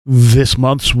This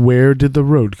month's Where Did the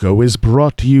Road Go is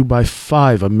brought to you by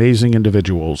 5 amazing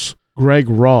individuals. Greg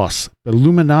Ross,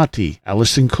 Illuminati,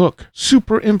 Allison Cook,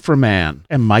 Super Inframan,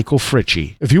 and Michael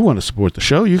Fritchie. If you want to support the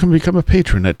show, you can become a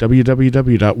patron at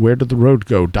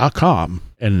www.wheredidtheroadgo.com.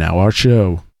 And now our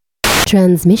show.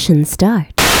 Transmission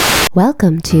start.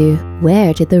 Welcome to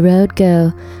Where Did the Road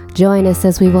Go? Join us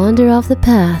as we wander off the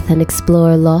path and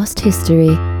explore lost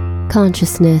history,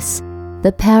 consciousness,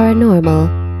 the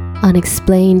paranormal,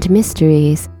 unexplained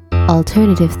mysteries,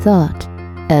 alternative thought,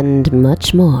 and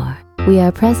much more. We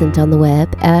are present on the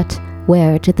web at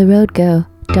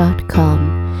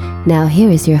wheredidtheroadgo.com. Now here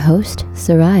is your host,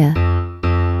 Soraya.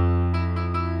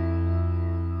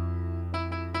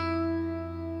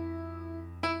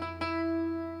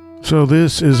 So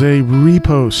this is a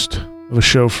repost of a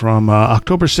show from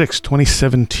October 6,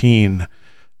 2017,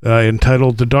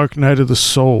 entitled The Dark Night of the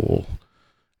Soul.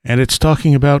 And it's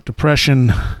talking about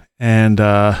depression and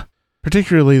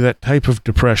particularly that type of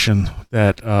depression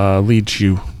that leads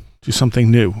you to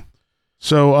something new.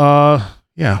 So,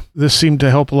 yeah, this seemed to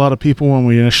help a lot of people when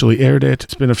we initially aired it.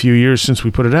 It's been a few years since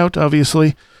we put it out,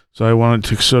 obviously, so I wanted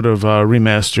to sort of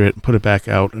remaster it and put it back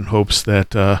out in hopes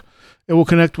that it will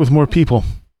connect with more people.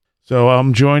 So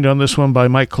I'm joined on this one by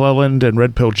Mike Cleland and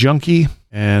Red Pill Junkie,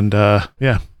 and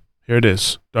yeah, here it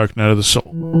is, Dark Night of the Soul.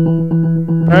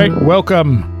 All right,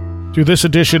 welcome to this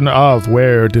edition of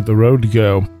Where Did the Road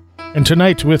Go? And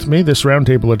tonight with me, this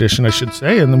roundtable edition, I should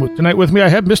say, and tonight with me I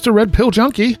have Mr. Red Pill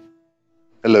Junkie.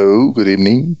 Hello, good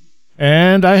evening.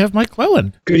 And I have Mike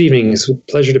Cleland. Good evening. It's a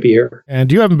pleasure to be here.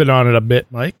 And you haven't been on it a bit,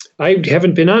 Mike. I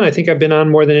haven't been on. I think I've been on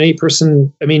more than any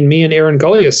person. I mean, me and Aaron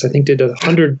Gullius, I think, did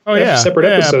 100 separate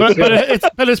episodes.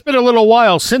 But it's been a little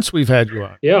while since we've had you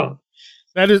on. Yeah.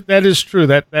 That is true.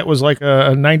 That was like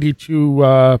a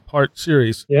 92 part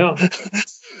series. Yeah.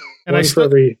 And I still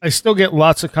get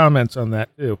lots of comments on that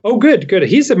too. Oh, good.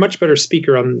 He's a much better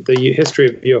speaker on the history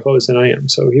of UFOs than I am.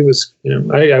 So he was,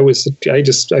 I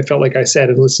felt like I sat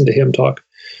and listened to him talk.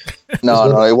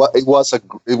 No, it was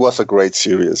a great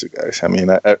series, you guys. I mean,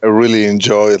 I really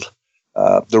enjoyed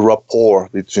the rapport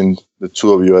between the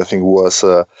two of you. I think was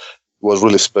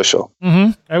really special.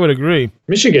 Mm-hmm. I would agree.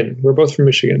 Michigan. We're both from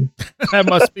Michigan. That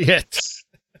must be it.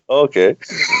 Okay.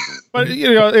 But,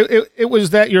 it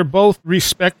was that you're both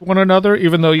respect one another,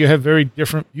 even though you have very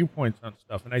different viewpoints on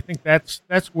stuff. And I think that's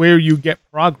where you get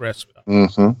progress with.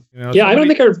 Mm-hmm. I don't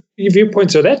think our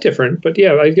viewpoints are that different. But,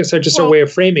 yeah, I guess they're just a way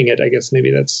of framing it. I guess maybe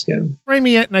that's, yeah.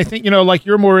 Framing it, and I think, like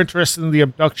you're more interested in the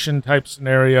abduction type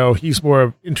scenario. He's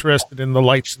more interested in the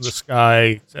lights in the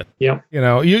sky, etc. Yeah.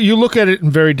 You look at it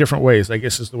in very different ways, I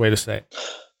guess is the way to say it.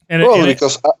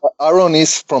 Because Aaron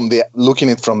is looking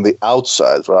at it from the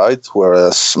outside, right?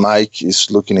 Whereas Mike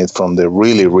is looking at it from the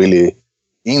really, really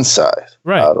inside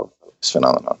out of this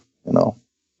phenomenon,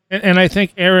 And I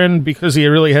think Aaron, because he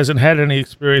really hasn't had any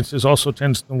experiences, also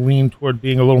tends to lean toward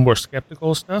being a little more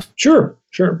skeptical of stuff. Sure.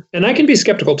 And I can be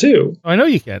skeptical too. I know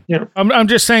you can. Yeah. I'm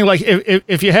just saying, like,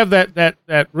 if you have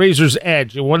that razor's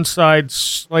edge, one side's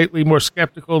slightly more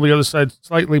skeptical, the other side's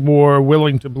slightly more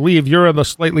willing to believe. You're on the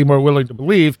slightly more willing to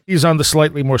believe. He's on the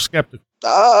slightly more skeptical.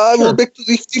 I will beg to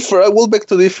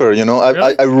differ.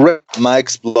 Really? I read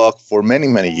Mike's blog for many,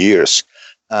 many years.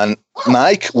 And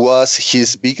Mike was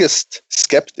his biggest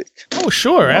skeptic. Oh,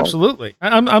 sure, absolutely.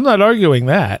 I'm not arguing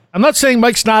that. I'm not saying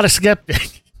Mike's not a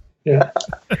skeptic. Yeah,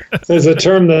 there's a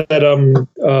term that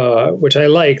which I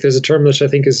like. There's a term which I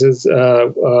think is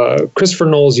Christopher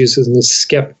Knowles uses in the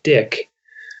skeptic,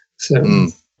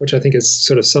 which I think is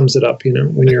sort of sums it up.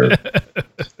 When you're.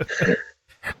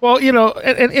 Well,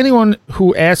 and anyone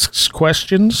who asks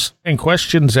questions and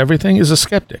questions everything is a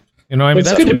skeptic.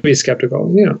 It's good to be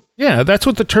skeptical. Yeah, that's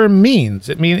what the term means.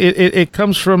 It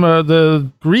comes from the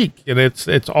Greek, and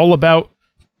it's all about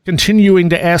continuing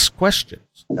to ask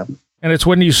questions. Yeah. And it's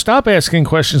when you stop asking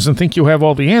questions and think you have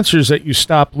all the answers that you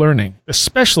stop learning,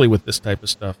 especially with this type of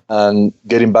stuff. And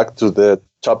getting back to the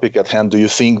topic at hand, do you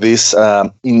think this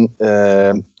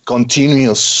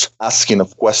continuous asking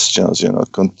of questions,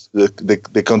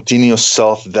 the continuous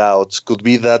self-doubt, could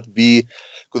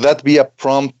that be a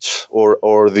prompt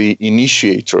or the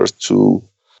initiator to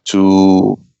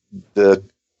the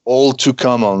all too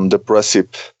common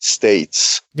depressive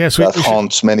states that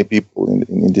haunts many people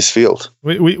in this field?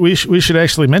 We should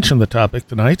actually mention the topic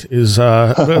tonight is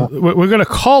we're going to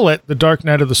call it The Dark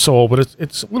Night of the Soul, but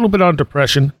it's a little bit on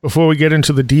depression before we get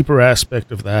into the deeper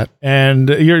aspect of that. And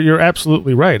you're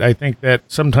absolutely right. I think that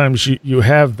sometimes you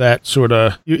have that sort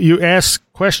of you ask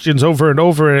questions over and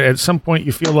over, and at some point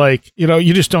you feel like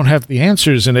you just don't have the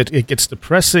answers, and it gets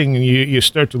depressing, and you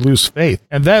start to lose faith,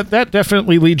 and that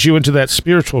definitely leads you into that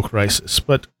spiritual crisis.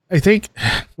 But I think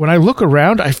when I look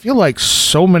around, I feel like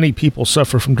so many people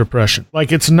suffer from depression.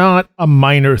 Like it's not a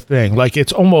minor thing. Like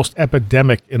it's almost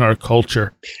epidemic in our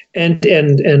culture. And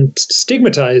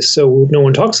stigmatized, so no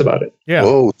one talks about it. Yeah.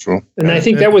 Oh, true. And I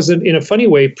think that was, in a funny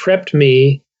way, prepped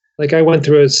me. Like I went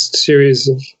through a series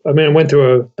of,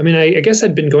 I guess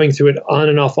I'd been going through it on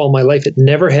and off all my life. It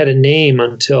never had a name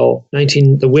until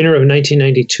the winter of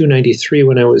 1992, 93,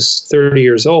 when I was 30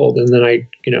 years old. And then I,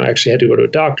 actually had to go to a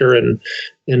doctor and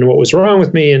what was wrong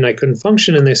with me, and I couldn't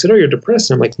function. And they said, "Oh, you're depressed."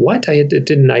 And I'm like, "What?" I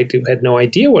had no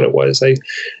idea what it was.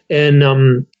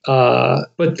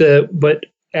 But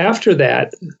after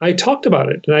that, I talked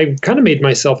about it, and I kind of made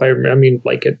myself, I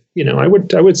would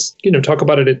talk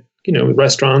about it at,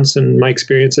 restaurants and my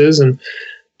experiences. And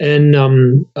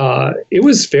it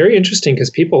was very interesting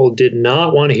because people did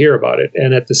not want to hear about it.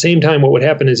 And at the same time, what would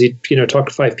happen is you'd, talk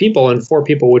to 5 people and 4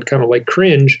 people would kind of like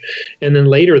cringe. And then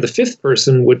later the 5th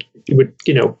person would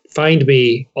find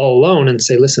me all alone and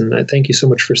say, "Listen, I thank you so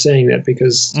much for saying that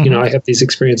because, I have these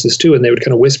experiences too." And they would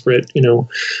kind of whisper it,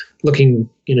 looking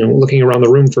around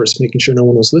the room first, making sure no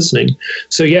one was listening.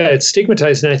 So yeah, it's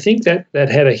stigmatized. And I think that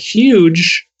had a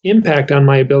huge impact on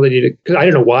my ability to, because I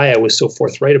don't know why I was so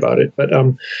forthright about it, but I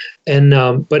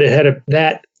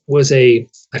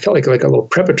felt like a little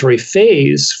preparatory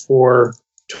phase for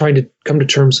trying to come to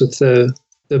terms with the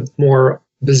more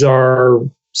bizarre,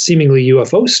 seemingly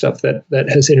UFO stuff that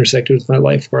has intersected with my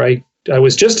life, where I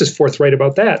was just as forthright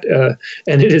about that,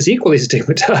 and it is equally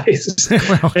stigmatized.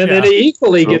 Then they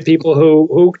equally get people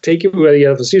who take you.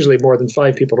 It's usually more than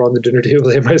 5 people around the dinner table.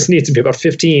 There must need to be about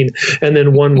 15, and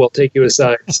then one will take you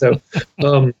aside. So,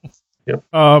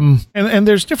 and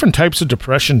there's different types of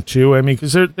depression too. I mean,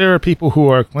 because there are people who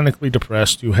are clinically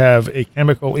depressed who have a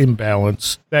chemical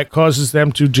imbalance that causes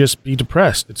them to just be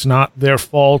depressed. It's not their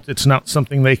fault. It's not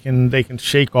something they can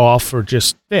shake off or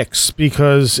just fix,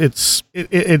 because it's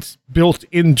built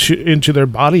into their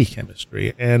body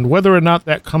chemistry. And whether or not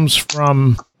that comes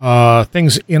from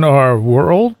things in our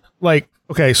world, like,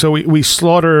 okay, so we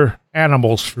slaughter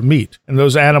animals for meat, and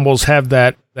those animals have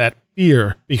that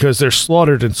fear because they're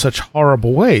slaughtered in such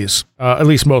horrible ways. At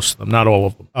least most of them, not all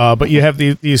of them. But you have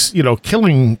these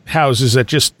killing houses that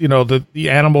just, the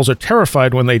animals are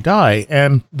terrified when they die.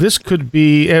 And this could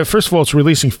be, first of all, it's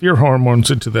releasing fear hormones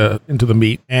into the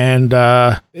meat. And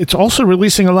it's also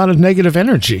releasing a lot of negative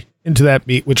energy into that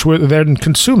meat, which we're then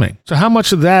consuming. So how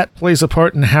much of that plays a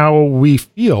part in how we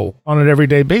feel on an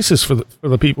everyday basis for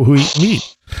the people who eat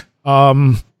meat?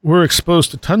 We're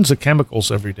exposed to tons of chemicals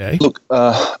every day. Look,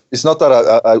 it's not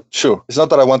that it's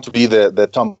not that I want to be the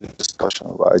Tom discussion,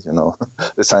 right?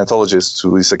 The Scientologist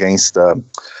who is against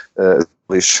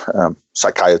English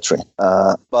psychiatry.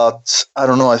 But I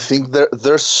don't know. I think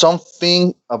there's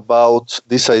something about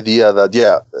this idea that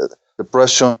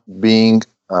depression being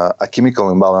a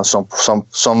chemical imbalance,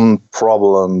 some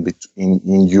problem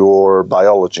in your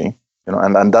biology,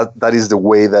 and that is the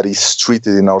way that is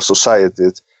treated in our society.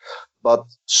 But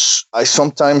I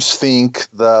sometimes think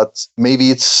that maybe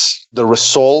it's the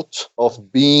result of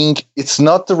it's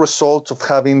not the result of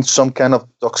having some kind of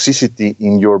toxicity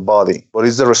in your body, but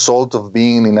it's the result of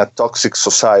being in a toxic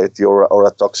society or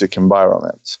a toxic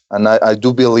environment. And I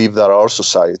do believe that our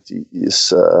society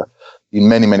is in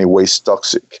many, many ways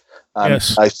toxic. And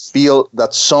yes. I feel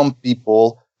that some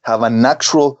people have a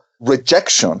natural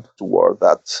rejection toward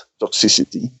that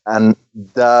toxicity, and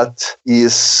that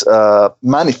is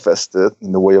manifested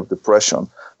in the way of depression.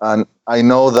 And I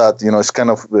know that it's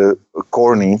kind of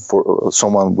corny for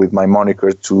someone with my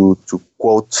moniker to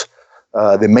quote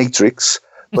the Matrix,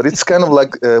 but it's kind of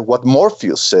like what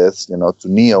Morpheus says, to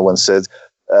Neo, and said,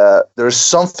 "There's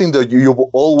something that you've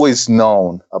always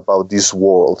known about this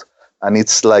world, and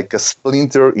it's like a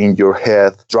splinter in your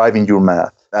head driving you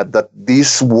mad. That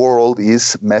this world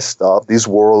is messed up. This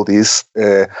world is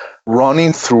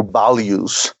running through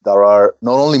values that are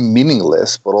not only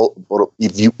meaningless, but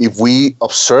if we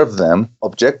observe them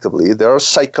objectively, they are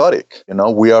psychotic.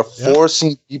 We are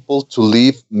forcing people to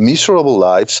live miserable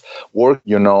lives, work,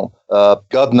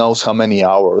 God knows how many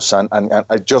hours. And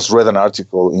I just read an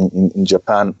article in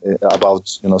Japan about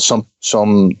some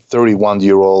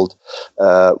 31-year-old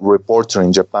reporter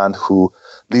in Japan who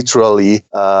literally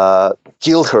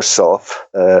killed herself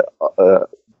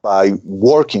by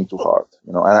working too hard,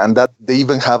 and that they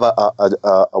even have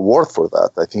a word for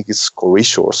that. I think it's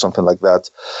korisho or something like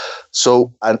that.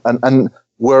 So, and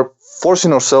we're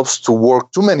forcing ourselves to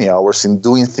work too many hours in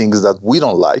doing things that we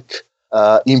don't like,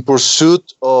 in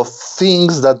pursuit of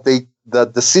things that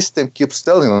the system keeps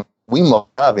telling we must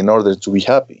have in order to be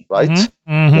happy, right?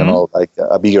 Mm-hmm. Mm-hmm. You know, like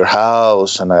a bigger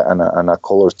house and a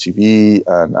color TV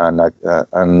and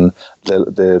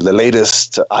the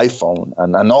latest iPhone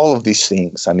and all of these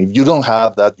things. And if you don't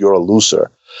have that, you're a loser.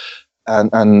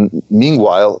 And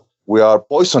meanwhile, we are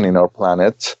poisoning our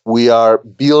planet. We are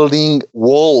building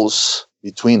walls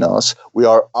between us. We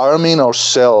are arming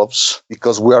ourselves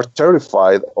because we are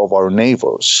terrified of our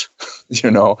neighbors, you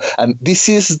know. And this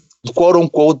is, quote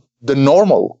unquote, the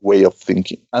normal way of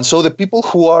thinking. And so the people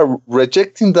who are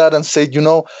rejecting that and say, you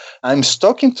know, I'm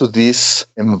stuck into this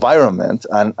environment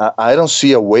and I don't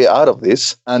see a way out of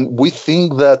this. And we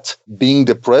think that being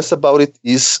depressed about it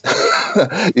is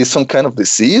is some kind of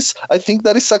disease. I think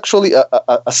that is actually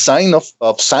a sign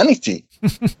of sanity.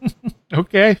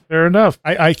 Okay, fair enough.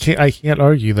 I can't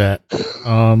argue that.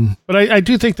 But I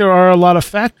do think there are a lot of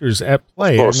factors at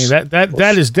play. I mean,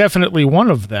 that is definitely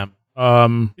one of them.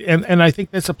 And I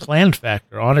think that's a planned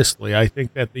factor, honestly. I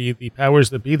think that the powers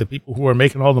that be, the people who are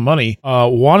making all the money,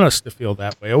 want us to feel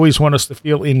that way, always want us to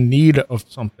feel in need of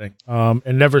something,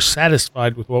 and never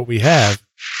satisfied with what we have,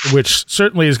 which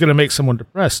certainly is going to make someone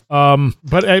depressed.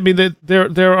 But I mean,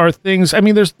 there are things, I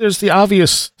mean, there's the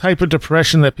obvious type of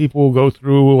depression that people will go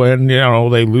through when, you know,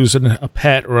 they lose a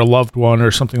pet or a loved one or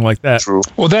something like that. True.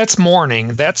 Well, that's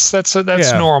mourning. That's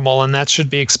normal, and that should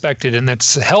be expected, and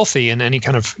that's healthy in any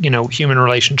kind of, you know, human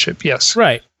relationship. Yes.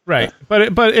 Right. But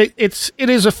it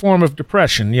is a form of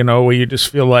depression, you know, where you just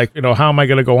feel like, you know, how am I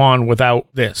going to go on without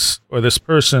this or this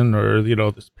person or, you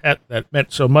know, this pet that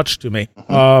meant so much to me.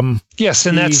 Yes,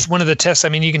 and that's one of the tests. I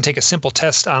mean, you can take a simple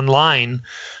test online.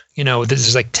 You know, this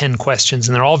is like 10 questions,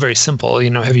 and they're all very simple. You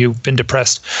know, have you been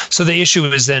depressed? So the issue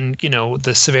is then, you know,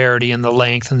 the severity and the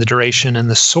length and the duration and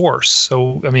the source.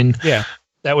 So, I mean, yeah.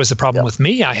 That was the problem with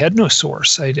me. I had no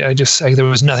source. I there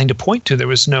was nothing to point to. There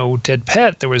was no dead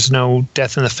pet. There was no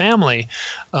death in the family,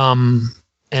 and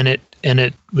it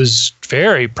was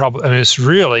very I mean, it's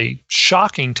really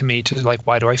shocking to me to like,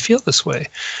 why do I feel this way?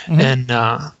 Mm-hmm. And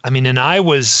I mean, and I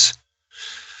was,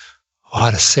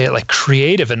 how to say it, like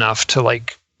creative enough to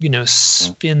like, you know,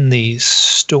 spin these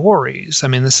stories. I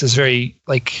mean, this is very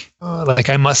like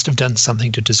I must have done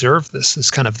something to deserve this.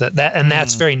 Is kind of that, and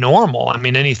that's very normal. I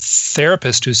mean, any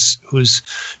therapist who's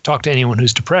talked to anyone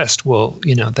who's depressed will,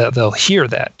 you know, that they'll hear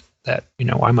that, you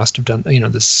know, I must have done, you know,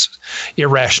 this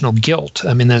irrational guilt.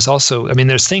 I mean,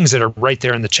 there's things that are right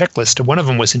there in the checklist. One of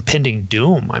them was impending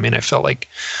doom. I mean, I felt like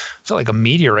a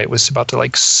meteorite was about to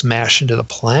like smash into the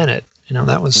planet. You know,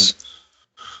 that was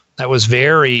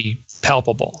very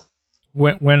palpable.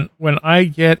 When I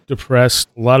get depressed,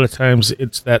 a lot of times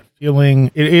it's that feeling.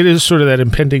 It is sort of that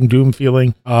impending doom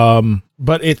feeling.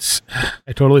 But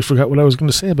I totally forgot what I was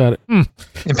going to say about it.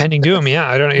 Impending doom, yeah.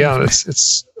 I don't know. Yeah,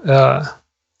 it's.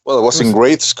 Well, I was in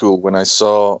grade school when I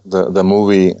saw the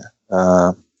movie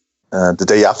The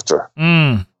Day After.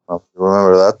 You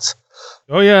remember that?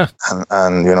 Oh yeah.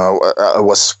 And you know, I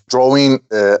was drawing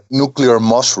nuclear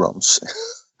mushrooms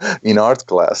in art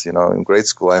class, you know, in grade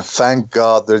school. And thank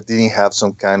God they didn't have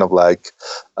some kind of like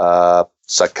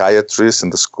psychiatrist in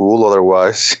the school.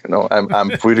 Otherwise, you know, I'm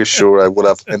pretty sure I would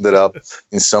have ended up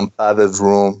in some padded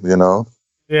room, you know.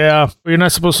 Yeah, but you're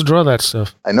not supposed to draw that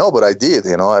stuff. I know, but I did.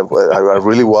 You know, I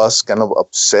really was kind of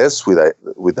obsessed with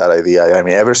that idea. I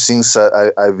mean, ever since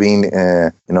I've been,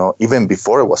 you know, even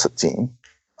before I was a teen,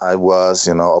 I was,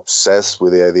 you know, obsessed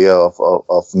with the idea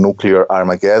of nuclear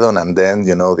Armageddon, and then,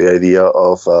 you know, the idea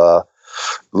of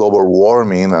global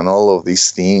warming and all of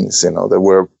these things. You know, they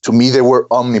were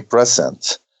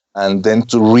omnipresent. And then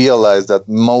to realize that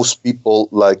most people,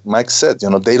 like Mike said, you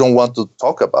know, they don't want to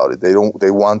talk about it.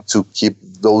 They want to keep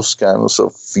those kinds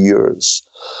of fears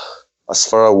as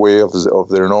far away of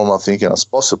their normal thinking as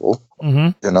possible.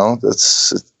 Mm-hmm. You know,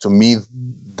 that's, to me,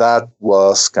 that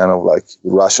was kind of like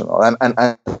irrational.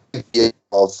 And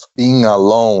of being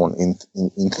alone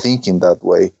in thinking that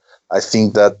way, I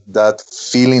think that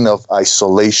feeling of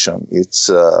isolation, it's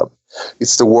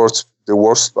the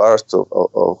worst part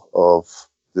of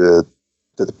the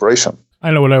depression. I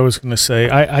know what I was going to say.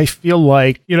 I feel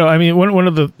like, you know, I mean, one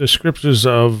of the descriptors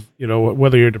of, you know,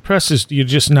 whether you're depressed is, do you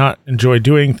just not enjoy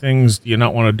doing things? Do you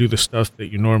not want to do the stuff that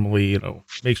you normally, you know,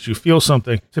 makes you feel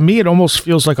something? To me, it almost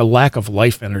feels like a lack of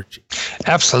life energy.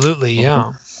 Absolutely,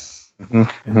 yeah. Mm-hmm.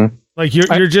 Mm-hmm. Like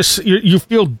you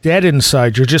feel dead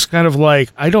inside. You're just kind of like,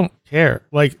 I don't care.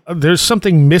 Like there's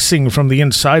something missing from the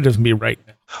inside of me right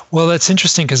now. Well, that's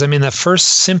interesting because the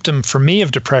first symptom for me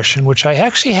of depression, which I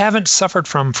actually haven't suffered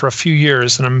from for a few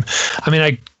years, and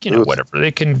whatever,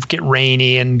 it can get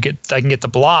rainy and I can get the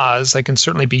blahs. I can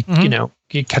certainly be,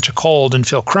 catch a cold and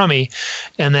feel crummy,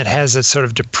 and that has a sort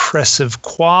of depressive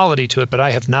quality to it. But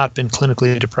I have not been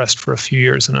clinically depressed for a few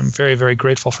years, and I'm very, very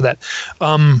grateful for that.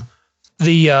 I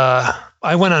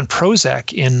went on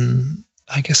Prozac in,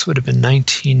 I guess it would have been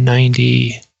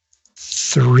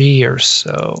 1993 or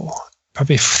so.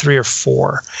 Probably 3 or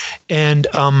 4, and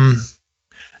I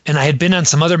had been on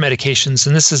some other medications,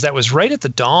 and that was right at the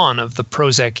dawn of the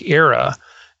Prozac era,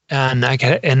 and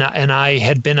I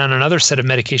had been on another set of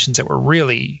medications that were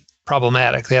really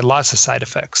problematic. They had lots of side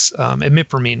effects.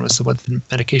 Imipramine was the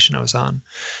medication I was on,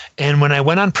 and when I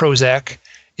went on Prozac,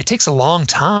 it takes a long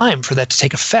time for that to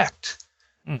take effect.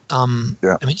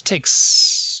 It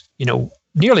takes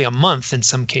nearly a month in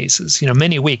some cases,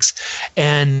 many weeks,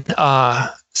 and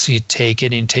so you take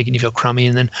it and you feel crummy.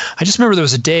 And then I just remember there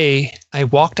was a day I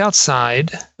walked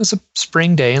outside. It was a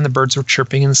spring day and the birds were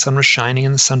chirping and the sun was shining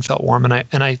and the sun felt warm. And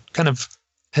I kind of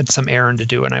had some errand to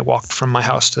do. And I walked from my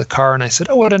house to the car and I said,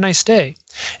 "Oh, what a nice day."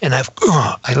 And I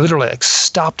literally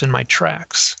stopped in my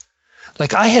tracks.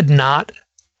 Like I had not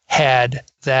had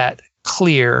that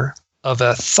clear of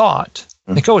a thought.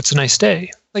 Like, "Oh, it's a nice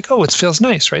day." Like, "Oh, it feels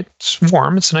nice, right? It's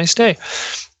warm. It's a nice day."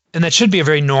 And that should be a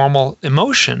very normal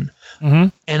emotion. Mm-hmm.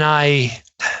 And I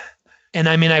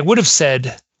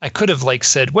could have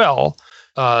said, well,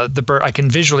 the bird, I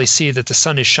can visually see that the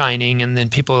sun is shining, and then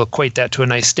people equate that to a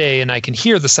nice day, and I can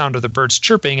hear the sound of the birds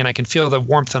chirping, and I can feel the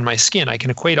warmth on my skin. I can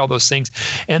equate all those things.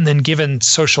 And then given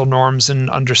social norms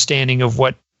and understanding of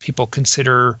what people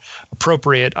consider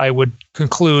appropriate, I would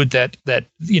conclude that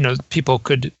people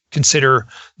could consider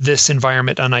this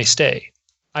environment a nice day.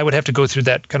 I would have to go through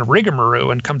that kind of rigmarole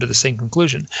and come to the same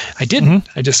conclusion. I didn't.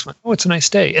 Mm-hmm. I just went, "Oh, it's a nice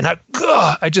day." And I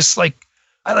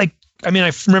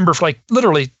remember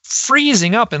literally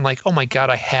freezing up and "Oh my God,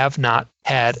 I have not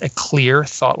had a clear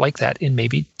thought like that in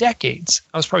maybe decades."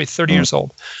 I was probably 30 years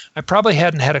old. I probably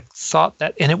hadn't had a thought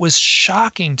that, and it was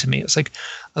shocking to me. It was I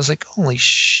was like, "Holy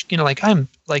I'm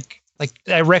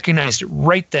I recognized it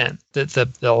right then,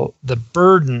 the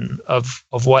burden of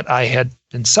what I had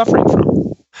been suffering from.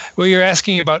 Well, you're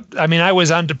asking about, I was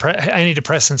on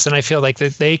antidepressants, and I feel like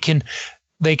that they can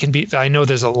be, I know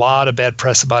there's a lot of bad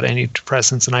press about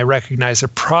antidepressants, and I recognize they're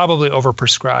probably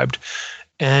overprescribed.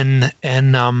 And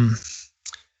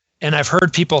I've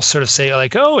heard people sort of say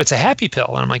 "Oh, it's a happy pill."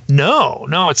 And I'm like, no,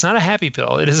 it's not a happy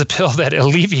pill. It is a pill that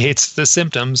alleviates the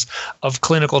symptoms of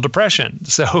clinical depression.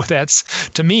 So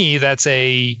to me, that's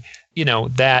a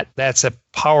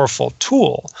powerful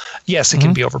tool. Yes, it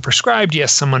can be overprescribed.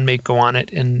 Yes, someone may go on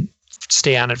it and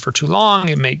stay on it for too long.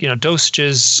 It may,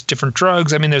 dosages, different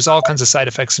drugs. There's all kinds of side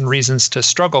effects and reasons to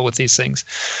struggle with these things.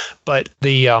 But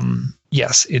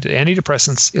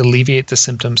antidepressants alleviate the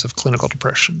symptoms of clinical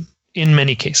depression in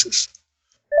many cases.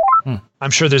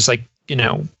 I'm sure there's I've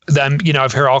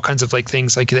heard all kinds of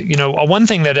things one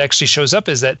thing that actually shows up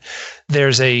is that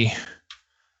there's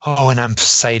and I'm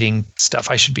citing stuff.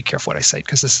 I should be careful what I cite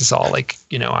because this is all I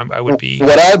would be.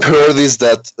 What I've heard is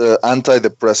that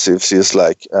antidepressives is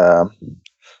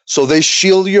so they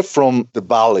shield you from the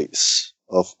valleys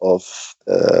of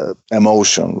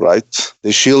emotion, right?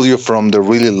 They shield you from the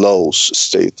really low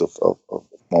state of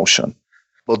emotion,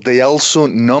 but they also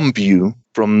numb you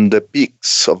from the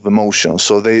peaks of emotion.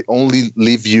 So they only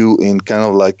leave you in kind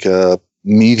of a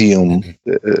medium.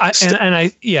 I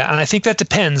think that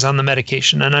depends on the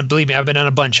medication. And believe me, I've been on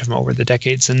a bunch of them over the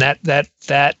decades, and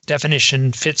that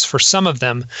definition fits for some of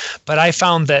them. But I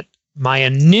found that my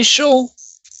initial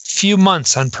few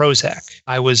months on Prozac,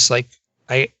 I was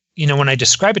when I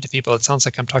describe it to people, it sounds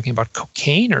like I'm talking about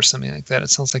cocaine or something like that. It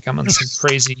sounds like I'm on some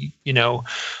crazy,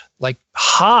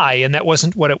 high, and that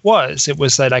wasn't what it was. It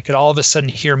was that I could all of a sudden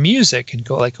hear music and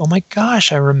go "Oh my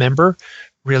gosh, I remember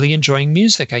really enjoying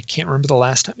music. I can't remember the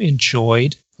last time I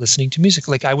enjoyed listening to music.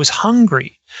 I was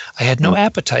hungry. I had no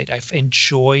appetite. I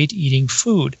enjoyed eating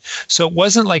food." So it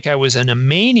wasn't like I was in a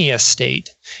mania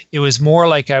state. It was more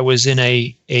like I was in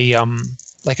a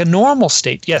normal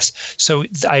state. Yes. So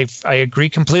I agree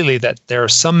completely that there are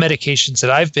some medications that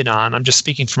I've been on. I'm just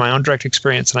speaking from my own direct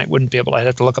experience, and I'd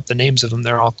have to look up the names of them.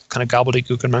 They're all kind of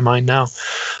gobbledygook in my mind now.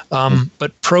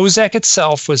 But Prozac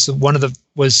itself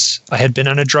I had been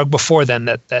on a drug before then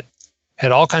that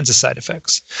had all kinds of side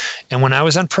effects. And when I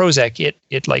was on Prozac, it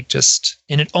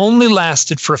only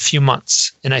lasted for a few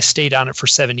months, and I stayed on it for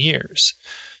 7 years.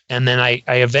 And then I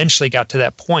eventually got to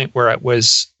that point where I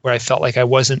felt like I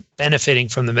wasn't benefiting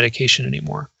from the medication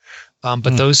anymore.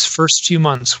 But those first few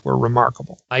months were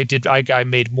remarkable. I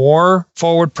made more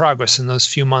forward progress in those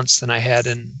few months than I had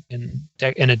in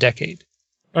a decade.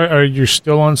 Are you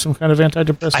still on some kind of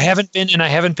antidepressant? I haven't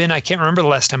been. I can't remember the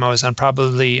last time I was on.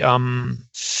 Probably, I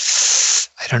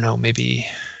don't know, maybe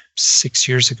 6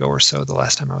 years ago or so. The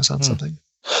last time I was on something.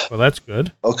 Well, that's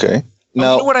good. Okay.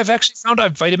 Now, you know what I've actually found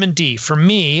out? Vitamin D. For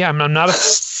me, I'm not a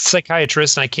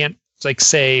psychiatrist, and I can't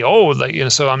say,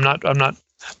 so I'm not.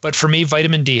 But for me,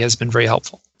 vitamin D has been very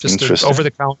helpful. Just over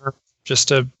the counter,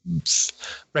 just a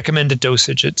recommended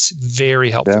dosage. It's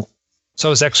very helpful. Yeah. So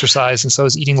is exercise, and so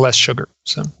is eating less sugar.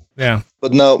 So yeah.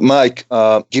 But now, Mike,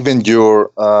 given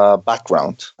your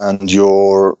background and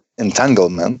your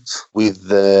entanglement with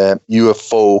the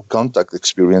UFO contact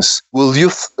experience, will you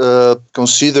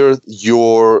consider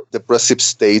your depressive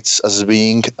states as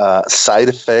being a side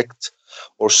effect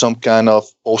or some kind of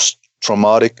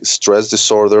post-traumatic stress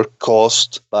disorder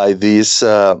caused by these,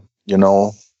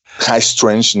 high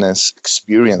strangeness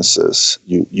experiences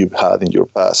you've had in your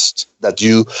past that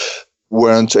you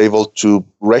weren't able to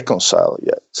reconcile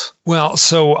yet? Well,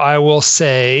 so I will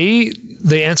say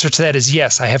the answer to that is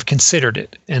yes, I have considered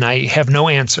it, and I have no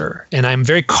answer. And I'm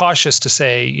very cautious to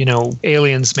say,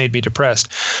 aliens made me depressed.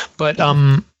 But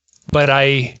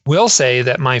I will say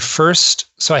that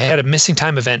I had a missing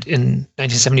time event in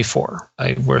 1974.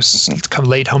 I was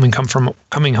coming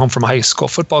home from a high school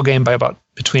football game by about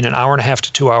between an hour and a half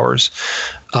to 2 hours.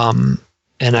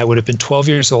 And I would have been 12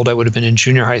 years old. I would have been in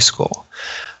junior high school.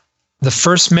 The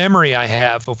first memory I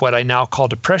have of what I now call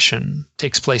depression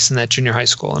takes place in that junior high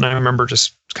school. And I remember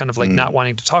just kind of like not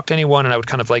wanting to talk to anyone. And I would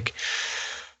kind of like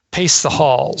pace the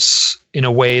halls in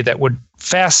a way that would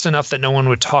fast enough that no one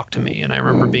would talk to me. And I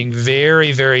remember being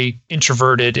very, very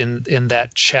introverted in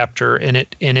that chapter. And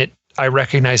I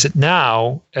recognize it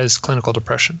now as clinical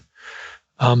depression.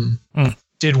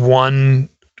 Did one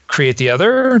create the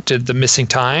other? Did the missing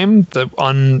time, the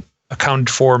unaccounted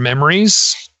for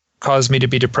memories cause me to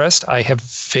be depressed? I have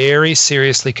very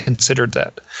seriously considered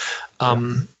that.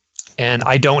 And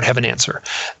I don't have an answer.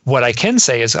 What I can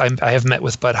say is I have met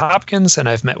with Bud Hopkins, and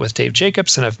I've met with Dave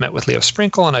Jacobs, and I've met with Leo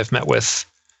Sprinkle, and I've met with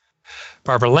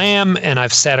Barbara Lamb, and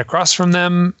I've sat across from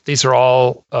them. These are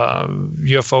all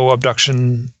UFO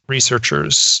abduction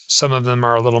researchers. Some of them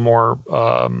are a little more,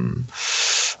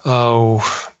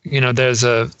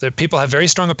 people have very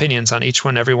strong opinions on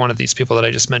every one of these people that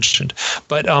I just mentioned.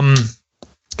 But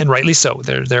and rightly so.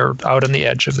 They're out on the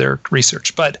edge of their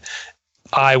research. But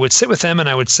I would sit with them and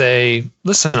I would say,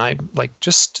 listen,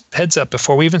 just heads up,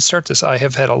 before we even start this, I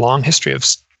have had a long history of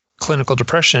clinical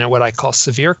depression and what I call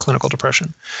severe clinical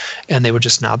depression. And they would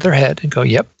just nod their head and go,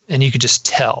 yep. And you could just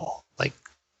tell, like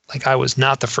I was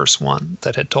not the first one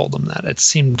that had told them that. It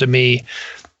seemed to me,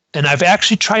 and I've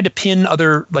actually tried to pin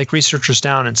other researchers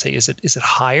down and say, is it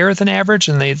higher than average?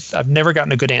 And I've never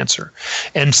gotten a good answer.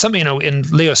 And in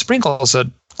Leo Sprinkle is a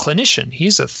clinician.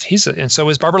 He's and so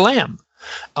is Barbara Lamb.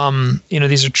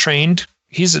 These are trained.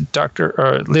 He's a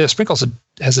doctor. Leo Sprinkle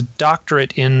has a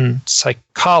doctorate in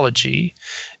psychology,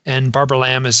 and Barbara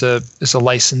Lamb is a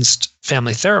licensed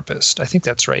family therapist. I think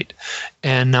that's right.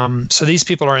 And so these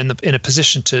people are in a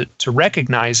position to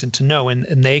recognize and to know, and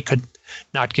they could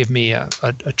not give me a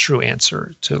true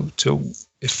answer to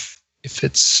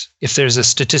if there's a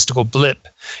statistical blip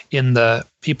in the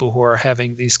people who are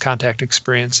having these contact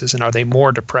experiences, and are they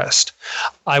more depressed?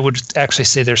 I would actually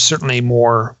say there's certainly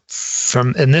more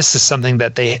and this is something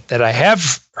that I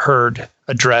have heard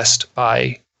addressed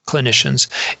by clinicians,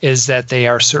 is that they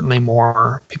are certainly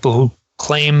more people who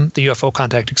claim the UFO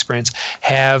contact experience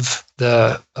have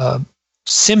the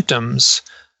symptoms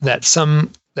that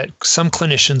some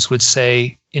clinicians would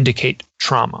say indicate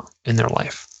trauma in their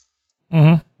life.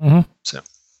 Mm-hmm. Mm-hmm. So,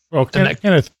 well,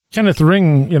 Kenneth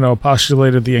Ring,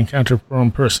 postulated the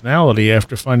encounter-prone personality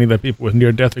after finding that people with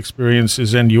near-death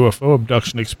experiences and UFO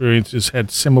abduction experiences had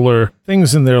similar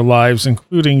things in their lives,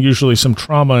 including usually some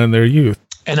trauma in their youth.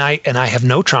 And I have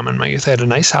no trauma in my youth. I had a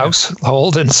nice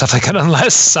household and stuff like that,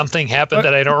 unless something happened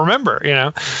that I don't remember,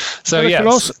 So yeah,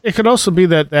 it could also be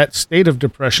that state of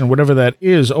depression, whatever that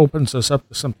is, opens us up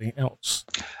to something else.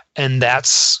 And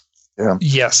that's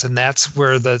yes, and that's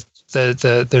where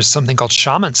there's something called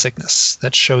shaman sickness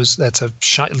that shows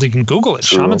you can Google it.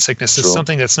 Shaman sickness is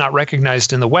something that's not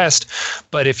recognized in the West,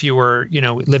 but if you were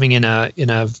living in a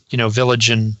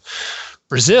village in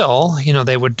Brazil,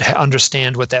 they would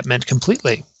understand what that meant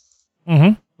completely.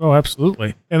 Mm-hmm. Oh,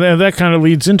 absolutely. And then that kind of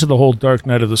leads into the whole dark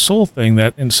night of the soul thing,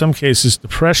 that in some cases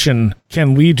depression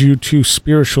can lead you to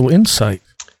spiritual insight.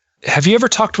 Have you ever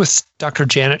talked with Dr.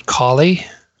 Janet Coley?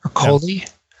 No.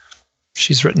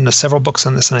 She's written several books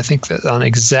on this, and I think that on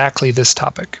exactly this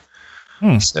topic.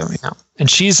 So, yeah. And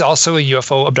she's also a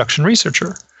UFO abduction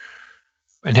researcher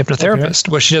and hypnotherapist.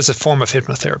 Well, she does a form of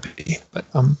hypnotherapy, but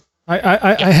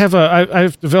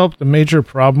I've developed a major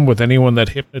problem with anyone that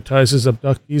hypnotizes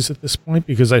abductees at this point,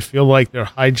 because I feel like they're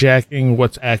hijacking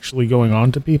what's actually going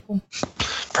on to people.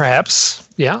 Perhaps,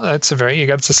 yeah, it's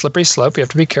a slippery slope. You have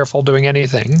to be careful doing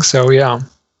anything. So, yeah.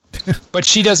 But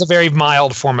she does a very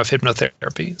mild form of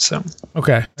hypnotherapy. So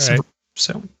okay, all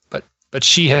right. But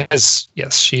she has,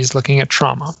 yes, she's looking at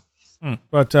trauma.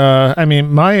 But I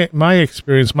mean, my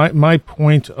experience, my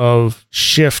point of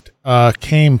shift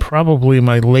came probably in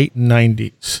my late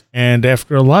 90s, and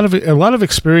after a lot of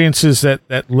experiences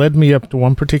that led me up to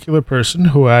one particular person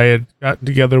who I had gotten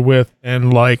together with,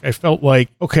 and like I felt like,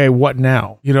 okay, what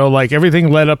now? You know, like everything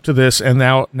led up to this, and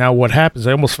now what happens?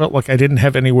 I almost felt like I didn't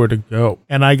have anywhere to go,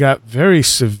 and I got very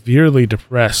severely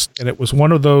depressed. And it was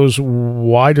one of those,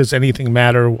 why does anything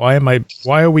matter? Why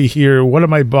are we here? What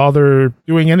am I bother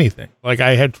doing anything? Like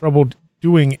I had trouble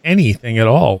doing anything at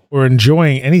all or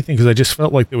enjoying anything, because I just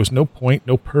felt like there was no point,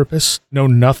 no purpose, no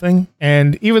nothing.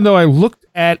 And even though I looked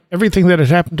at everything that had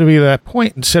happened to me at that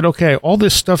point and said, okay, all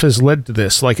this stuff has led to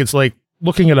this, like it's like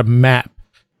looking at a map,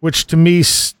 which to me,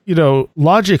 you know,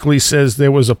 logically says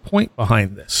there was a point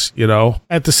behind this, you know.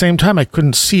 At the same time, I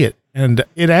couldn't see it. And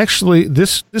it actually,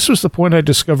 this was the point I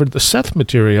discovered the Seth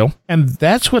material, and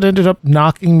that's what ended up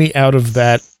knocking me out of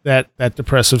that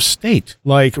depressive state.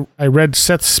 Like, I read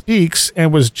Seth Speaks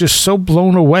and was just so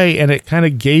blown away, and it kind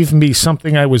of gave me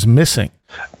something I was missing.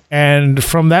 And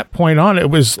from that point on,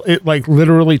 it like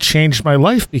literally changed my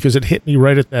life, because it hit me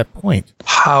right at that point.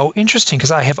 How interesting,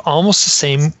 because I have almost the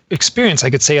same experience. I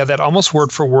could say that almost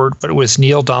word for word, but it was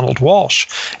Neil Donald Walsh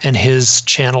and his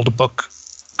channeled book,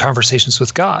 Conversations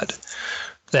with God,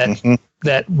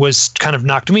 that was kind of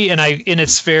knocked me. And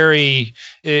it's very,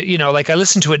 you know, like I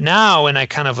listened to it now, and I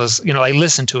kind of was, you know, I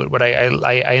listened to it, but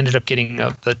I ended up getting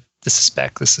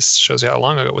this shows you how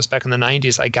long ago it was. Back in the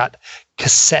 90s, I got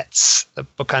cassettes, the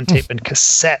book on tape and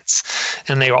cassettes,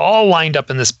 and they were all lined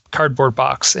up in this cardboard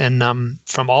box, and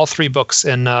from all three books,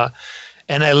 and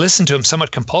I listened to them somewhat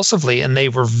compulsively, and they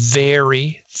were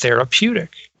very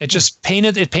therapeutic. It just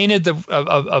painted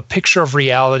a picture of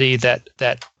reality that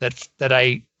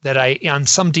I on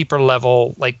some deeper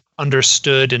level like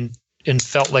understood and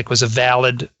felt like was a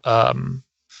valid.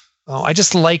 I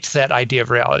just liked that idea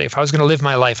of reality. If I was going to live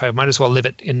my life, I might as well live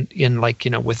it in like, you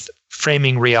know, with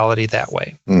framing reality that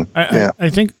way.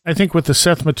 I think with the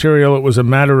Seth material, it was a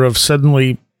matter of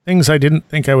suddenly things I didn't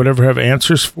think I would ever have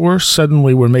answers for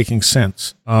suddenly were making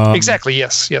sense. Exactly.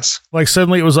 Yes. Like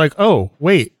suddenly it was like, oh,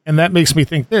 wait. And that makes me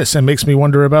think this and makes me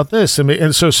wonder about this.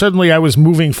 And so suddenly I was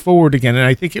moving forward again. And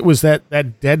I think it was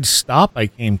that dead stop I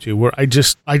came to where I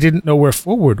didn't know where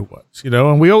forward was, you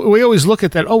know, and we always look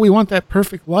at that. Oh, we want that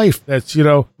perfect life. That's, you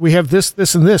know, we have this,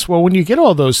 and this. Well, when you get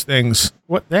all those things,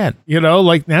 what then? You know,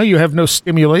 like now you have no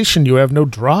stimulation. You have no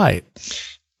drive.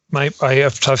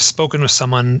 I've spoken with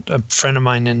someone, a friend of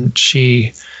mine, and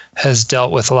she has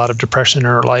dealt with a lot of depression in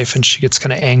her life, and she gets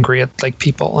kind of angry at like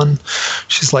people, and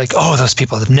she's like, "Oh, those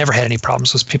people have never had any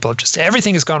problems. Those people have just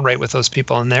everything has gone right with those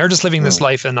people, and they're just living this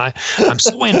life." And I'm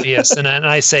so envious, and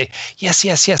I say,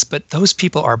 yes, but those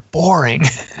people are boring.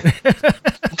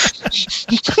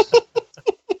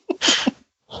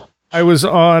 I was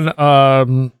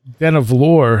on Den of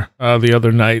Lore the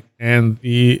other night, and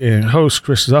the host,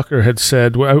 Chris Zucker, had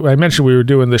said, I mentioned we were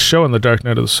doing this show on the Dark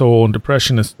Night of the Soul and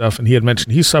depression and stuff, and he had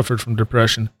mentioned he suffered from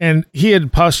depression. And he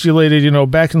had postulated, you know,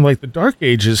 back in like the Dark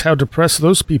Ages, how depressed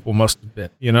those people must have been,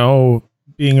 you know,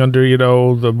 being under, you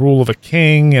know, the rule of a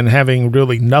king and having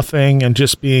really nothing and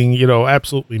just being, you know,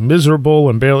 absolutely miserable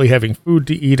and barely having food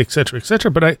to eat, et cetera, et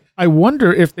cetera. But I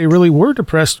wonder if they really were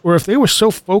depressed, or if they were so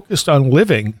focused on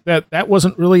living that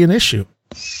wasn't really an issue.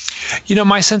 You know,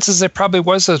 my sense is there probably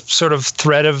was a sort of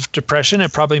thread of depression.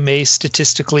 It probably may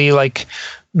statistically like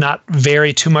not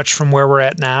vary too much from where we're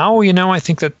at now. You know, I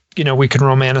think that, you know, we can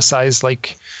romanticize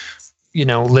like, you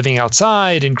know, living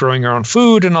outside and growing our own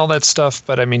food and all that stuff.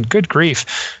 But I mean, good grief,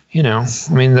 you know,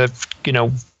 I mean,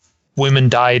 women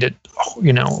died at,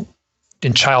 you know,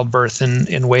 in childbirth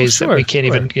in ways that we can't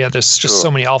even, there's just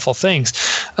so many awful things.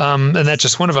 And that's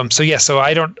just one of them. So yeah,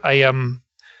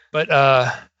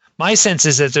 but my sense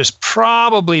is that there's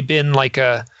probably been like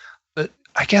I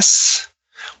guess,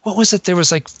 what was it?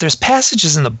 There's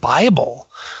passages in the Bible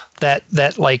that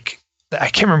like, I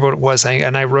can't remember what it was,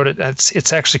 and I wrote it.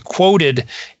 It's actually quoted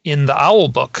in the Owl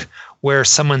book, where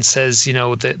someone says, you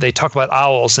know, they talk about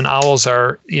owls, and owls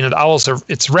are, you know,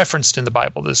 it's referenced in the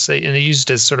Bible. And they used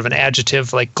it as sort of an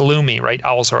adjective, like gloomy, right?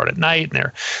 Owls are out at night,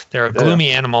 and they're a gloomy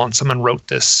animal. And someone wrote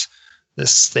this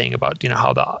thing about, you know,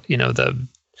 how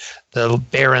the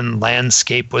barren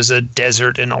landscape was a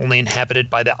desert and only inhabited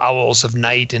by the owls of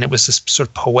night. And it was this sort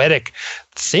of poetic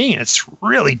thing. It's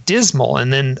really dismal.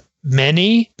 And then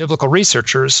many biblical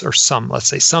researchers, or some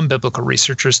biblical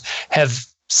researchers, have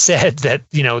said that,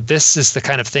 this is the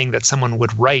kind of thing that someone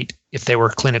would write if they were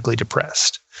clinically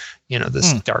depressed.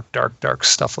 This dark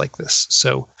stuff like this.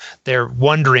 So they're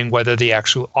wondering whether the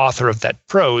actual author of that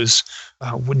prose,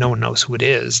 no one knows who it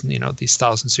is, these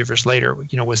thousands of years later,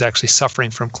 was actually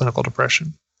suffering from clinical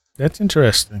depression. That's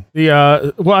interesting.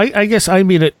 I guess I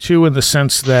mean it too, in the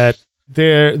sense that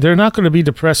they're not going to be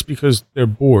depressed because they're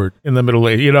bored in the Middle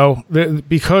Ages,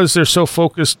 because they're so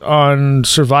focused on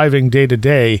surviving day to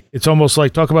day. It's almost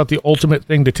like, talk about the ultimate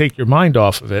thing to take your mind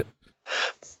off of it.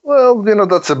 Well,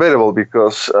 that's debatable,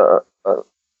 because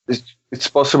it's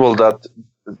possible that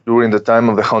during the time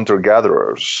of the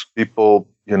hunter-gatherers, people,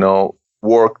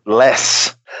 work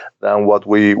less than what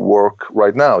we work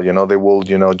right now. They will,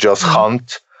 just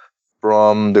hunt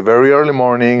from the very early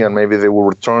morning, and maybe they will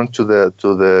return to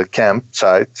the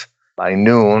campsite by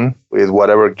noon with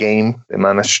whatever game they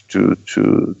managed to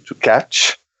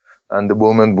catch. And the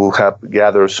woman will have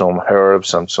gathered some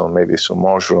herbs and maybe some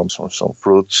mushrooms or some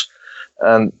fruits.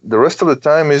 And the rest of the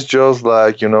time is just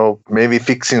like, maybe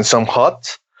fixing some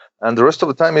hut. And the rest of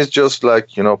the time is just like,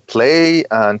 play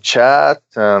and chat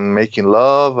and making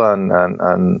love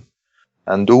and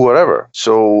do whatever.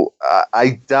 So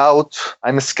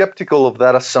I'm skeptical of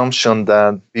that assumption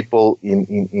that people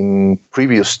in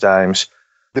previous times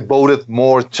devoted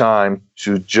more time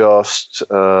to just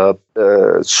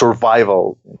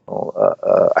survival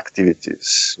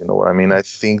activities. I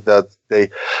think that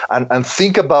and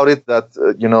think about it, that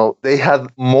they had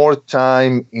more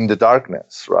time in the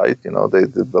darkness, right?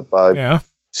 By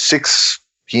 6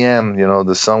 p.m.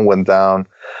 the sun went down,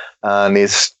 and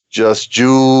it's just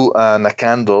you and a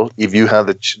candle, if you have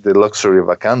the luxury of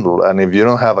a candle. And if you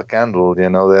don't have a candle,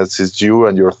 that's just you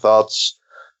and your thoughts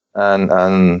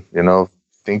and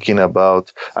thinking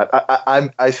about.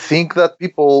 I think that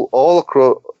people all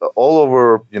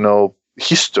over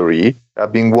history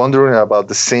have been wondering about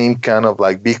the same kind of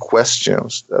like big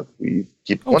questions that we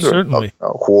keep wondering about.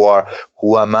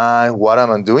 Who am I? What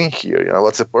am I doing here?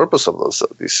 What's the purpose of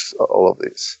all of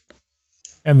this?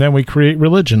 And then we create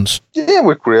religions. Yeah,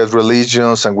 we create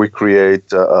religions, and we create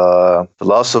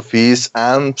philosophies,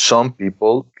 and some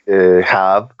people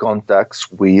have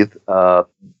contacts with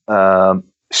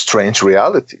strange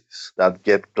realities that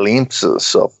get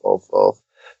glimpses of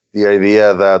the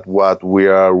idea that what we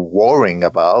are worrying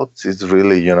about is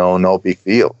really, no big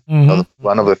deal. Mm-hmm.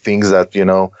 One of the things that,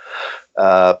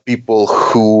 people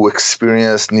who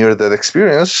experience near-death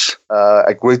experience,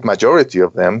 a great majority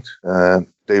of them,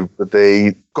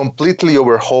 they completely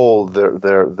overhaul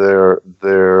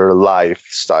their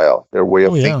lifestyle, their way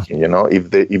of thinking.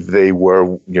 If they were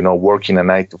working a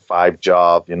 9-to-5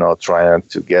 job, trying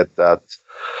to get that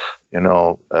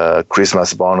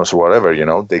Christmas bonus or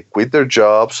whatever, they quit their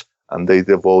jobs and they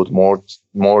devote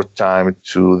more time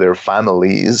to their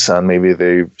families, and maybe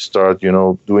they start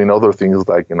doing other things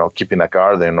like keeping a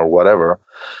garden or whatever.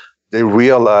 They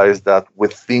realize that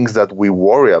with things that we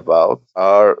worry about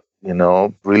are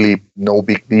really no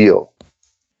big deal.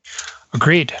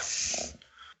 Agreed.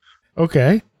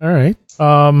 Okay. All right.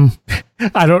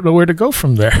 I don't know where to go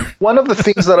from there. One of the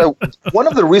things one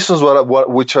of the reasons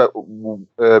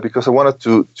because I wanted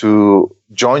to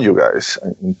join you guys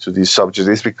into this subject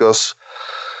is because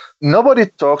nobody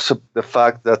talks about the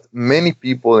fact that many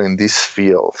people in this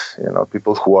field,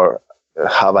 people who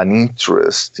have an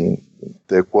interest in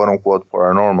the quote unquote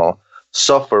paranormal,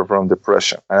 suffer from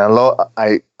depression. And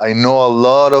I know a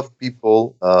lot of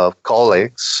people,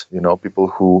 colleagues, people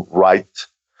who write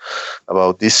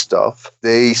about this stuff,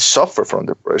 they suffer from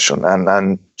depression.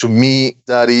 And to me,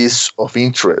 that is of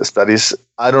interest. That is,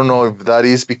 I don't know if that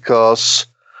is because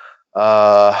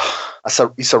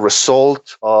it's a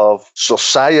result of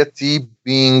society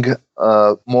being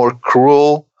more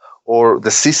cruel, or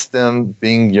the system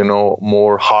being,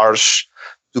 more harsh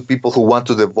to people who want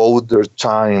to devote their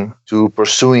time to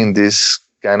pursuing this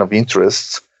kind of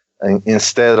interests, and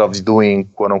instead of doing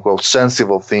quote unquote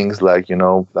sensible things like,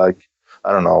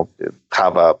 I don't know,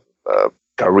 have a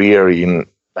career in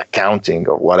accounting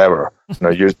or whatever.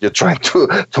 You're trying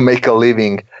to make a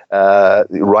living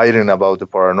writing about the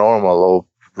paranormal or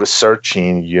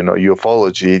researching,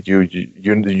 ufology.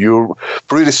 You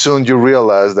pretty soon you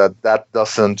realize that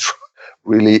doesn't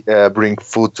really bring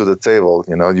food to the table.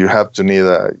 You have to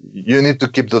you need to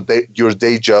keep your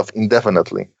day job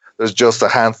indefinitely. There's just a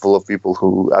handful of people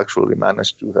who actually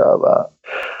manage to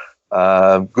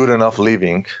have good enough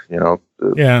living,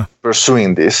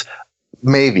 pursuing this.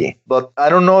 maybe, but I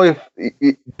don't know if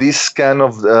this kind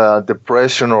of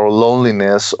depression or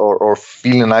loneliness or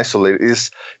feeling isolated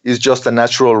is just a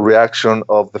natural reaction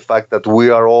of the fact that we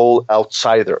are all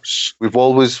outsiders. We've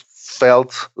always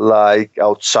felt like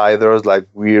outsiders, like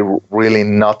we're really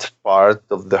not part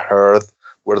of the herd.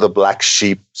 We're the black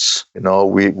sheeps.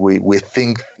 We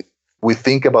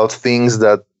think about things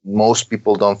that most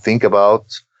people don't think about.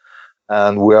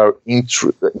 And we are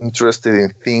interested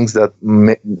in things that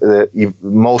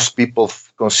most people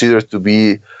consider to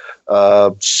be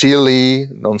silly,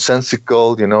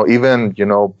 nonsensical, even,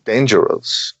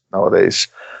 dangerous nowadays.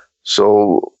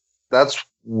 So that's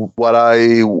what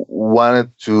I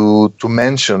wanted to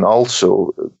mention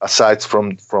also, aside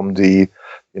from the,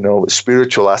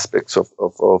 spiritual aspects of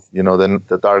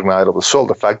the dark night of the soul,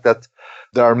 the fact that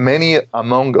there are many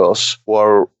among us who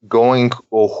are going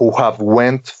or who have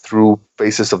went through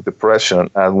phases of depression,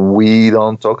 and we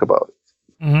don't talk about it.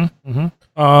 Mm-hmm,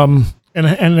 mm-hmm.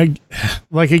 And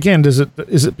like, again, is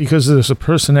it because there's a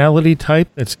personality type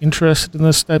that's interested in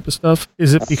this type of stuff?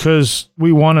 Is it because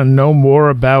we want to know more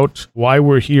about why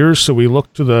we're here, so we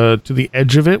look to the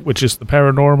edge of it, which is the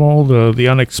paranormal, the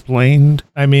unexplained?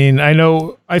 I mean, I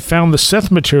know I found the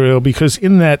Seth material because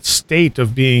in that state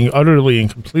of being utterly and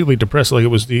completely depressed, like it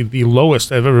was the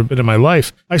lowest I've ever been in my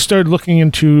life, I started looking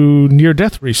into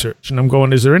near-death research, and I'm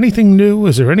going, is there anything new?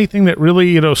 Is there anything that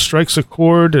really, strikes a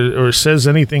chord or says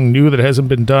anything new that hasn't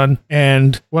been done?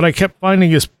 And what I kept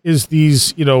finding is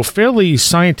these, fairly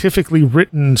scientifically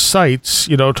written sites,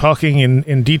 talking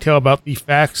in detail about the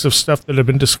facts of stuff that have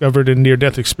been discovered in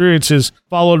near-death experiences,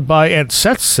 followed by, and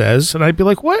Seth says, and I'd be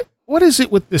like, what is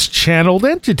it with this channeled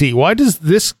entity? Why does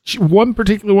this one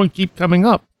particular one keep coming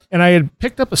up? And I had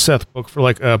picked up a Seth book for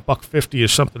like $1.50 or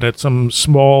something at some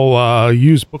small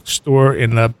used bookstore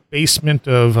in the basement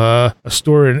of a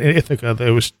store in Ithaca. I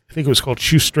think it was called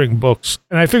Shoestring Books.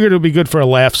 And I figured it would be good for a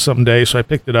laugh someday, so I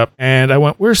picked it up. And I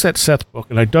went, where's that Seth book?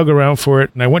 And I dug around for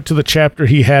it, and I went to the chapter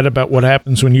he had about what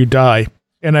happens when you die.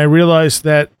 And I realized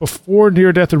that before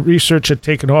near-death research had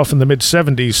taken off in the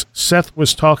mid-'70s, Seth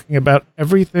was talking about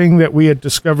everything that we had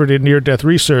discovered in near-death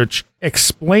research,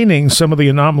 explaining some of the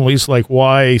anomalies, like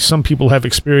why some people have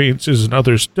experiences and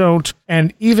others don't.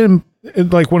 And even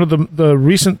like one of the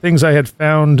recent things I had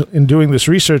found in doing this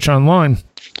research online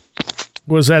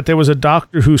was that there was a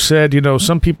doctor who said,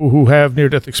 some people who have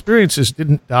near-death experiences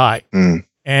didn't die. Mm.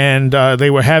 And they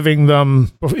were having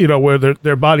them, where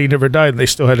their body never died and they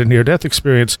still had a near-death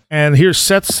experience. And here's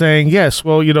Seth saying, yes,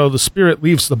 well, the spirit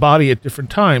leaves the body at different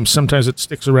times. Sometimes it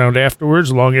sticks around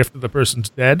afterwards, long after the person's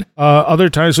dead. Other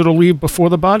times it'll leave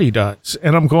before the body dies.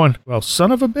 And I'm going, well,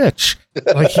 son of a bitch.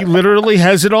 Like, he literally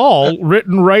has it all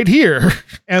written right here.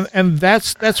 And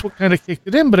that's what kind of kicked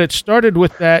it in. But it started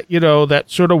with that, that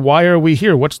sort of, why are we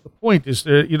here? What's the point? Is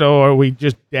there, are we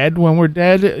just dead when we're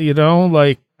dead?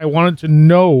 I wanted to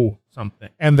know something,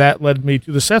 and that led me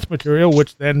to the Seth material,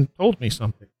 which then told me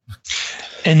something.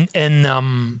 And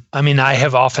I mean, I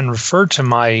have often referred to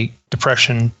my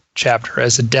depression chapter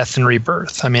as a death and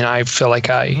rebirth. I mean, I feel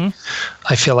like I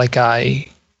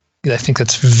think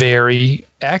that's very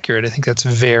accurate. I think that's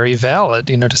very valid,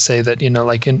 to say that,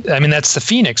 that's the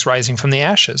phoenix rising from the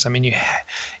ashes. I mean,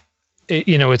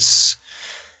 it's.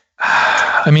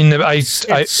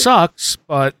 It sucks,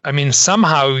 but I mean,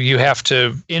 somehow you have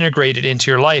to integrate it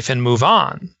into your life and move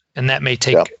on, and that may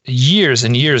take years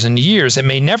and years and years. It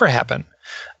may never happen.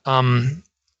 And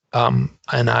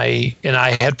I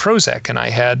had Prozac, and I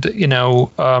had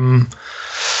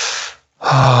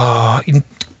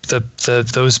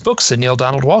those books, the Neale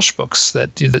Donald Walsch books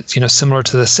that similar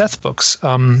to the Seth books.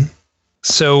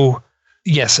 So.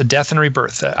 Yes, a death and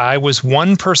rebirth. I was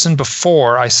one person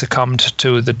before I succumbed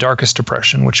to the darkest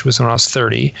depression, which was when I was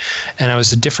 30, and I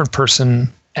was a different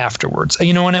person afterwards.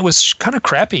 And it was kind of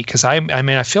crappy because I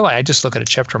feel like I just look at a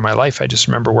chapter of my life. I just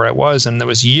remember where I was, and there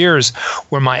was years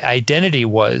where my identity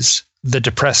was the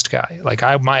depressed guy. Like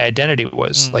my identity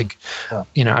was I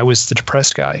was the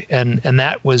depressed guy, and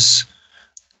that was,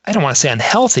 I don't want to say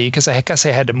unhealthy, because I guess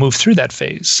I had to move through that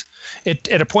phase. At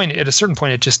a certain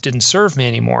point, it just didn't serve me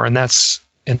anymore, and I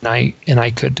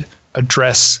could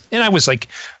address. And I was like,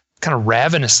 kind of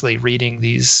ravenously reading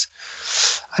these.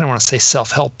 I don't want to say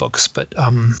self-help books, but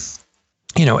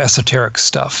esoteric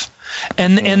stuff,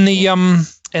 and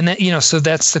so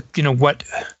that's the what.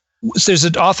 There's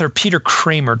an author, Peter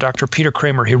Kramer, Dr. Peter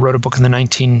Kramer. He wrote a book in the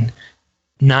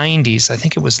 1990s. I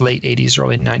think it was late 80s,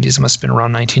 early 90s. It must have been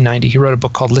around 1990. He wrote a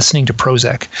book called Listening to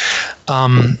Prozac,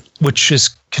 which is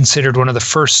considered one of the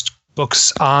first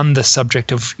books on the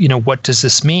subject of, what does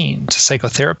this mean to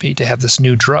psychotherapy to have this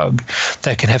new drug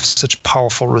that can have such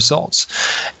powerful results.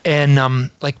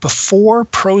 And before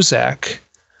Prozac,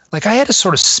 I had a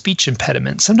sort of speech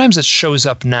impediment. Sometimes it shows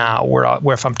up now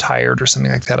where if I'm tired or something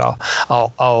like that,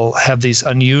 I'll have these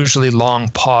unusually long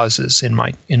pauses in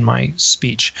my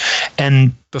speech.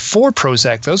 And before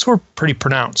Prozac, those were pretty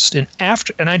pronounced. And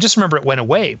I just remember it went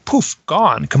away, poof,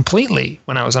 gone completely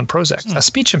when I was on Prozac. A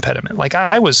speech impediment,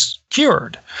 I was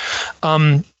cured.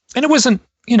 And it wasn't,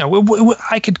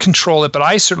 I could control it, but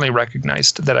I certainly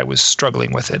recognized that I was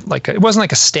struggling with it. It wasn't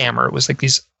like a stammer. It was like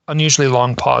these unusually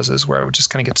long pauses where I would just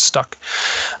kind of get stuck.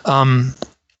 And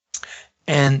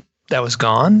that was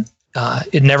gone.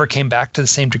 It never came back to the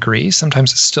same degree.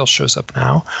 Sometimes it still shows up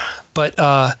now. But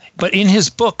in his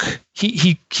book,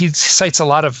 he cites a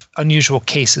lot of unusual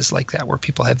cases like that where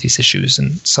people have these issues,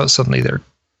 and so suddenly they're,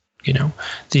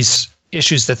 these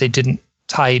issues that they didn't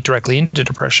tie directly into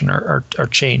depression are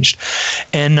changed.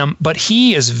 And but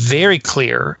he is very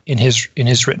clear in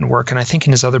his written work, and I think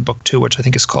in his other book too, which I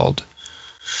think is called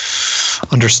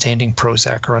Understanding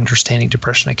Prozac or Understanding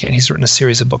Depression. He's written a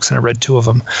series of books, and I read 2 of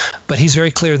them. But he's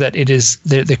very clear that it is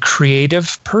the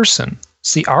creative person,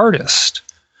 it's the artist.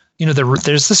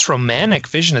 There's this romantic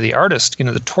vision of the artist,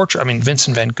 the torture. I mean,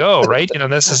 Vincent van Gogh, right?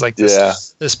 This is like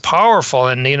this powerful,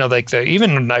 and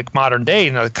even modern day,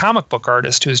 the comic book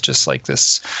artist who's just like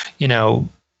this,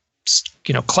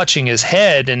 clutching his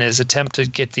head in his attempt to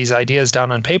get these ideas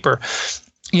down on paper.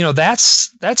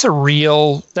 That's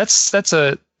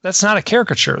not a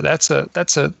caricature. That's a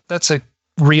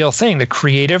real thing. The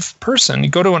creative person. You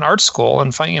go to an art school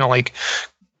and find,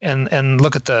 and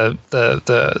look at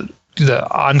the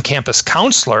on-campus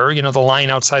counselor, the line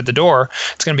outside the door.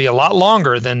 It's going to be a lot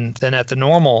longer than at the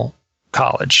normal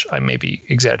college. I may be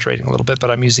exaggerating a little bit,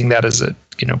 but I'm using that as a,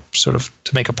 sort of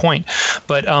to make a point.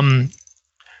 But so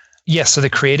the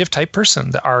creative type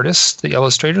person, the artist, the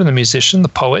illustrator, the musician, the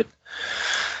poet,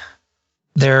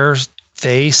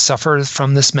 they suffer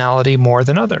from this malady more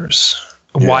than others.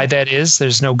 Yeah. Why that is,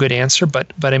 there's no good answer.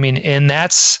 But I mean,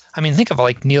 think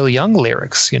of Neil Young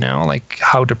lyrics,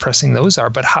 how depressing those are,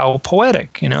 but how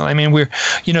poetic, we're,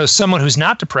 someone who's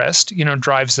not depressed,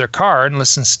 drives their car and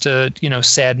listens to,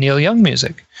 sad Neil Young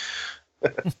music.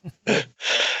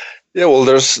 Yeah, well,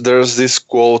 there's this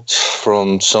quote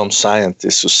from some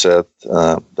scientists who said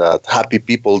that happy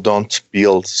people don't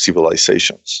build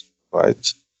civilizations,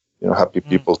 right? Happy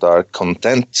people that are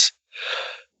content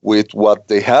with what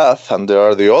they have, and there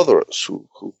are the others who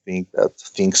think that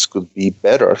things could be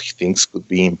better, things could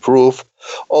be improved.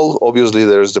 Obviously,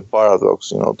 there's the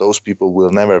paradox. Those people will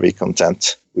never be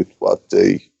content with what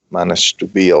they managed to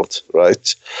build,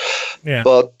 right? Yeah.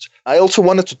 But I also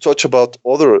wanted to touch about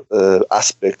other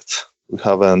aspects we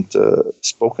haven't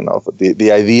spoken of,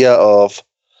 the idea of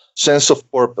sense of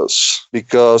purpose,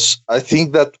 because I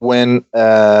think that when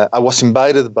I was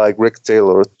invited by Greg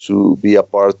Taylor to be a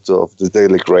part of the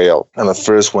Daily Grail, and at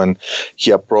first when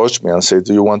he approached me and said,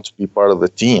 "Do you want to be part of the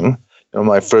team?"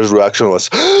 My first reaction was,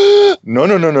 no,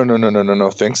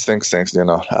 thanks. I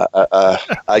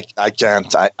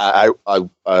can't. I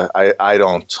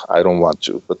don't want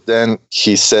to. But then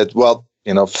he said, "Well,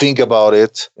 think about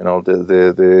it.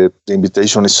 The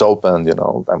invitation is open.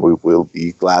 And we will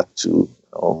be glad to."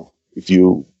 If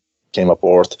you came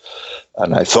aboard.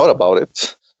 And I thought about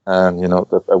it. And,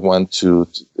 that I went to,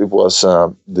 it was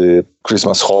the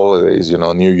Christmas holidays,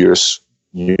 New Year's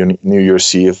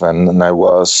Eve. And I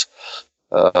was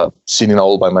sitting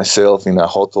all by myself in a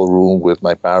hotel room with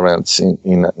my parents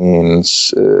in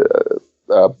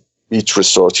a beach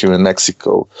resort here in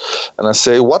Mexico. And I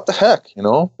say, what the heck,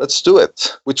 let's do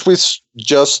it. Which was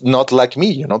just not like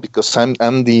me, because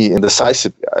I'm the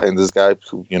indecisive guy, and this guy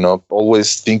who,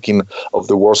 always thinking of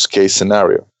the worst case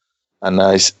scenario. And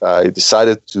I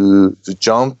decided to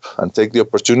jump and take the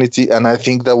opportunity. And I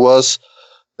think that was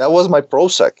my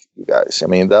Prozac, you guys. I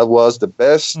mean, that was the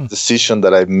best decision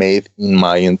that I've made in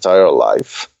my entire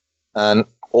life. And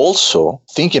also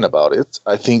thinking about it,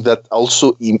 I think that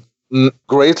also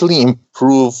greatly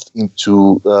improved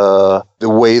into the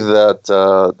way that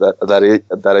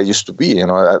I used to be.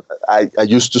 I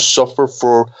used to suffer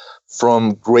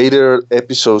from greater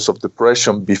episodes of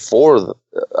depression before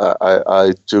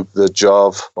I took the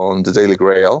job on the Daily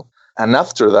Grail. And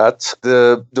after that,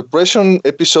 the depression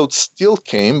episodes still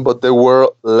came, but they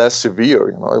were less severe.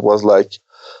 It was like,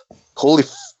 holy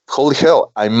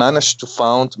hell, I managed to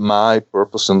find my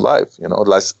purpose in life.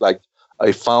 Like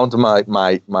I found my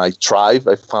tribe.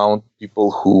 I found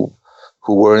people who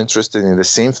were interested in the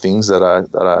same things that I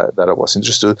was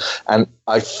interested in. And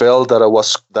I felt that I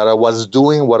was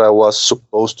doing what I was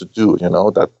supposed to do.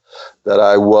 that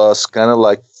I was kind of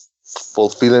like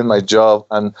fulfilling my job.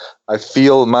 And I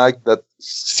feel, Mike, that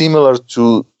similar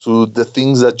to the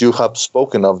things that you have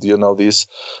spoken of, this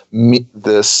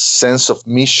sense of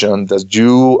mission that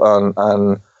you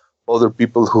and other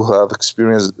people who have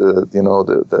experienced,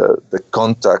 the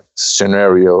contact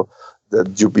scenario,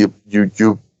 that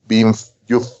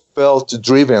you felt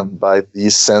driven by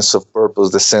this sense of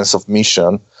purpose, the sense of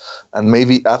mission, and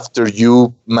maybe after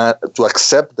you to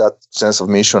accept that sense of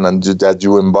mission and that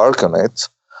you embark on it,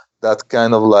 that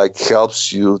kind of like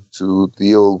helps you to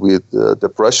deal with the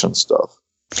depression stuff.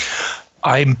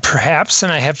 I've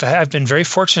been very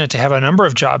fortunate to have a number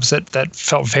of jobs that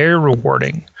felt very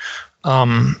rewarding,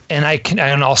 and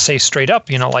I'll say straight up,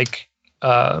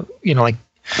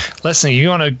 listen, you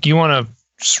want to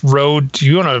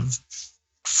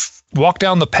walk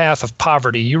down the path of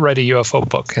poverty, you write a UFO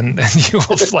book, and you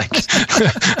will like.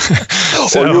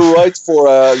 So, or you write for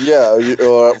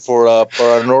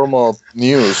paranormal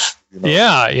news.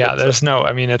 Yeah. There's no.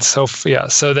 I mean, it's so. Yeah.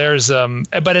 So there's.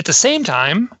 But at the same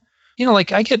time,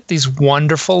 I get these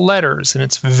wonderful letters, and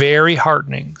it's very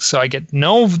heartening. So I get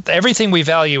everything we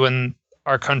value in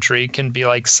our country can be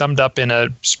like summed up in a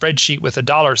spreadsheet with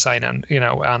a $sign on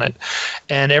it,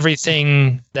 and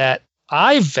everything that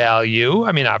I value.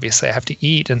 I mean, obviously, I have to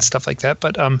eat and stuff like that,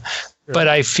 but but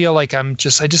I feel like I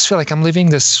just feel like I'm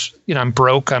living this. I'm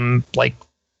broke. I'm like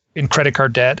in credit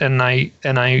card debt, and I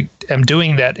am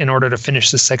doing that in order to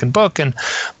finish the second book.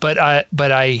 But I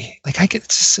get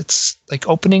it's like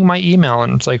opening my email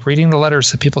and it's like reading the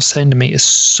letters that people send to me is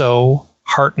so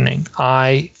heartening.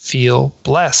 I feel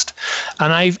blessed,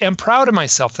 and I am proud of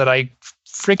myself that I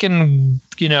freaking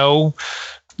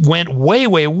went way,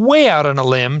 way, way out on a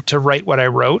limb to write what I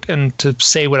wrote and to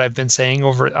say what I've been saying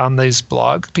over on these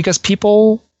blogs, because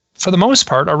people, for the most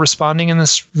part, are responding in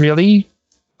this really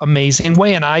amazing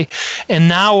way. And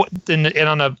now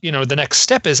the next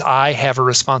step is I have a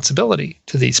responsibility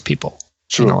to these people.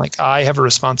 Sure. I have a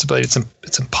responsibility.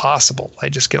 It's impossible. I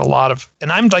just get a lot of,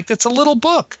 and I'm like, it's a little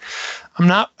book. I'm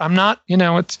not,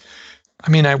 what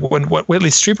Whitley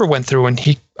Strieber went through, and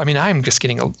I'm just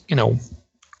getting a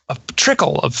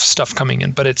trickle of stuff coming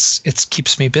in, but it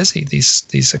keeps me busy.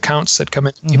 These accounts that come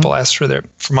in, people ask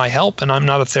for my help, and I'm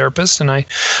not a therapist, and I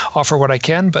offer what I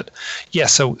can. But yeah,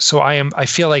 so I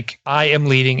feel like I am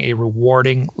leading a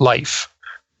rewarding life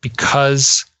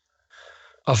because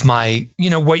of my,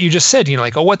 what you just said,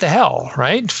 oh, what the hell,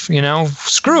 right?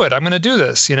 Screw it. I'm going to do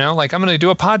this, I'm going to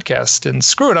do a podcast, and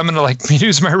screw it. I'm going to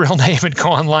use my real name and go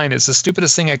online. It's the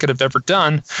stupidest thing I could have ever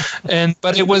done.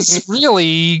 But it was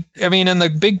really, in the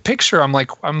big picture, I'm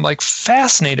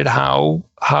fascinated how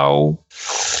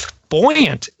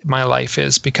buoyant my life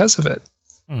is because of it.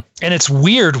 And it's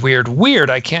weird.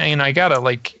 I can't, I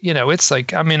gotta it's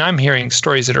like, I'm hearing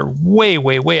stories that are way,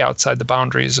 way, way outside the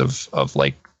boundaries of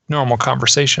normal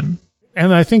conversation.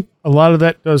 And I think a lot of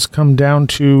that does come down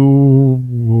to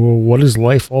what is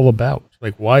life all about?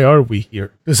 Like, why are we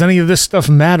here? Does any of this stuff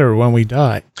matter when we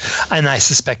die? And I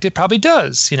suspect it probably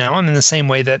does, in the same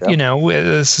way that,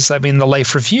 this is, the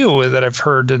life review that I've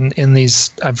heard in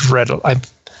these, I've read, I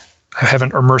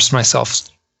haven't immersed myself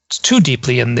too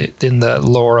deeply in the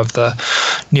lore of the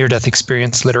near-death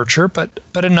experience literature, but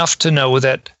enough to know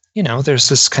that, there's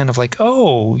this kind of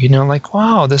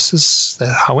wow, this is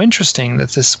how interesting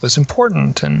that this was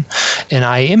important, and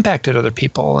I impacted other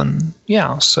people, and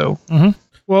yeah, so. Mm-hmm.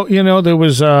 Well, there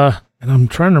was, and I'm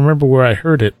trying to remember where I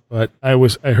heard it, but I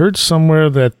heard somewhere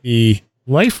that the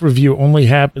life review only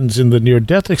happens in the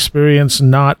near-death experience,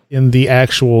 not in the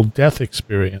actual death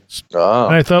experience. Oh.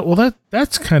 And I thought, well,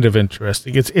 that's kind of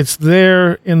interesting. It's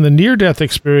there in the near-death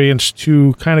experience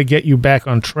to kind of get you back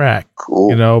on track.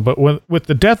 Cool. But with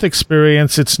the death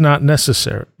experience, it's not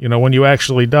necessary. When you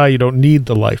actually die, you don't need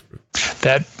the life review.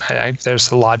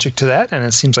 There's a logic to that, and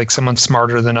it seems like someone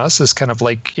smarter than us is kind of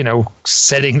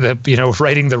setting the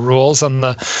writing the rules on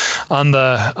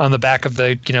the back of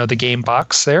the the game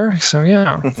box there. So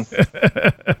yeah.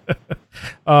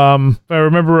 If I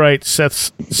remember right,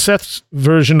 Seth's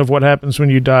version of what happens when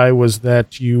you die was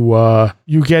that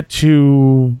you get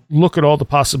to look at all the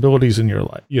possibilities in your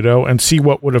life, and see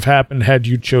what would have happened had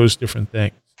you chose different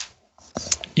things.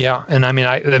 Yeah, and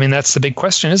that's the big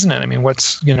question, isn't it?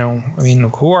 What's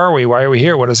who are we? Why are we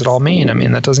here? What does it all mean?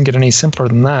 That doesn't get any simpler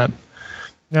than that.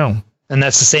 No. And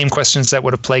that's the same questions that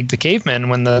would have plagued the cavemen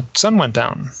when the sun went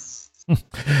down.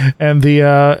 And the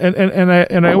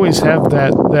and I always have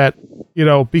that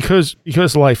because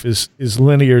life is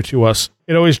linear to us.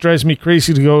 It always drives me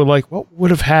crazy to go what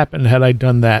would have happened had I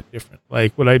done that different?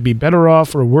 Would I be better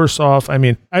off or worse off? I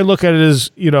look at it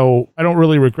as, I don't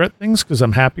really regret things because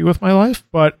I'm happy with my life,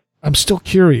 but I'm still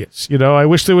curious. I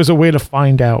wish there was a way to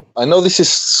find out. I know this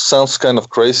sounds kind of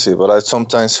crazy, but I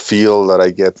sometimes feel that I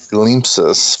get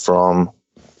glimpses from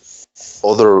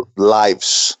other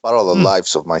lives, parallel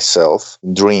lives of myself,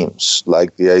 dreams.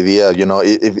 Like the idea,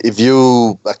 if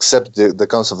you accept the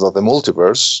concept of the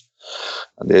multiverse,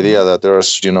 and the idea that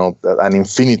there's, an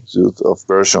infinitude of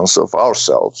versions of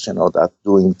ourselves, that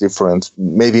doing different,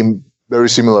 maybe very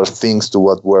similar things to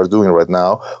what we're doing right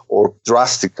now, or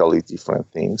drastically different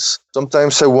things.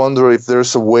 Sometimes I wonder if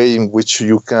there's a way in which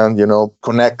you can,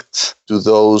 connect to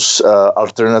those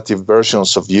alternative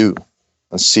versions of you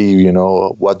and see,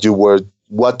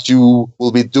 what you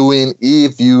will be doing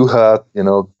if you had,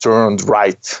 turned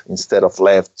right instead of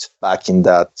left back in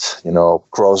that,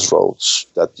 crossroads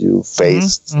that you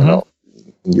faced, in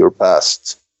your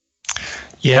past.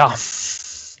 Yeah.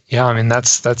 Yeah. I mean,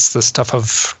 that's the stuff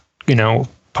of,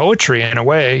 poetry in a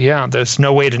way. Yeah. There's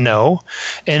no way to know.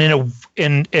 And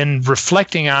in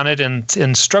reflecting on it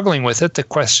and struggling with it, the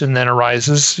question then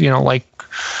arises,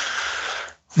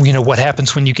 what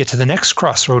happens when you get to the next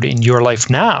crossroad in your life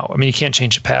now? I mean, you can't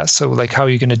change the past. So how are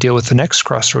you going to deal with the next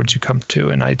crossroads you come to?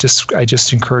 And I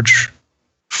just encourage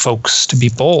folks to be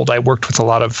bold. I worked with a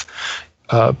lot of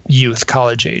youth,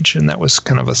 college age, and that was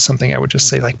kind of something I would just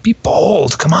say, be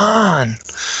bold. Come on.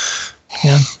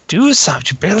 Do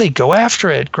something. Barely go after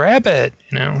it. Grab it.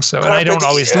 So, and I don't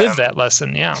always live that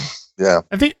lesson. Yeah. Yeah.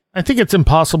 I think it's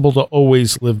impossible to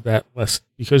always live that lesson,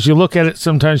 because you look at it,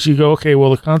 sometimes you go, okay,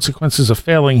 well, the consequences of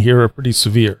failing here are pretty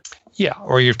severe. Yeah.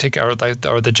 Or or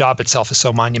the job itself is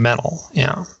so monumental.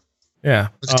 Yeah. Yeah.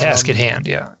 The task at hand.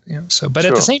 Yeah. Yeah. So, but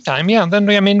at the same time,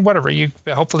 then, whatever,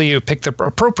 hopefully you pick the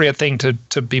appropriate thing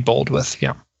to be bold with.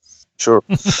 Yeah. Sure.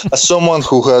 As someone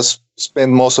who has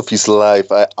spent most of his life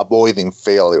avoiding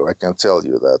failure, I can tell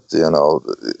you that,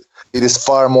 it is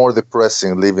far more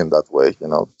depressing living that way,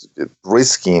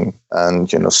 risking and,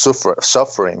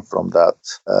 suffering from that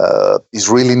is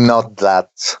really not that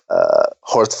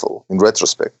hurtful in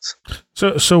retrospect.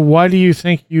 So why do you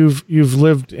think you've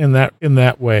lived in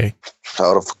that way?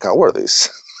 Out of cowardice.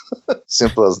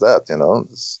 Simple as that,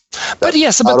 But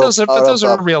yes, but those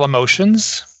are real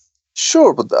emotions.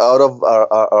 Sure, but out of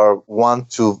our want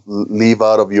to live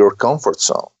out of your comfort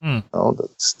zone.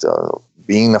 That's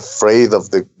being afraid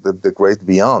of the great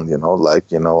beyond.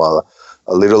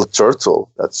 A little turtle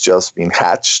that's just been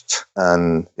hatched,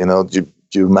 and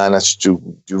you manage to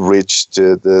reach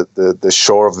the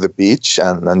shore of the beach,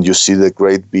 and you see the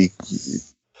great big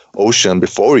ocean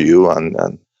before you,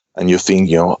 and you think,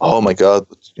 oh my God,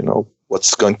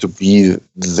 what's going to be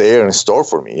there in store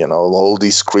for me? All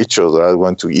these creatures that are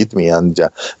going to eat me, and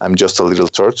I'm just a little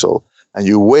turtle. And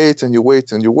you wait and you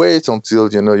wait and you wait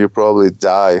until you probably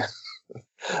die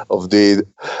of the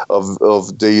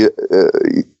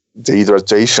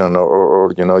dehydration,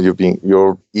 or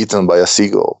you're eaten by a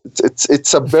seagull.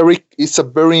 It's a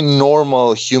very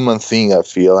normal human thing, I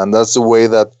feel, and that's the way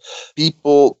that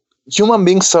human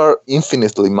beings are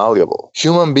infinitely malleable.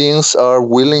 Human beings are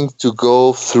willing to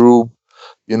go through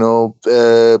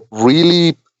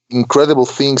really incredible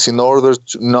things in order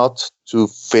not to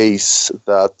face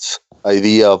that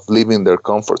idea of leaving their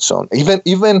comfort zone.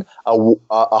 Even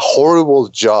a horrible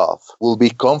job will be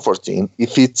comforting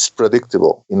if it's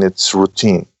predictable in its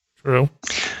routine. True.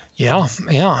 Yeah,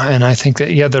 and I think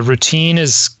that the routine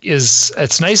is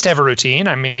it's nice to have a routine.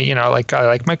 I mean, I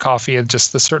like my coffee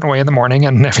just a certain way in the morning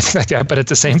and everything like that. But at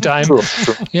the same time, True.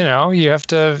 You have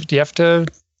to.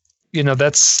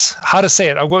 That's how to say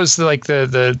it. I was like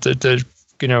the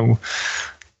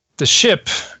ship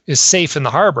is safe in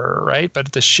the harbor, right?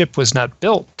 But the ship was not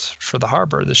built for the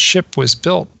harbor. The ship was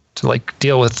built to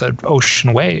deal with the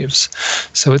ocean waves.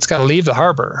 So it's got to leave the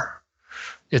harbor.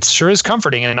 It sure is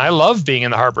comforting, and I love being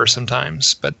in the harbor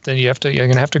sometimes. But then you're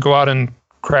going to have to go out and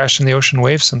crash in the ocean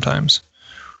waves sometimes.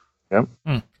 Yeah.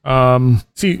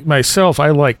 See, myself,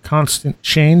 I like constant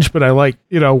change, but I like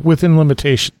within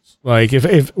limitations. Like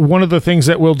if one of the things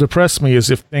that will depress me is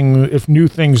if new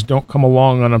things don't come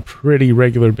along on a pretty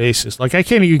regular basis. Like I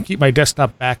can't even keep my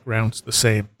desktop backgrounds the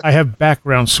same. I have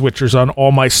background switchers on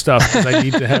all my stuff because I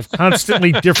need to have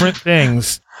constantly different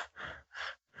things.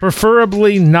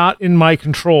 Preferably not in my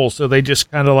control, so they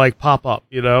just kind of pop up,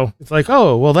 It's like,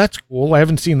 oh, well, that's cool. I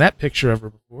haven't seen that picture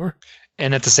ever before.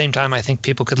 And at the same time, I think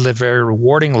people could live very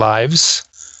rewarding lives.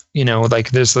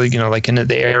 There's in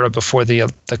the era before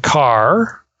the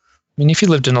car. I mean, if you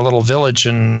lived in a little village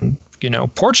in,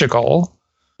 Portugal,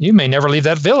 you may never leave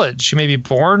that village. You may be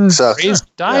born,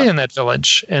 raised, die in that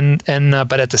village.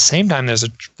 But at the same time,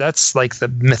 that's like the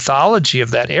mythology of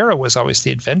that era was always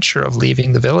the adventure of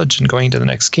leaving the village and going to the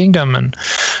next kingdom, and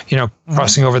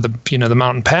crossing over the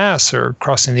mountain pass or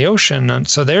crossing the ocean. And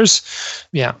so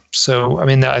So I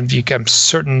mean, I'm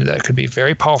certain that could be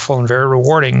very powerful and very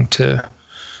rewarding to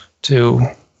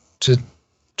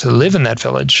live in that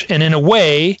village. And in a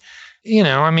way,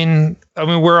 I mean,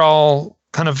 we're all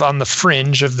kind of on the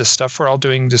fringe of this stuff. We're all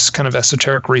doing this kind of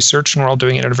esoteric research, and we're all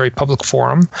doing it in a very public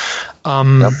forum.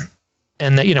 And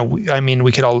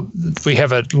that, we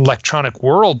have an electronic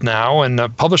world now, and a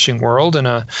publishing world, and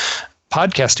a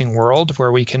podcasting world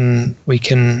where we can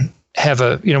have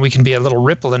we can be a little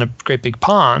ripple in a great big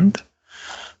pond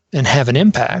and have an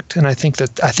impact. And I think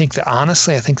that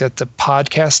honestly, the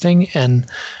podcasting and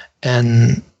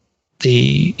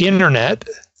the internet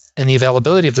and the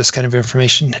availability of this kind of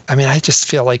information, I mean, I just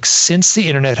feel like since the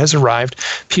internet has arrived,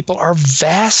 people are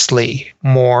vastly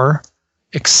more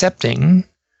accepting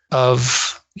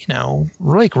of,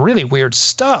 like really weird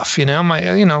stuff,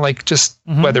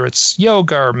 whether it's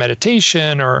yoga or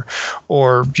meditation or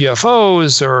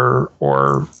UFOs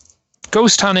or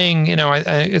ghost hunting,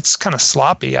 it's kind of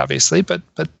sloppy, obviously, but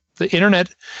the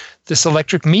internet, this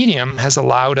electric medium, has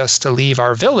allowed us to leave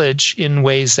our village in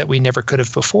ways that we never could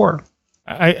have before.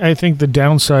 I think the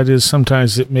downside is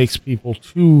sometimes it makes people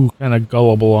too kind of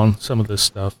gullible on some of this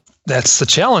stuff. That's the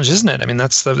challenge, isn't it? I mean,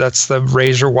 that's the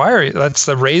razor wire. That's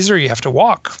the razor you have to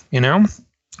walk, I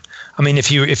mean,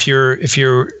 if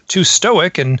you're too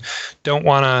stoic and don't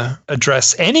want to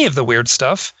address any of the weird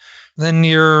stuff, then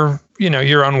you're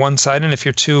on one side. And if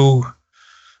you're too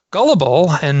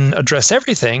gullible and address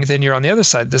everything, then you're on the other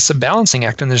side. This is a balancing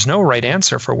act, and there's no right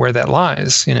answer for where that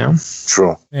lies,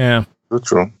 True. Yeah.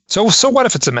 True. So what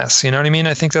if it's a mess? You know what I mean?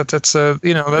 I think that's I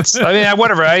mean,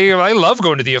 whatever. I love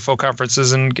going to the UFO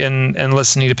conferences and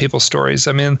listening to people's stories.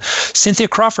 I mean, Cynthia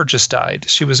Crawford just died.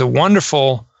 She was a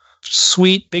wonderful,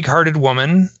 sweet, big-hearted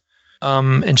woman.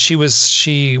 And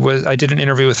I did an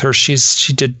interview with her.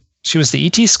 She was the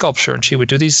ET sculptor, and she would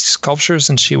do these sculptures,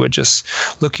 and she would just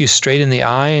look you straight in the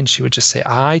eye, and she would just say,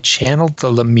 "I channeled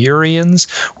the Lemurians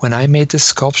when I made this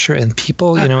sculpture," and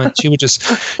people, and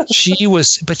she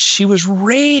was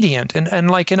radiant,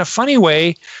 and like in a funny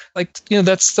way, like,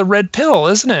 that's the red pill,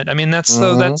 isn't it? I mean, that's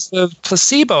the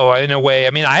placebo in a way.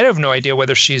 I mean, I have no idea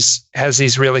whether has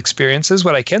these real experiences.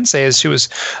 What I can say is she was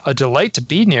a delight to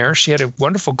be near. She had a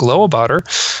wonderful glow about her,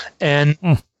 and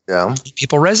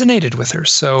people resonated with her.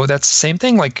 So that's the same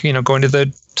thing, like, going to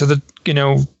the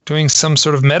doing some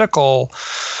sort of medical,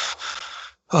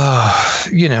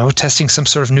 testing some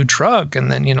sort of new drug, and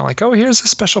then, like, oh, here's a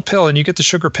special pill, and you get the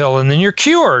sugar pill, and then you're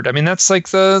cured. I mean, that's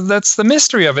the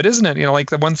mystery of it, isn't it?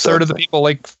 Like the 1/3 of the people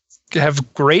like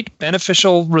have great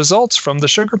beneficial results from the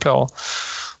sugar pill.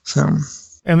 So.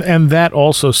 And that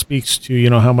also speaks to,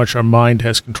 how much our mind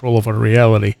has control of our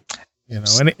reality.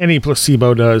 Any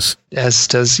placebo does. As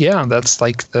does, that's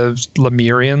like the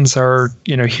Lemurians are,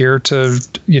 here to,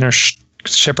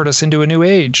 shepherd us into a new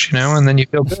age, and then you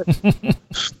feel good.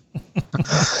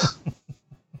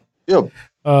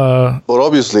 But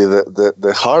obviously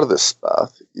the hardest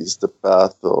path is the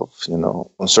path of,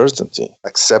 uncertainty,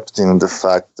 accepting the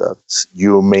fact that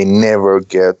you may never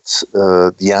get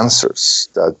the answers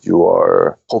that you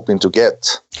are hoping to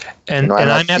get.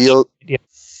 I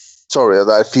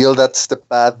feel that's the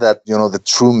path that, the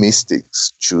true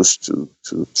mystics choose to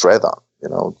tread on,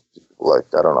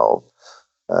 like, I don't know,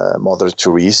 Mother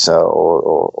Teresa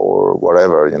or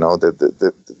whatever,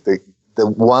 the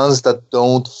ones that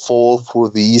don't fall for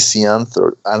the easy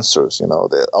answers,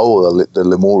 the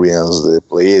Lemurians, the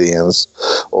Pleiadians,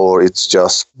 or it's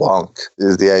just bunk.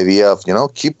 Is the idea of,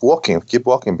 keep walking,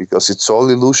 because it's all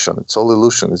illusion.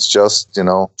 It's just,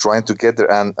 trying to get there,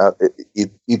 and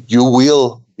you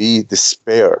will be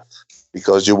despaired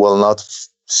because you will not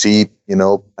see,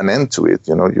 an end to it.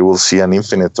 You will see an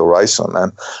infinite horizon.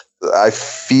 And I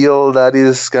feel that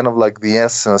is kind of like the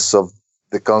essence of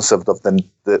the concept of the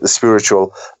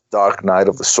spiritual dark night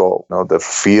of the soul. The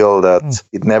feel that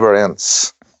it never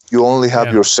ends. You only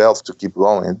have yourself to keep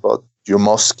going, but you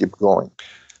must keep going.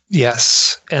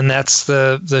 Yes. And that's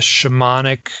the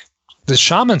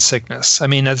shaman sickness. I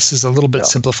mean, this is a little bit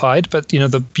simplified, but,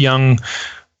 the young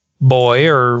boy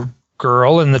or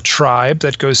girl in the tribe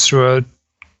that goes through a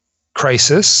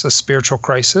crisis, a spiritual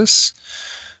crisis,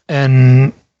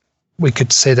 and we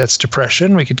could say that's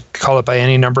depression. We could call it by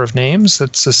any number of names.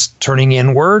 That's just turning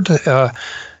inward,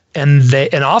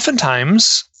 and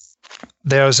oftentimes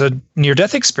there's a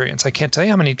near-death experience. I can't tell you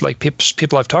how many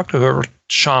people I've talked to who are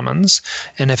shamans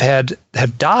and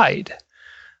have died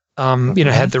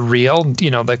had the real,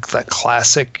 like that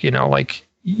classic, like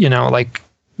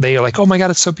they are like, oh my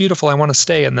God, it's so beautiful, I want to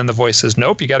stay. And then the voice says,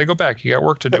 nope, you got to go back. You got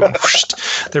work to do.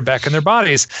 They're back in their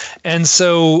bodies. And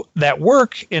so that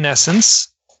work, in essence,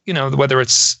 whether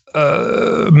it's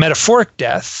metaphoric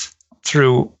death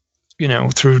through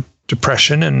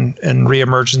depression and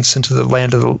reemergence into the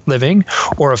land of the living,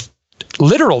 or of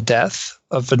literal death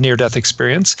of a near-death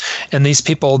experience. And these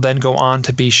people then go on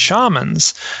to be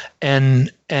shamans.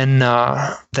 And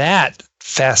that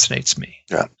fascinates me.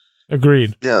 Yeah.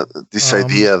 Agreed. Yeah, this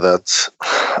idea that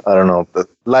I don't know, that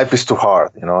life is too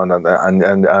hard,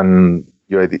 and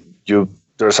you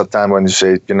there's a time when you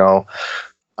say,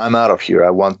 I'm out of here. I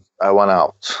want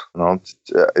out.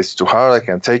 It's too hard. I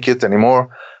can't take it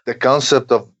anymore. The concept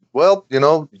of,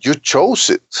 you chose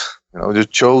it. You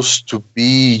chose to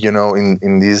be,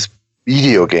 in this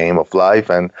video game of life,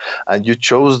 and you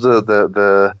chose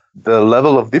the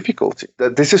level of difficulty.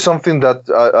 That this is something that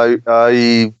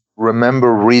I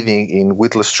remember reading in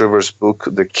Whitley Strieber's book,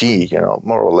 The Key,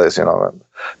 more or less,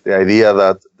 the idea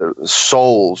that the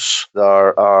souls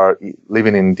that are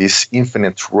living in this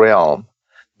infinite realm,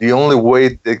 the only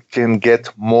way they can get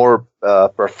more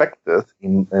perfected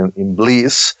in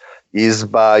bliss is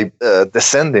by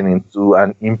descending into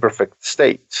an imperfect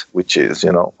state, which is,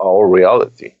 our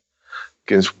reality.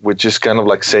 Which is kind of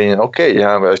like saying, okay,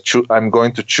 I'm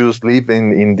going to choose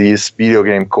living in this video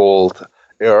game called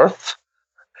Earth.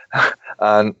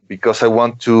 And because I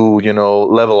want to,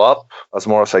 level up as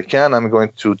more as I can, I'm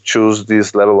going to choose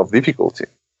this level of difficulty.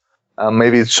 And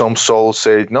maybe some souls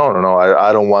say, no,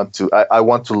 I don't want to. I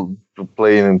want to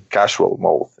play in casual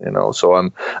mode, So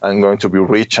I'm going to be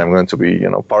rich. I'm going to be,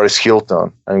 Paris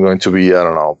Hilton. I'm going to be,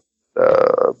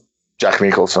 Jack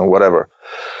Nicholson, whatever.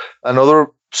 And other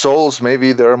souls,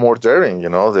 maybe they're more daring,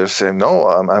 They're saying, no,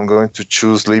 I'm going to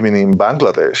choose living in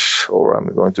Bangladesh, or I'm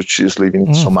going to choose living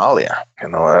in Somalia.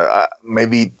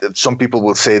 Maybe some people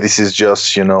will say this is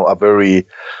just, a very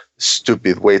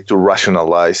stupid way to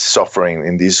rationalize suffering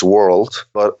in this world.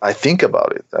 But I think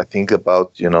about it. I think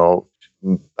about,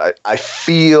 I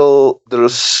feel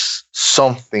there's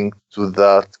something to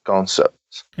that concept.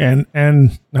 And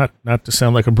not to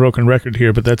sound like a broken record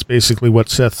here, but that's basically what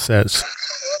Seth says.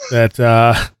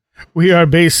 That we are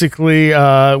basically,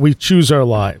 we choose our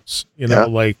lives.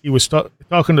 Like he was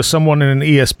talking to someone in an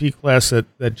ESP class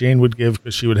that Jane would give,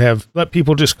 because she would let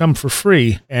people just come for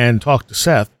free and talk to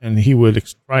Seth, and he would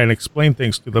try and explain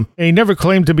things to them. And he never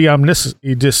claimed to be omniscient.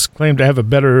 He just claimed to have a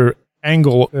better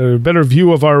angle, a better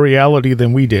view of our reality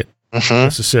than we did,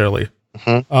 necessarily.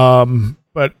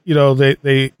 But,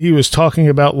 he was talking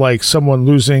about like someone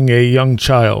losing a young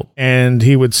child, and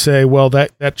he would say, well,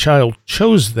 that child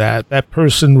chose that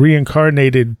person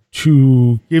reincarnated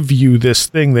to give you this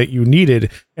thing that you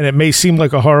needed. And it may seem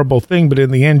like a horrible thing, but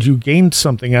in the end, you gained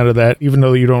something out of that, even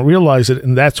though you don't realize it.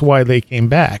 And that's why they came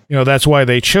back. That's why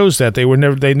they chose that.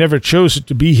 They never chose it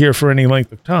to be here for any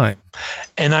length of time.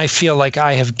 And I feel like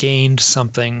I have gained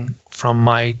something from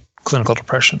my clinical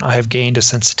depression. I have gained a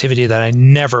sensitivity that I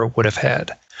never would have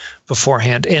had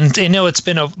beforehand. And it's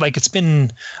been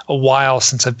a while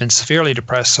since I've been severely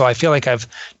depressed, so I feel like I've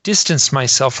distanced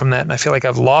myself from that, and I feel like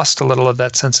I've lost a little of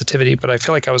that sensitivity, but I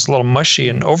feel like I was a little mushy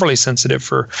and overly sensitive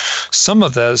for some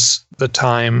of the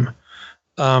time.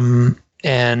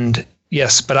 And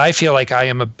yes, but I feel like I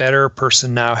am a better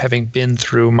person now, having been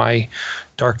through my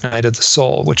dark night of the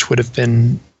soul, which would have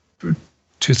been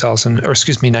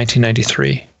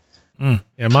 1993.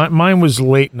 Yeah, mine was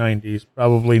late 90s,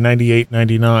 probably 98,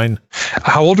 99.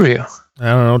 How old were you? I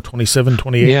don't know, 27,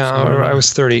 28. Yeah, I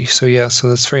was 30. So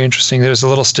that's very interesting. There's a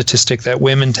little statistic that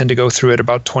women tend to go through it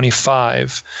about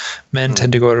 25. Men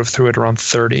tend to go through it around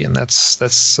 30, and that's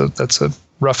a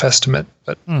rough estimate.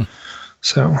 But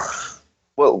so,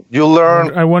 well, you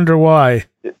learn. I wonder why.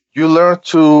 You learn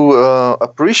to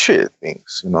appreciate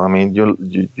things. I mean, you.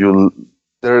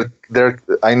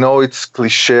 I know it's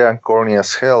cliche and corny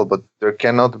as hell, but there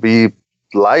cannot be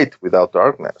light without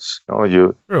darkness.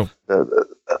 True.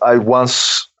 I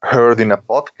once heard in a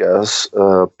podcast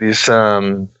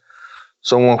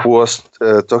someone who was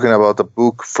talking about a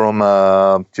book from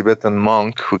a Tibetan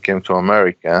monk who came to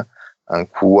America, and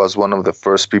who was one of the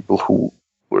first people who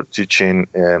were teaching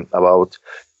about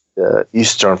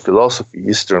Eastern philosophy,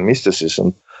 Eastern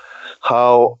mysticism.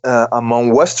 How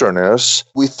among Westerners,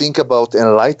 we think about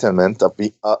enlightenment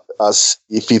as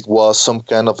if it was some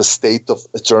kind of a state of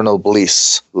eternal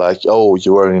bliss. Like, oh,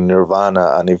 you are in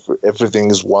nirvana and if everything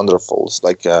is wonderful. It's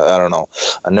like, a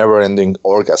never-ending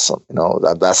orgasm.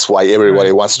 That's why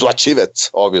everybody wants to achieve it,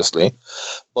 obviously.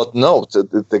 But no,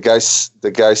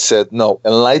 the guy said, no,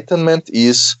 enlightenment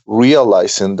is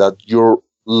realizing that your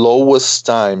lowest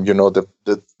time,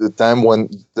 the time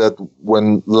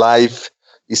when life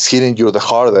is hitting you the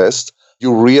hardest,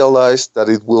 you realize that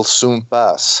it will soon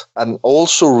pass. And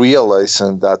also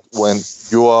realizing that when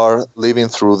you are living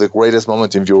through the greatest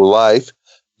moment in your life,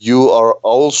 you are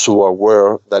also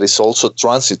aware that it's also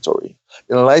transitory.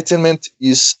 Enlightenment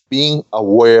is being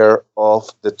aware of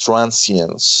the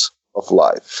transience of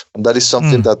life. And that is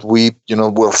something that we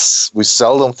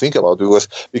seldom think about,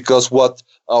 because what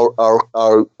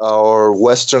our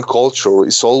Western culture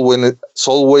is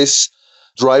always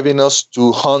driving us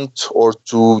to hunt or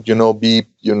to, be,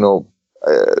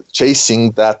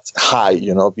 chasing that high,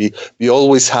 be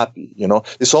always happy,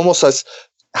 It's almost as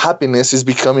happiness is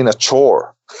becoming a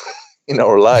chore in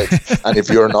our life. And if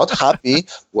you're not happy,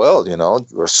 well, you're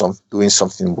doing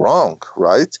something wrong,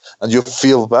 right? And you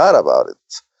feel bad about it.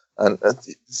 And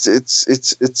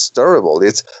it's terrible.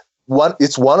 It's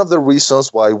one of the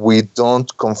reasons why we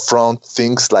don't confront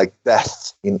things like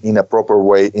death in a proper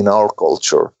way in our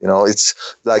culture. It's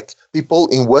like people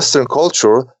in Western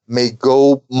culture may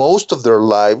go most of their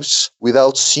lives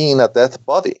without seeing a dead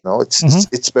body.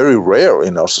 It's very rare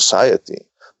in our society.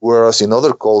 Whereas in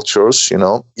other cultures,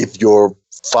 if your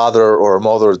father or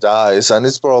mother dies, and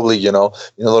it's probably, in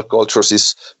other cultures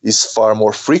is far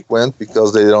more frequent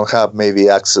because they don't have maybe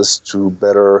access to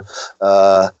better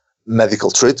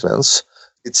medical treatments.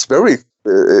 It's very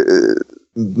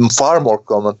far more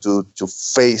common to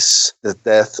face the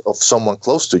death of someone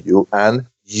close to you, and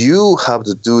you have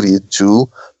the duty to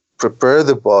prepare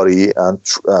the body and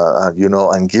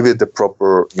give it the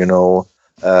proper,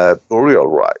 burial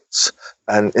rites.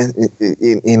 And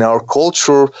in our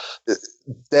culture,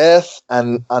 death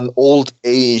and old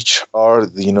age are,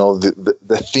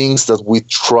 the things that we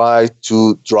try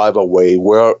to drive away.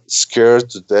 We're scared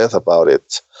to death about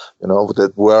it,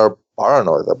 that we're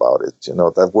paranoid about it,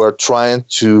 that we're trying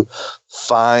to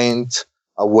find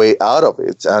a way out of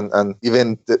it. And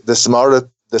even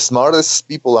the smartest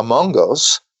people among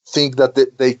us think that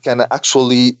they can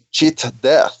actually cheat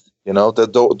death,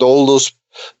 that all those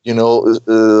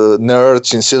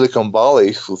nerds in Silicon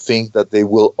Valley who think that they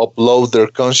will upload their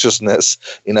consciousness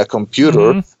in a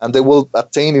computer and they will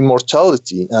attain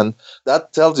immortality. And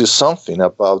that tells you something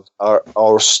about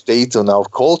our state and our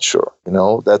culture,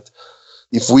 that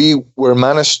if we were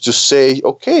managed to say,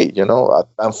 okay,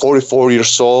 I'm 44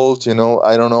 years old,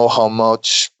 I don't know how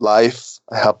much life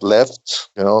I have left,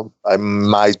 I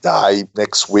might die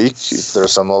next week if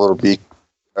there's another big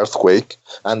earthquake,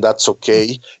 and that's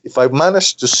okay. If I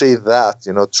manage to say that,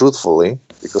 truthfully,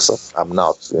 because I'm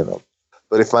not,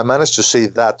 but if I manage to say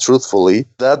that truthfully,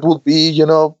 that would be,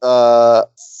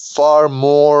 far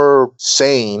more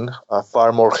sane,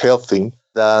 far more healthy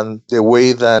than the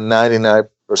way that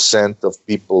 99% of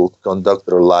people conduct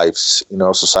their lives in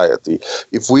our society.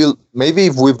 If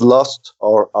we've lost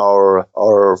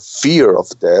our fear of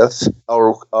death,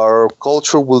 our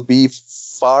culture will be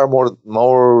far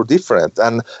more different,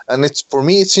 and it's, for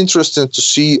me, it's interesting to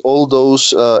see all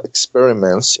those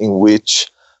experiments in which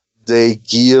they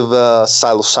give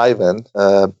psilocybin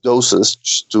doses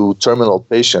to terminal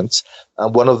patients,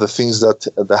 and one of the things that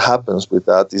happens with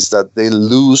that is that they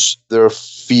lose their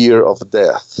fear of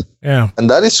death. Yeah, and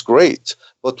that is great.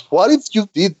 But what if you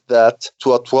did that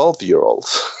to a 12-year-old?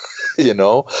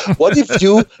 What if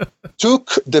you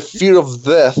took the fear of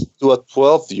death to a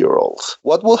 12-year-old?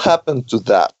 What will happen to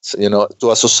that, to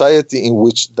a society in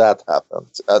which that happened?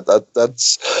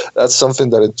 That's something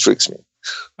that intrigues me.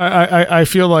 I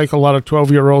feel like a lot of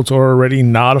 12-year-olds are already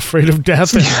not afraid of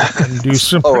death and do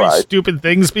some pretty stupid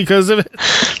things because of it.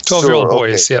 12-year-old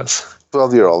boys, yes.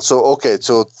 12-year-olds. So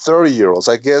 30-year-olds,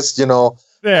 I guess,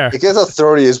 There. I guess at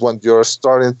 30 is when you're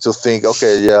starting to think,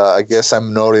 okay, yeah, I guess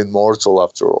I'm not immortal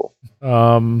after all.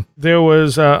 There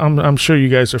was, I'm sure you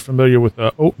guys are familiar with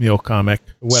the Oatmeal comic,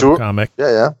 the web comic.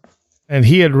 Yeah. And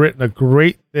he had written a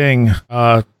great thing,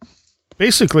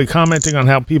 basically commenting on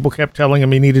how people kept telling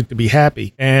him he needed to be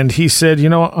happy. And he said,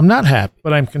 I'm not happy,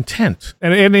 but I'm content.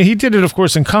 And he did it, of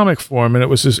course, in comic form. And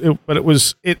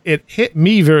it hit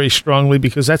me very strongly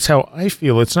because that's how I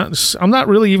feel. I'm not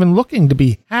really even looking to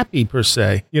be happy per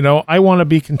se. I want to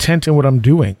be content in what I'm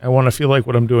doing. I want to feel like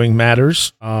what I'm doing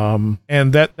matters. And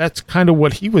that's kind of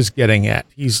what he was getting at.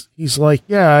 He's like,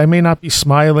 yeah, I may not be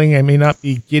smiling. I may not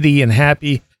be giddy and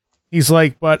happy. He's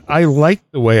like, but I like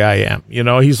the way I am.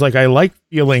 He's like, I like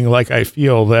feeling like I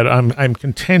feel, that I'm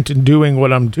content in doing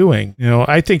what I'm doing.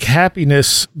 I think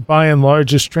happiness by and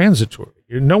large is transitory.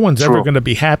 No one's ever going to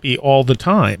be happy all the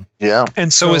time. Yeah.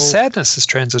 And so is sadness is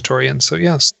transitory. And so,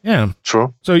 yes. Yeah.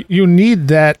 True. So you need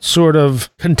that sort of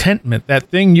contentment, that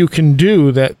thing you can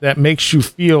do that makes you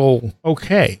feel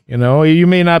okay. You know, you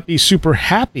may not be super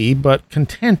happy, but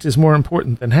content is more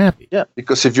important than happy. Yeah,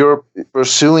 because if you're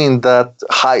pursuing that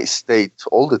high state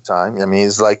all the time, I mean,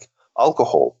 it's like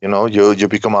alcohol. You know, you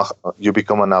become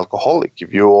an alcoholic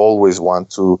if you always want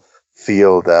to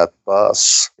feel that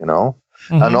buzz. You know,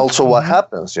 and also what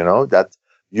happens, you know, that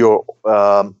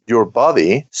your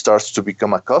body starts to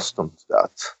become accustomed to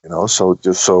that. You know, so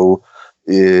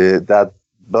that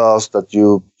buzz that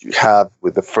you have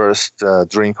with the first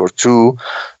drink or two,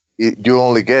 you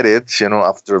only get it, you know,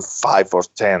 after 5 or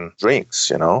 10 drinks,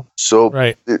 you know. So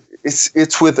right.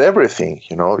 It's with everything,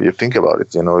 you know. You think about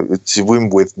it, you know. It's even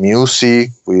with music,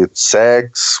 with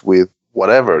sex, with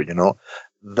whatever, you know.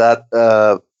 That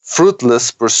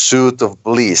fruitless pursuit of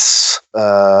bliss,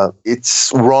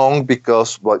 it's wrong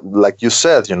because, like you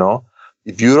said, you know,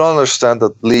 if you don't understand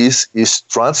that bliss is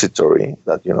transitory,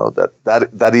 that you know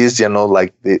that is, you know,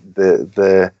 like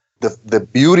the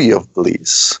beauty of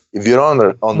bliss. If you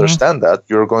don't understand that,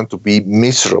 you're going to be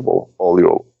miserable all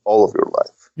of your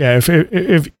life. Yeah,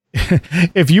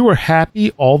 if you were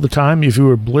happy all the time, if you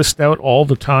were blissed out all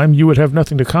the time, you would have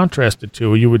nothing to contrast it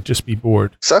to. You would just be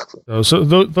bored. Exactly. So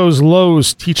those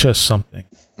lows teach us something.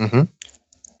 Mm-hmm.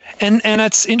 And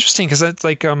it's interesting because it's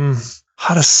like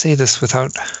how to say this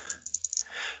without.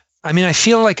 I mean, I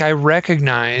feel like I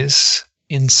recognize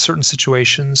in certain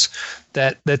situations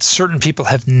that certain people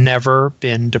have never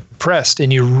been depressed,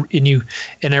 and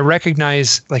I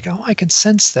recognize, like, oh, I can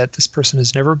sense that this person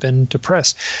has never been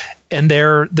depressed, and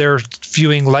they're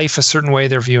viewing life a certain way,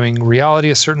 they're viewing reality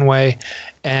a certain way,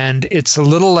 and it's a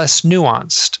little less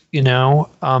nuanced, you know.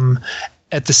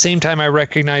 At the same time, I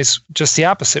recognize just the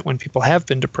opposite when people have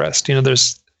been depressed. You know,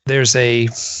 there's a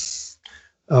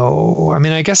I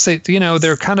mean, I guess they, you know,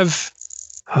 they're kind of,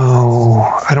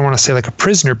 I don't want to say like a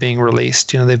prisoner being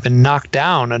released. You know, they've been knocked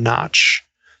down a notch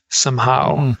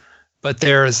somehow, but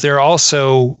they're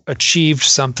also achieved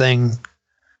something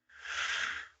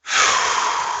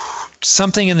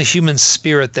in the human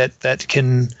spirit that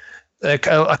can,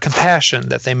 a compassion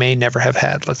that they may never have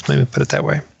had. Let's maybe put it that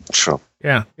way. Sure.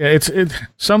 Yeah.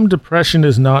 Some depression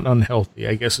is not unhealthy,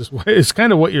 I guess is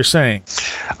kind of what you're saying.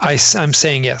 I'm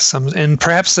saying yes. And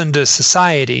perhaps into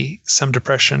society, some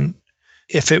depression,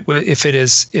 if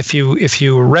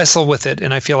you wrestle with it,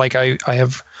 and I feel like I've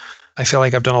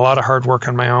done a lot of hard work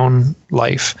on my own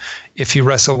life. If you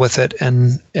wrestle with it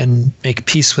and make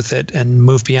peace with it and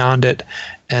move beyond it,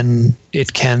 and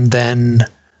it can then,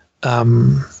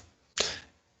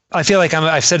 I feel like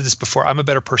I've said this before, I'm a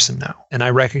better person now, and I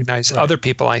recognize other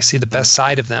people. I see the best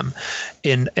side of them,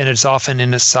 and it's often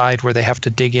in a side where they have to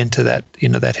dig into that, you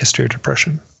know, that history of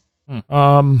depression.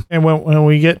 And when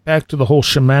we get back to the whole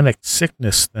shamanic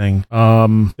sickness thing,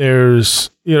 there's,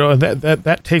 you know,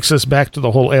 that takes us back to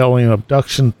the whole alien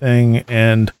abduction thing,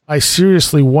 and I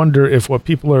seriously wonder if what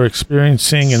people are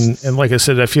experiencing, and like I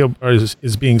said, I feel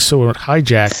is being so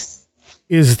hijacked,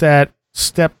 is that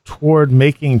step toward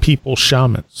making people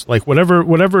shamans. Like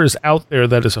whatever is out there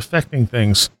that is affecting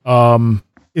things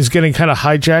is getting kind of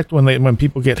hijacked when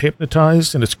people get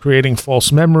hypnotized, and it's creating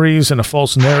false memories and a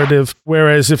false narrative.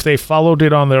 Whereas if they followed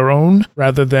it on their own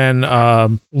rather than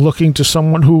looking to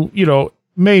someone who, you know,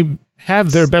 may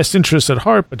have their best interests at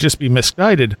heart but just be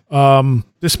misguided,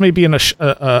 this may be an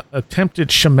attempted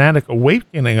shamanic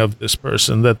awakening of this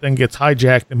person that then gets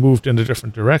hijacked and moved in a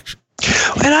different direction.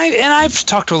 And I've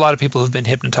talked to a lot of people who've been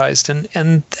hypnotized,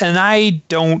 and I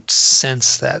don't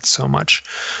sense that so much.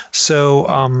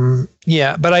 So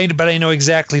yeah, but I know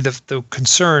exactly the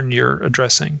concern you're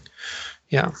addressing.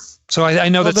 Yeah. So I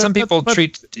know that some people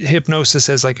treat hypnosis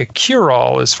as like a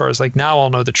cure-all, as far as like, now I'll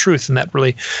know the truth, and that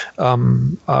really,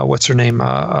 what's her name,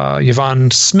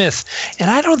 Yvonne Smith, and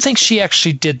I don't think she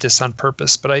actually did this on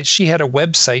purpose, but she had a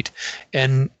website,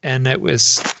 and it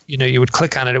was, you know, you would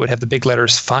click on it, it would have the big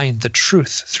letters, "Find the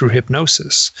Truth Through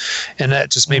Hypnosis," and that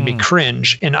just made me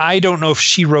cringe. And I don't know if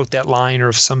she wrote that line or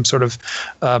if some sort of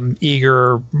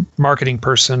eager marketing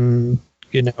person,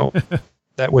 you know.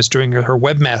 that was doing her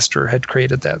webmaster had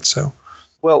created that. So,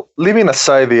 well, leaving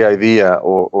aside the idea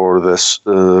or the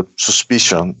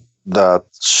suspicion that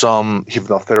some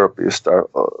hypnotherapists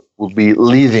will be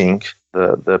leading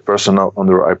the person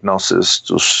under hypnosis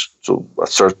to a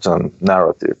certain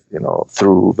narrative, you know,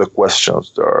 through the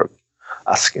questions they're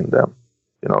asking them,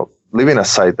 you know, leaving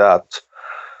aside that,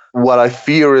 what I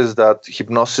fear is that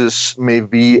hypnosis may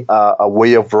be a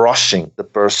way of rushing the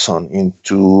person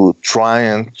into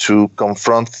trying to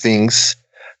confront things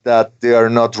that they are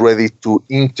not ready to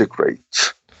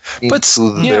integrate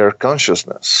into their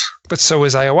consciousness. But so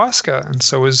is ayahuasca, and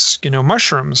so is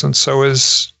mushrooms, and so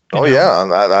is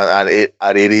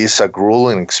and it is a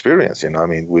grueling experience. I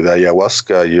mean, with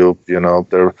ayahuasca,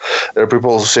 there are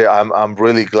people who say, I'm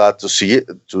really glad to see it,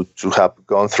 to have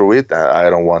gone through it. I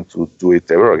don't want to do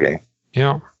it ever again.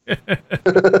 Yeah.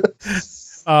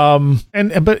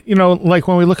 But like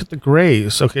when we look at the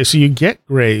grays, okay, so you get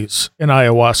grays in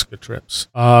ayahuasca trips.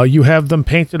 You have them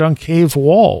painted on cave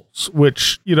walls,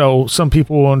 which, some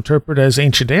people will interpret as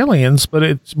ancient aliens, but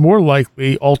it's more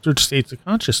likely altered states of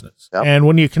consciousness. Yep. And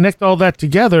when you connect all that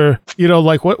together,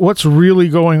 like what's really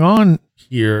going on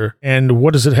here, and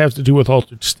what does it have to do with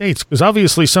altered states? Because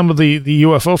obviously some of the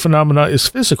UFO phenomena is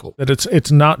physical, that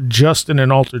it's not just in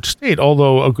an altered state,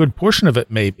 although a good portion of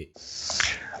it may be.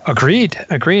 Agreed.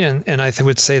 And I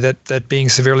would say that being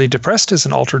severely depressed is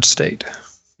an altered state.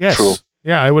 Yes. True.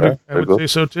 Yeah, I would say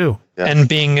so too. Yeah. And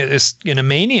being in a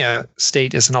mania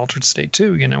state is an altered state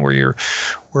too,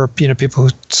 where people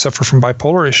who suffer from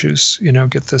bipolar issues,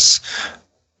 get this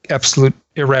absolute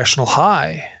irrational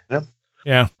high. Yeah.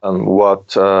 Yeah. And what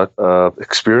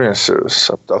experiencers,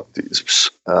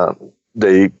 abductees,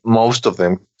 most of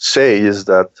them say is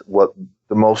that what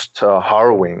the most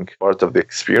harrowing part of the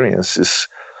experience is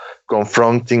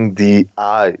confronting the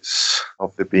eyes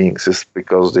of the beings, is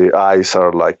because the eyes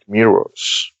are like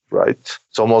mirrors, right?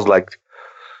 It's almost like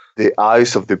the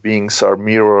eyes of the beings are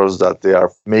mirrors that they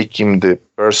are making the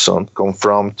person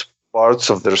confront parts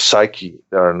of their psyche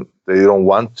they don't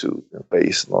want to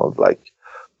face,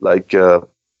 like a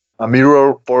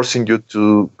mirror forcing you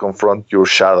to confront your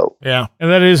shadow. Yeah,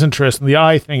 and that is interesting. The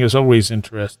eye thing is always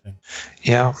interesting.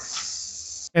 Yeah.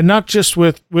 And not just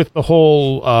with the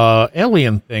whole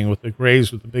alien thing with the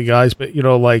grays with the big eyes, but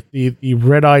like the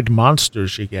red-eyed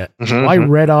monsters you get. Mm-hmm. Why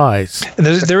red eyes? And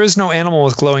there is no animal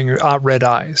with glowing red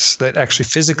eyes that actually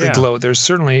physically glow. There's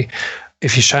certainly,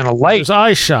 if you shine a light, there's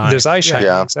eye shine. There's eye shine.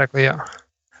 Yeah. Exactly. Yeah.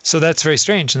 So that's very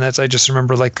strange, and I just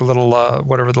remember like the little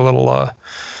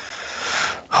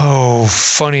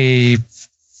funny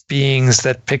beings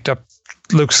that picked up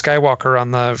Luke Skywalker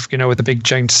on the, with the big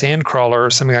giant sand crawler or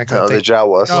something like that. The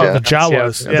Jawas. The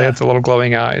Jawas. Yeah. They had the little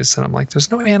glowing eyes. And I'm like, there's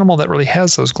no animal that really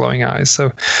has those glowing eyes.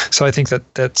 So I think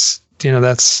that's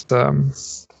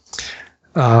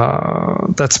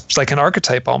like an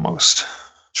archetype almost.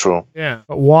 True. Yeah.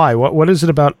 But why? What is it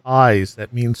about eyes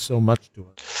that means so much to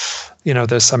us?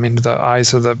 The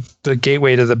eyes are the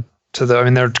gateway to the,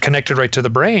 they're connected right to the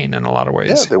brain in a lot of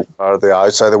ways. Yeah, they are the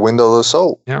outside the window of the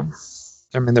soul. Yeah.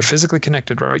 They're physically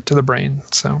connected right to the brain.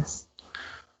 So,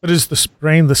 but is the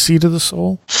brain the seat of the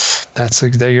soul? That's a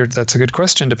good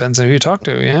question. Depends on who you talk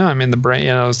to. Yeah, the brain.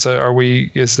 Is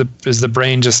the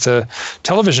brain just a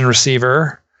television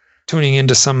receiver tuning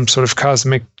into some sort of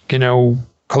cosmic,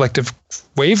 collective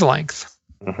wavelength?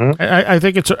 Mm-hmm. I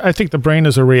think the brain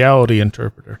is a reality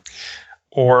interpreter.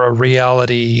 Or a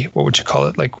reality, what would you call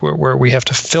it? Like where we have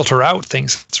to filter out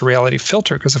things. It's a reality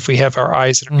filter, because if we have our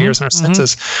eyes and our ears and our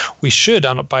senses, we should,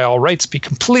 by all rights, be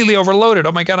completely overloaded.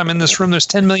 Oh my God, I'm in this room. There's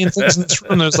 10 million things in this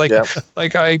room. There's I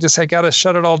got to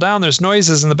shut it all down. There's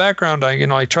noises in the background.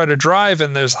 I try to drive,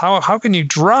 and there's how can you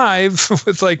drive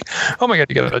with oh my God,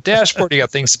 you got a dashboard, you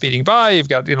got things speeding by, you've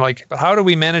got but how do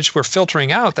we manage? We're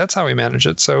filtering out. That's how we manage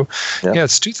it. So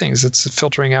it's two things. It's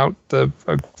filtering out a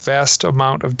vast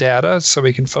amount of data, so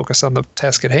we can focus on the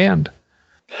task at hand.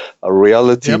 A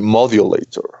reality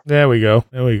modulator. There we go.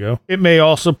 It may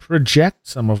also project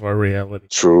some of our reality.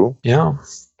 True. Yeah.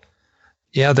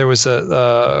 There was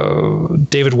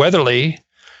David Weatherly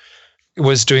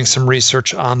was doing some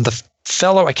research on the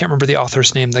fellow, I can't remember the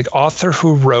author's name, the author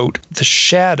who wrote The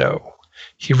Shadow.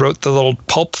 He wrote the little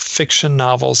pulp fiction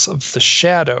novels of The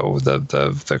Shadow,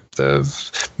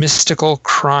 the mystical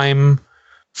crime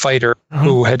fighter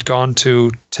who had gone to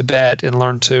Tibet and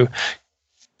learned to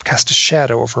cast a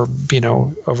shadow over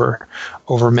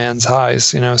man's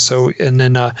eyes, so, and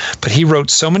then but he wrote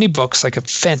so many books, like a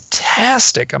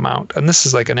fantastic amount, and this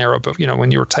is like an era book,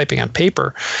 when you were typing on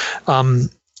paper,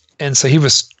 and so he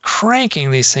was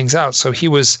cranking these things out, so he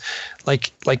was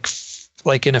like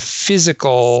in a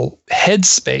physical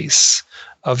headspace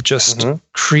of just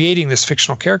creating this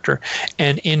fictional character.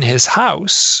 And in his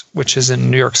house, which is in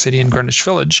New York City in Greenwich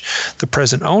Village, the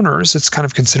present owners, it's kind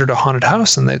of considered a haunted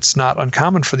house, and it's not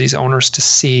uncommon for these owners to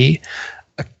see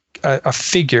a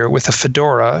figure with a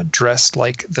fedora dressed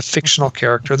like the fictional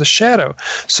character, the Shadow.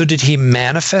 So did he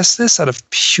manifest this out of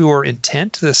pure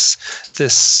intent,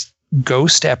 this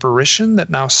ghost apparition that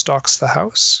now stalks the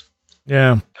house?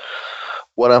 Yeah.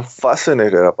 What I'm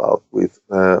fascinated about with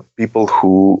people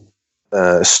who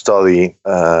study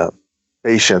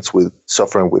patients with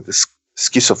suffering with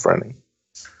schizophrenia,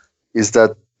 is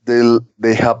that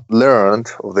they have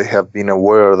learned, or they have been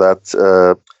aware that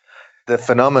the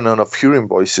phenomenon of hearing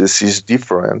voices is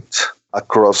different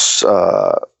across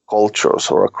cultures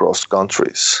or across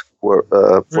countries. Where,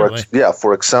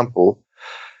 for example,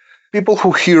 people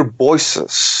who hear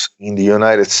voices in the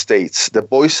United States, the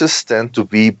voices tend to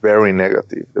be very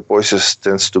negative. The voices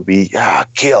tends to be,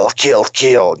 kill,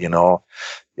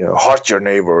 hurt your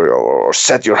neighbor or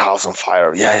set your house on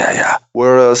fire.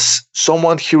 Whereas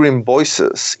someone hearing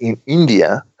voices in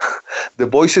India, the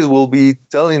voices will be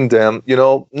telling them,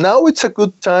 now it's a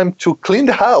good time to clean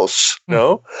the house.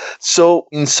 So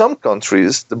in some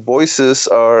countries, the voices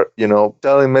are,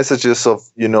 telling messages of,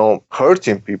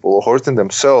 hurting people or hurting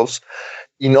themselves.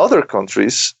 In other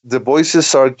countries, the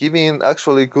voices are giving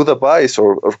actually good advice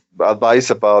or advice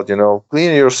about,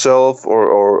 clean yourself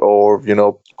or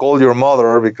call your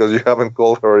mother because you haven't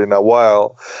called her in a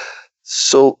while.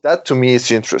 So that to me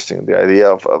is interesting. The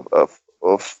idea of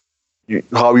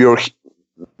how you're,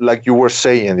 like you were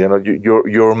saying,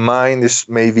 your mind is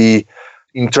maybe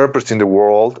interpreting the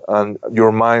world, and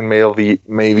your mind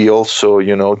may be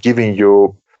also, giving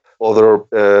you other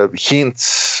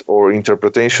hints or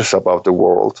interpretations about the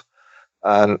world.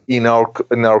 And in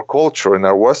our culture, in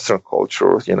our Western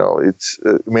culture, it's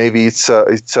maybe it's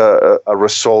a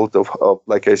result of,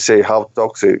 like I say, how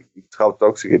toxic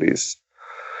it is.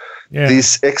 Yeah.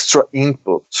 This extra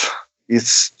input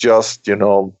is just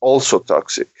also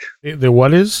toxic. The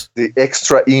what is the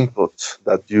extra input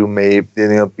that you may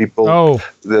people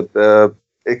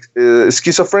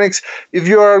schizophrenics, if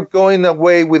you are going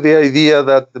away with the idea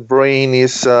that the brain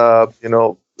is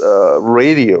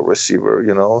radio receiver,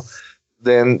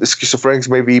 then the schizophrenics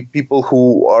may be people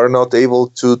who are not able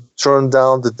to turn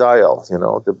down the dial,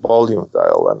 the volume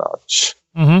dial a notch.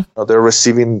 Mm-hmm. They're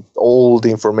receiving all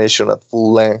the information at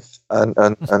full length, and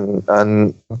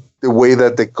the way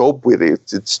that they cope with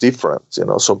it, it's different.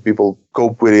 Some people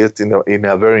cope with it in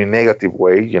a very negative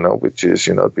way, which is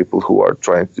people who are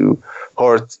trying to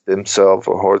hurt themselves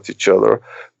or hurt each other,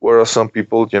 whereas some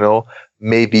people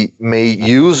may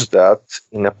use that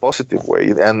in a positive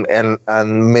way,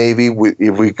 and maybe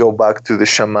if we go back to the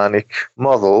shamanic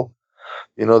model,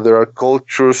 there are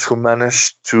cultures who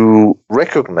manage to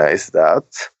recognize that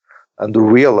and to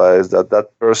realize that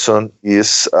person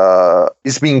is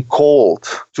being called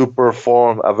to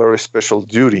perform a very special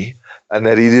duty, and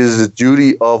that it is the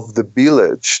duty of the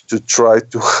village to try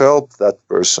to help that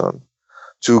person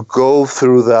to go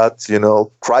through that,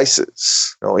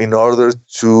 crisis, in order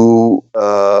to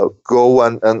go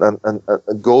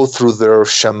and go through their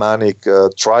shamanic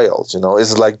trials.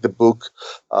 It's like the book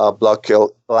Black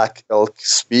Elk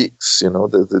Speaks.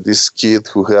 This kid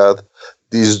who had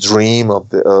this dream of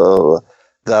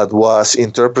that was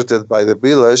interpreted by the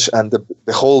village, and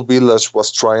the whole village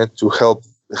was trying to help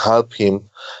him,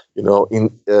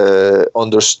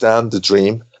 understand the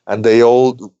dream, and they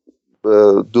all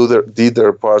did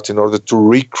their part in order to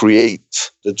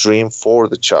recreate the dream for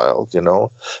the child,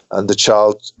 and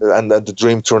the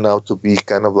dream turned out to be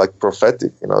kind of like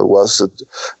prophetic. It was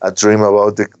a dream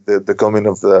about the coming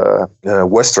of the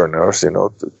Westerners,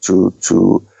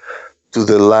 to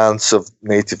the lands of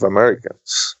Native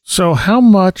Americans. So how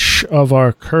much of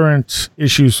our current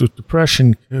issues with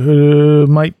depression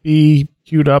might be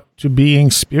queued up to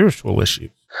being spiritual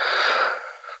issues?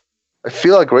 I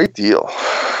feel a great deal.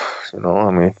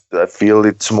 I feel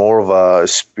it's more of a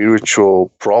spiritual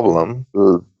problem,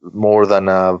 more than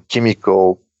a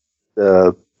chemical,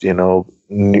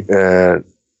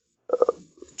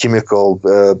 chemical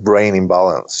brain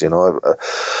imbalance.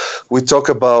 We talk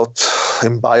about,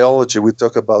 in biology, we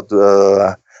talk about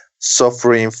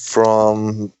suffering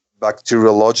from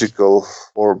bacteriological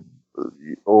or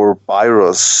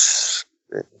virus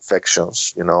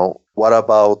infections. What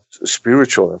about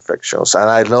spiritual infections? And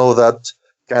I know that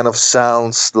kind of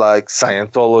sounds like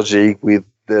Scientology with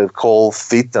the whole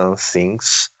Thetan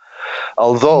things,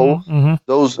 although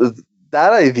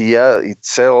that idea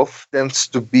itself tends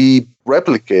to be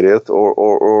replicated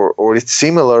or it's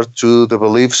similar to the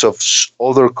beliefs of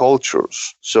other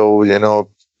cultures. So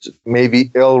maybe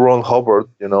L. Ron Hubbard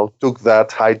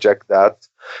hijacked that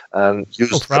and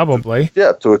used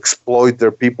to exploit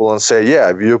their people and say,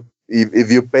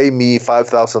 if you pay me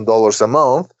 $5,000 a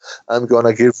month, I'm going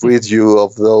to get rid you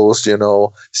of those,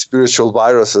 spiritual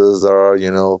viruses that are,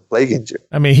 plaguing you.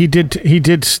 I mean, he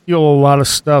did steal a lot of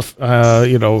stuff,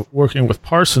 working with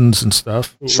Parsons and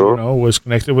stuff. Sure. Was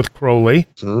connected with Crowley.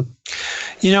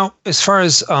 Mm-hmm. As far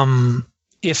as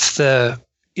is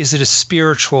it a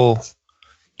spiritual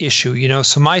issue?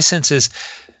 So my sense is,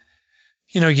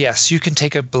 Yes, you can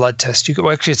take a blood test.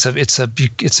 Actually,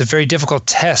 it's a very difficult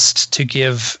test to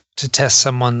give to test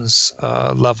someone's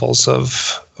levels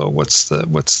of what's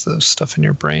the stuff in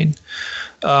your brain.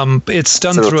 It's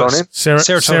done serotonin? through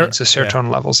serotonin. It's serotonin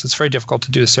levels. It's very difficult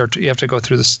to do. You have to go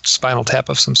through this spinal tap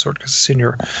of some sort because it's in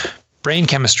your brain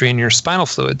chemistry and your spinal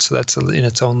fluid. So that's in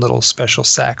its own little special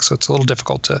sac. So it's a little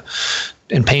difficult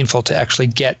and painful to actually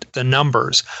get the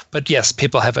numbers. But yes,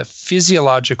 people have a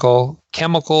physiological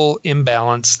chemical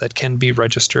imbalance that can be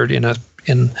registered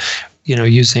in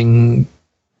using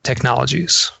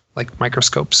technologies like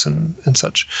microscopes and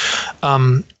such.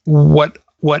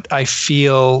 What I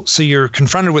feel, so you're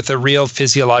confronted with a real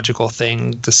physiological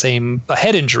thing, a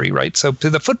head injury, right? So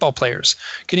to the football players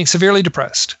getting severely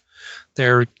depressed,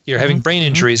 you're having brain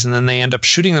injuries, and then they end up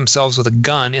shooting themselves with a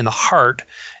gun in the heart,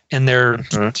 and their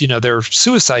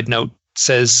suicide note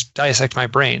says dissect my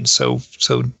brain, so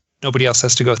nobody else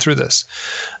has to go through this.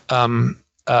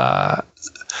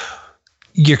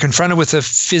 You're confronted with a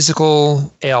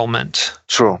physical ailment.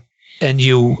 True. And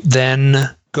you then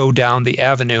go down the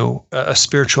avenue, a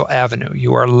spiritual avenue.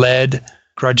 You are led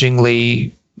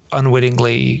grudgingly,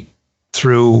 unwittingly,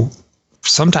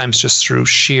 sometimes just through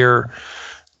sheer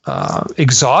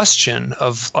exhaustion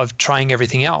of trying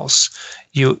everything else.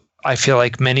 I feel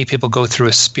like many people go through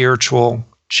a spiritual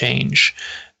change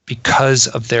because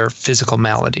of their physical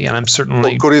malady, and I'm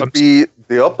certainly. Well, could it be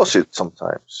the opposite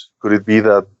sometimes? Could it be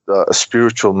that a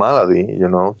spiritual malady,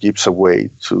 gives way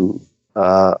to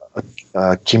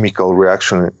a chemical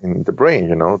reaction in the brain?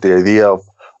 The idea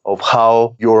of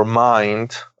how your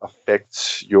mind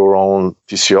affects your own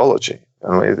physiology.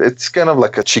 I mean, it's kind of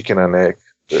like a chicken and egg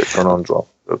conundrum.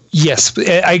 Yes,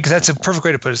 that's a perfect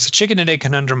way to put it. It's a chicken and egg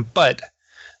conundrum, but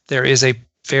there is a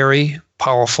very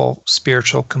powerful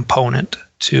spiritual component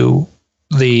to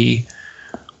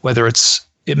whether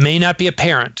it may not be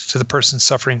apparent to the person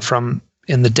suffering from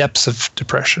in the depths of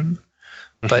depression,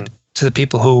 but to the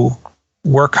people who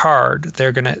work hard, they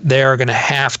are gonna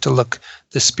have to look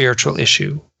the spiritual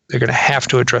issue. They're gonna have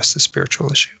to address the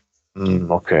spiritual issue.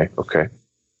 Okay.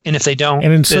 And if they don't,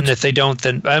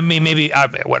 then I mean, maybe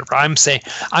whatever. I'm saying,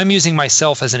 I'm using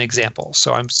myself as an example.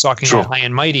 So I'm talking high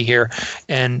and mighty here,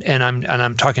 and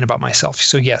I'm talking about myself.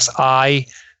 So yes, I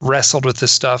wrestled with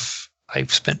this stuff.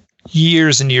 I've spent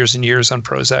years and years and years on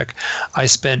Prozac.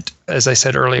 As I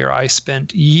said earlier, I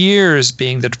spent years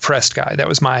being the depressed guy. That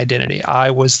was my identity.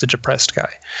 I was the depressed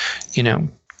guy.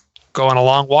 Go on a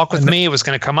long walk with me. It was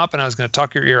going to come up, and I was going to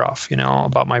talk your ear off.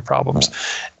 About my problems,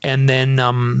 and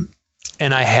then.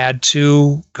 And I had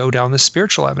to go down the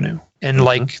spiritual avenue. And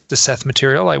like the Seth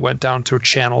material, I went down through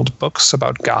channeled books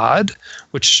about God,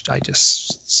 which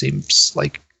seems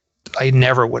like I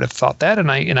never would have thought that.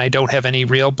 And I don't have any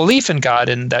real belief in God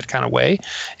in that kind of way,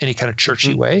 any kind of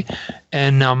churchy way.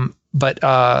 And but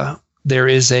there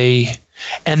is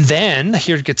and then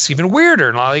here it gets even weirder.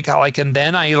 And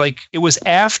then it was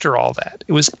after all that.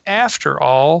 It was after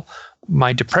all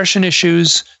my depression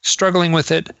issues, struggling with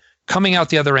it, coming out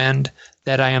the other end,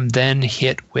 that I am then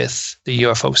hit with the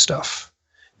UFO stuff.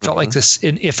 Felt like this.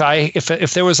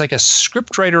 If there was like a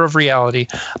script writer of reality,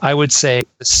 I would say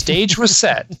the stage was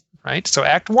set, right? So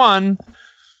Act 1,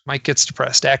 Mike gets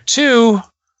depressed. Act 2,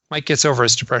 Mike gets over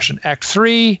his depression. Act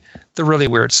 3, the really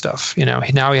weird stuff. Now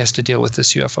he has to deal with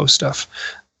this UFO stuff.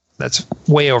 That's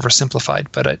way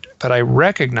oversimplified, but I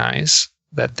recognize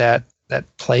that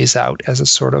plays out as a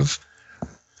sort of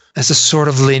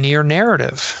linear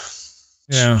narrative.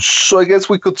 Yeah. So I guess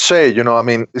we could say,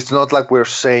 it's not like we're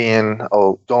saying,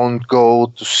 don't go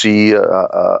to see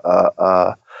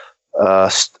a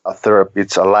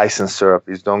therapist, a licensed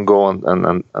therapist. Don't go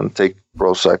and take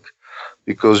Prozac,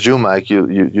 because you, Mike,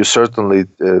 you certainly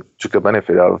took a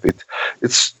benefit out of it.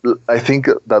 I think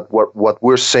that what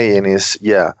we're saying is,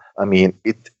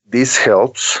 this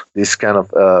helps. This kind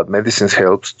of medicines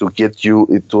helps to get you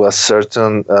into a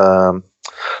certain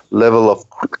level of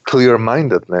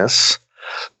clear-mindedness.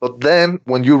 But then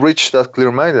when you reach that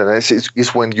clear-mindedness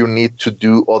is when you need to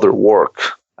do other work.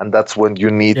 And that's when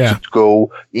you need to go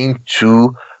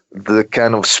into the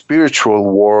kind of spiritual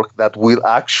work that will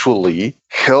actually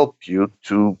help you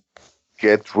to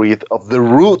get rid of the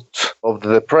root of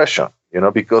the depression,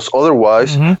 because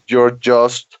otherwise you're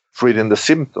just treating the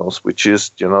symptoms, which is,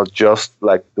 just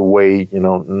like the way,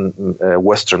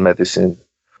 Western medicine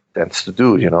tends to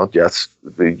do.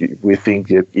 We think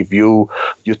that if you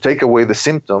take away the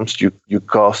symptoms, you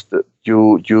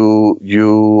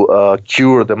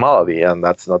cure the malady, and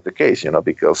that's not the case.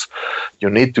 Because you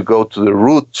need to go to the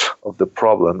root of the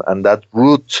problem, and that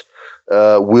root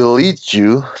will lead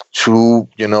you to,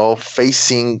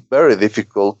 facing very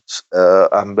difficult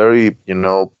and very,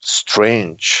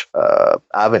 strange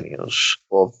avenues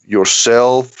of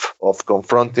yourself, of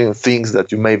confronting things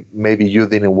that maybe you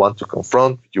didn't want to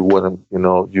confront. You wouldn't,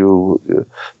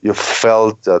 you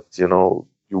felt that,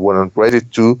 you weren't ready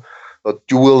to, but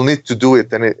you will need to do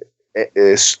it, and it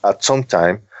is at some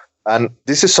time. And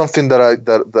this is something that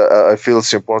I feel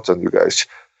is important, you guys.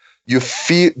 You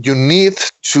need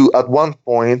to, at one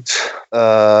point,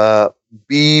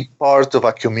 be part of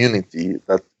a community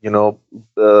that,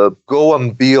 go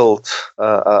and build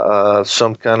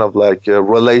some kind of like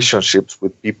relationships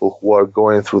with people who are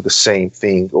going through the same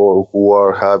thing, or who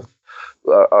are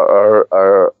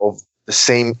of the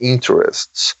same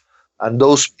interests. And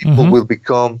those people will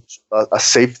become a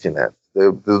safety net.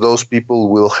 Those people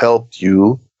will help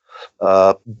you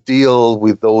deal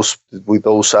with those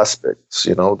aspects.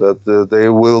 That they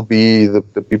will be the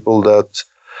people that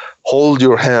hold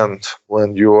your hand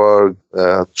when you are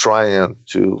trying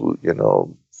to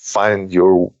find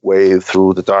your way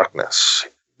through the darkness,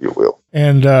 if you will.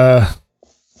 And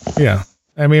yeah,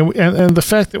 I mean, and the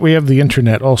fact that we have the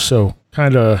internet also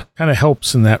kind of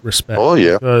helps in that respect. Oh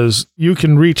yeah, because you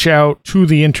can reach out to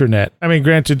the internet. I mean,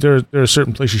 granted, there are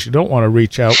certain places you don't want to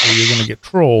reach out where you're going to get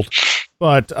trolled,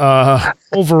 but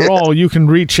overall, you can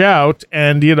reach out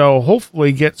and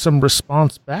hopefully get some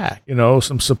response back,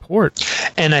 some support.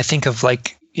 And I think of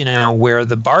where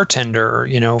the bartender,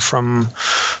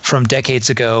 from decades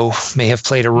ago may have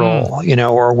played a role,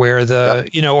 or where the,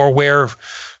 or where,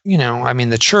 I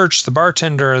mean, the church, the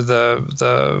bartender,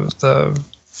 the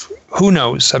who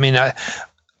knows? I mean, I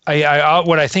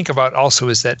what I think about also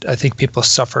is that I think people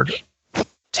suffered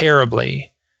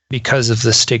terribly because of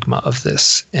the stigma of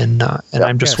this, and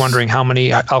I'm just wondering how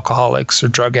many alcoholics or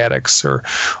drug addicts or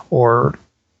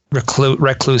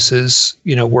recluses,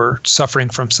 were suffering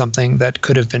from something that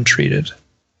could have been treated.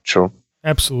 Sure,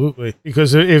 absolutely,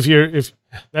 because if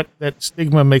that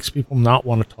stigma makes people not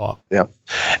want to talk. Yeah,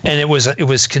 and it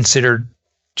was considered.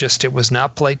 It was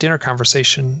not polite dinner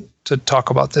conversation to talk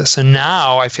about this. And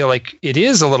now I feel like it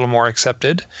is a little more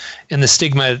accepted, and the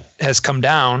stigma has come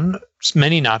down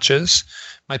many notches.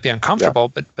 Might be uncomfortable,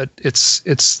 but it's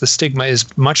the stigma is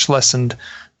much lessened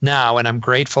now. And I'm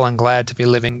grateful and glad to be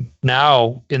living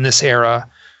now in this era,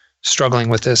 struggling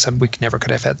with this. And we never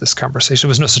could have had this conversation. There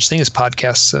was no such thing as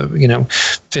podcasts,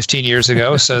 15 years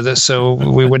ago. So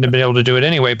we wouldn't have been able to do it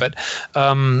anyway. But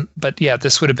yeah,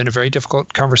 this would have been a very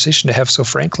difficult conversation to have so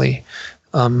frankly,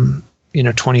 20,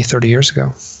 30 years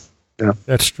ago. Yeah,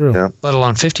 that's true. Yeah. Let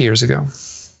alone 50 years ago.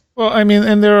 Well, I mean,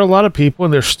 and there are a lot of people,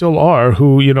 and there still are,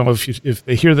 who, if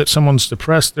they hear that someone's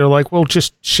depressed, they're like, well,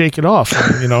 just shake it off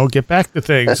and, get back to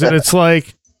things. And it's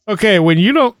like, okay, when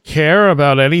you don't care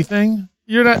about anything,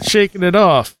 you're not shaking it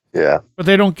off. Yeah. But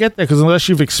they don't get that, because unless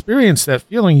you've experienced that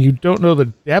feeling, you don't know the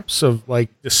depths of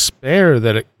despair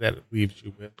that it leaves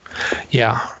you with.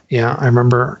 Yeah. Yeah. I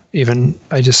remember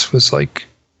I just was like,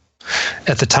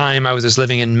 at the time I was just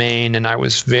living in Maine, and I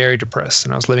was very depressed,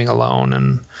 and I was living alone,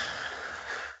 and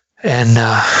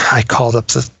I called up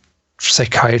the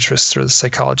psychiatrist or the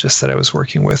psychologist that I was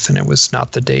working with, and it was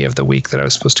not the day of the week that I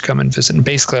was supposed to come and visit. And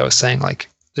basically I was saying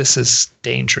this is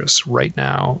dangerous right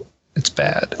now. It's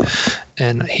bad.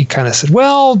 And he kind of said,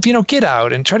 well, get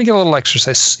out and try to get a little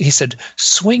exercise. He said,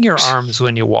 swing your arms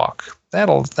when you walk.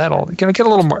 That'll get a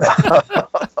little more.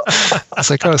 I was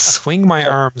like, swing my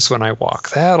arms when I walk.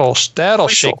 That'll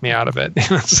shake me out of it.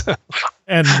 So,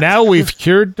 and now we've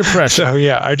cured depression. So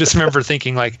yeah, I just remember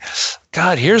thinking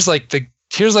God, here's the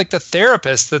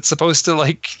therapist that's supposed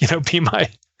to be my.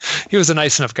 He was a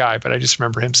nice enough guy, but I just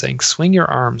remember him saying, swing your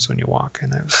arms when you walk.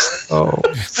 And I was,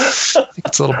 I think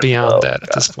it's a little beyond that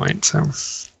at this point. So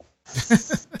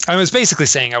I was basically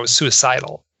saying I was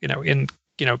suicidal,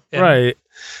 right.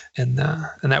 And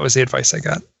that was the advice I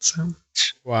got. So,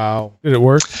 wow. Did it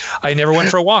work? I never went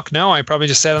for a walk. No, I probably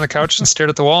just sat on the couch and stared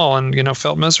at the wall and,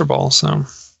 felt miserable. So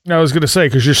I was going to say,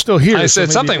 because you're still here. I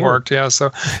said something worked. Yeah.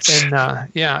 So, and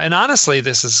and honestly,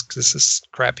 this is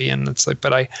crappy. And it's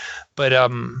I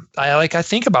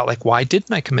think about why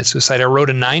didn't I commit suicide? I wrote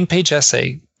a 9-page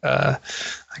essay. I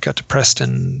got depressed,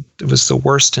 and it was the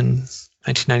worst in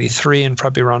 1993, and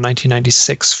probably around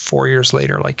 1996, 4 years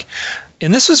later,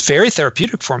 and this was very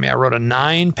therapeutic for me. I wrote a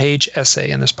 9-page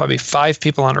essay, and there's probably 5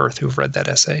 people on earth who've read that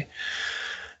essay,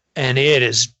 and it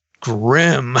is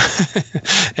grim.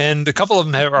 And a couple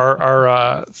of them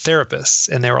are therapists,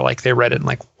 and they were they read it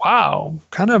and wow,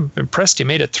 kind of impressed you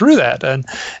made it through that.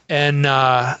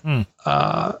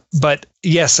 But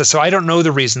yes, so I don't know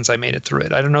the reasons I made it through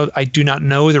it. I do not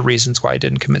know the reasons why I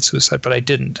didn't commit suicide, but I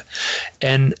didn't.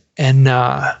 And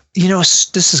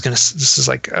this is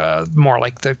like more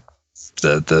like the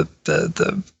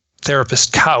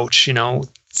therapist couch,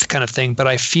 kind of thing. But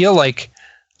I feel like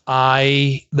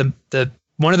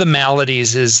one of the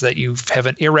maladies is that you have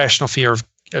an irrational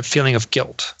feeling of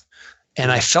guilt.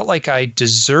 And I felt like I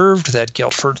deserved that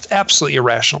guilt for absolutely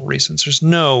irrational reasons.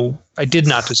 I did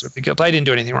not deserve the guilt. I didn't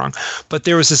do anything wrong. But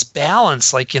there was this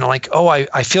balance, I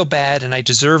feel bad and I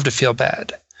deserve to feel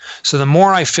bad. So the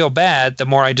more I feel bad, the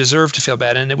more I deserve to feel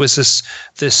bad. And it was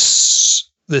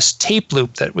this tape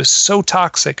loop that was so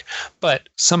toxic, but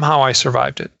somehow I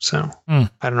survived it. So I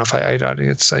don't know if I probably,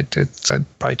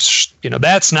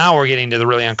 that's now we're getting to the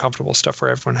really uncomfortable stuff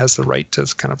where everyone has the right to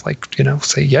kind of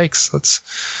say, yikes, let's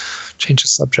change the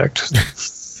subject.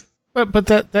 But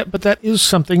that is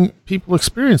something people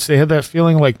experience. They have that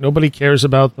feeling like nobody cares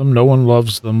about them, no one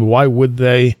loves them. Why would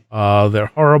they?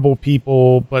 They're horrible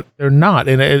people, but they're not.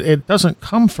 And it doesn't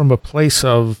come from a place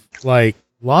of like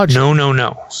logic. No.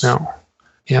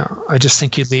 Yeah, I just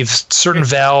think you leave certain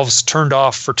valves turned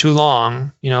off for too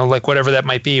long, like whatever that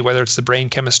might be, whether it's the brain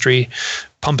chemistry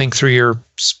pumping through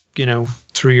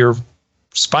your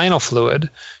spinal fluid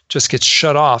just gets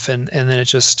shut off. And then it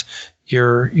just,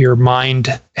 your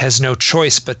mind has no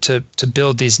choice but to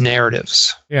build these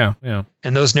narratives. Yeah.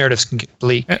 And those narratives can get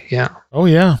bleak. Yeah. Oh,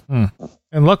 yeah.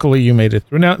 And luckily you made it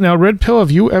through. Now, Red Pill,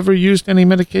 have you ever used any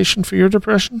medication for your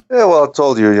depression? Yeah, well, I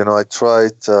told you, I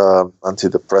tried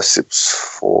antidepressives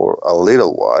for a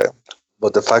little while.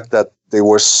 But the fact that they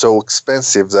were so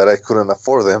expensive that I couldn't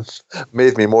afford them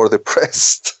made me more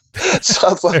depressed. So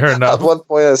at one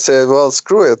point I said, well,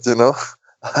 screw it,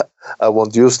 I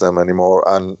won't use them anymore.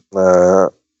 And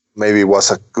maybe it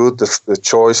was a good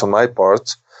choice on my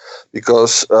part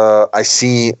because I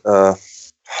see...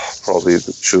 probably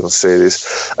shouldn't say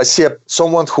this. I see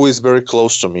someone who is very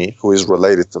close to me, who is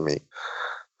related to me,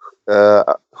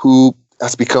 who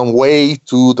has become way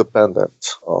too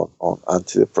dependent on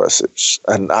antidepressives.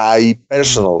 And I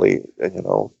personally,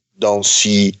 don't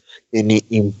see any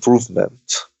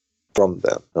improvement from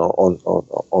them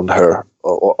on her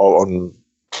or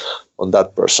on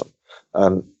that person.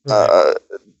 And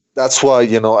that's why,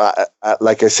 I,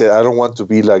 like I said, I don't want to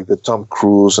be like the Tom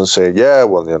Cruise and say, yeah,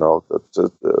 well,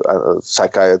 the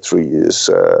psychiatry is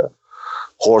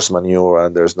horse manure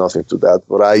and there's nothing to that.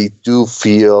 But I do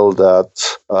feel that,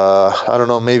 I don't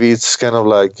know, maybe it's kind of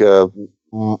like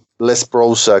less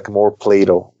Prozac, more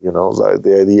Plato, like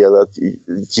the idea that,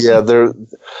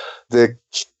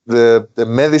 the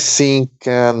medicine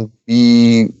can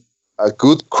be a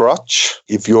good crutch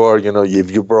if you are,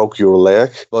 if you broke your leg,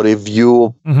 but if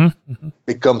you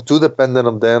become too dependent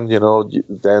on them,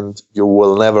 then you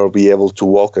will never be able to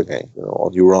walk again,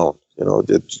 on your own.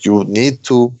 That you need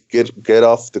to get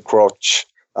off the crutch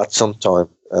at some time,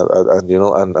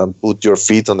 and put your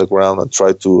feet on the ground and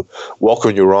try to walk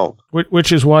on your own.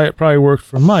 Which is why it probably worked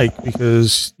for Mike,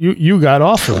 because you got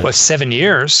off of it. Well, 7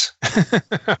 years.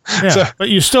 Yeah, so but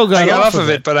you still got off of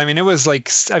it. But I mean, it was like,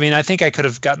 I think I could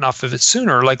have gotten off of it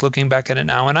sooner, like looking back at it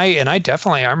now. And I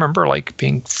definitely, I remember like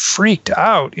being freaked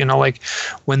out, like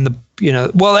when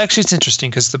well, actually it's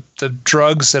interesting because the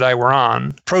drugs that I were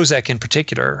on, Prozac in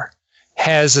particular,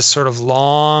 has a sort of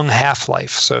long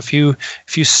half-life. So if you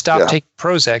stop taking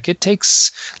Prozac, it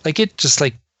takes it just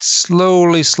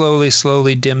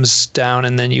slowly dims down,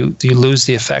 and then you lose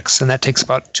the effects, and that takes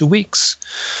about 2 weeks.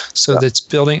 So that's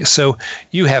building. So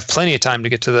you have plenty of time to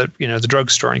get to the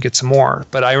drugstore and get some more.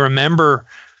 But I remember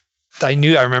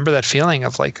that feeling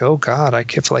of like, oh God, I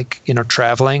kept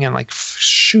traveling and like,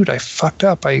 shoot, I fucked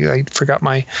up. I forgot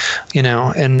my,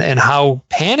 and how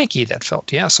panicky that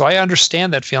felt. Yeah. So I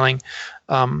understand that feeling.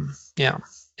 And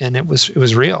it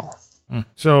was real.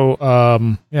 So,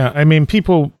 I mean,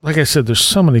 people, like I said, there's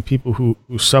so many people who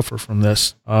suffer from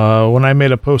this. When I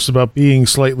made a post about being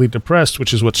slightly depressed,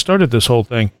 which is what started this whole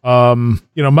thing,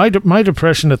 my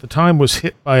depression at the time was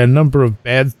hit by a number of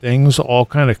bad things, all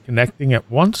kind of connecting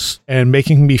at once and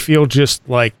making me feel just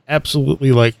like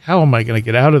absolutely like, how am I going to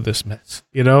get out of this mess?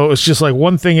 It's just like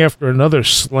one thing after another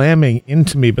slamming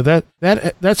into me, but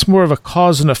that's more of a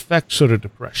cause and effect sort of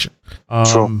depression.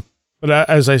 True. But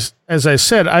as I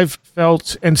said, I've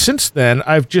felt, and since then,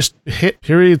 I've just hit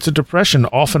periods of depression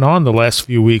off and on the last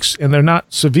few weeks, and they're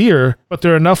not severe, but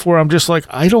they're enough where I'm just like,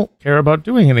 I don't care about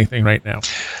doing anything right now.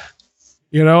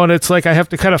 And it's like I have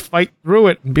to kind of fight through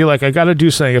it and be like, I got to do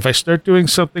something. If I start doing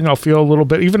something, I'll feel a little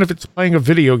bit, even if it's playing a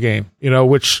video game,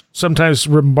 which sometimes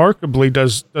remarkably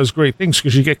does great things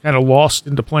because you get kind of lost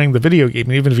into playing the video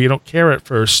game, even if you don't care at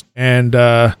first. And,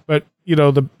 but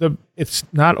it's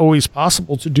not always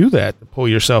possible to do that, to pull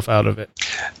yourself out of it.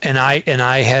 And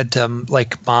I had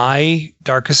my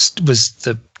darkest was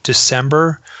the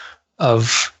December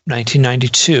of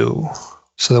 1992.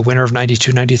 So the winter of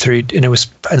 92, 93, and it was,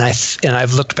 and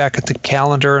I've looked back at the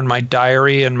calendar and my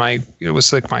diary and it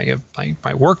was like my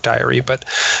work diary,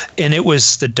 and it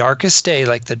was the darkest day,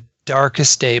 like the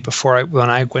darkest day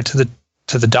when I went to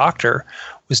the doctor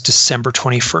was December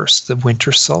 21st, the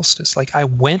winter solstice. Like I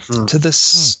went to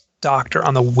this doctor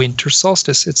on the winter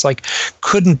solstice. It's like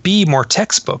couldn't be more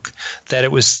textbook that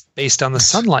it was based on the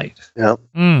sunlight. Yeah.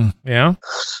 Yeah.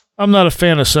 I'm not a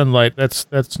fan of sunlight.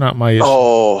 That's not my issue.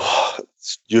 Oh,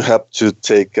 you have to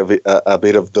take a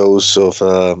bit of dose of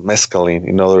mescaline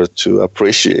in order to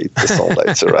appreciate the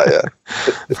sunlight, Soraya.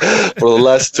 For the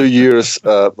last 2 years,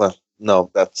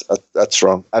 no, that's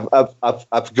wrong.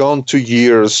 I've gone 2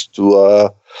 years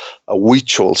to a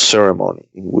ritual ceremony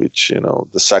in which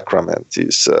the sacrament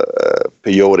is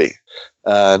peyote,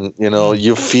 and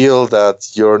you feel that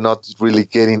you're not really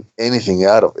getting anything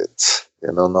out of it.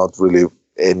 Not really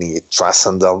any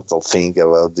transcendental thing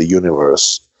about the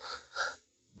universe.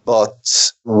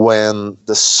 But when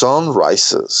the sun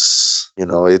rises,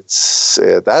 it's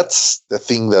that's the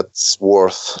thing that's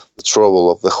worth the trouble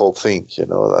of the whole thing,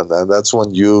 and that's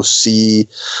when you see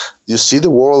the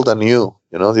world anew,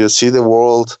 you see the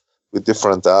world with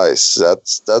different eyes.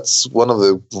 That's one of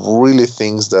the really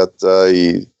things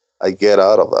that I get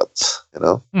out of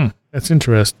that, That's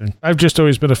interesting. I've just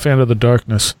always been a fan of the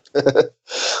darkness.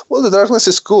 Well, the darkness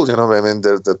is cool, I mean,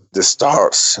 the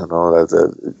stars,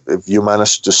 if you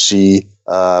manage to see,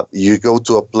 you go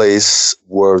to a place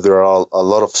where there are a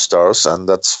lot of stars, and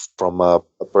that's from a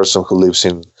person who lives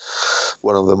in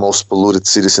one of the most polluted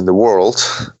cities in the world.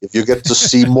 If you get to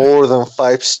see more than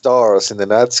 5 stars in the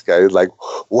night sky, it's like,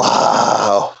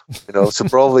 wow, so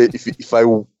probably if I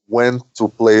went to a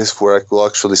place where I could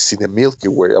actually see the Milky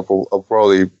Way, I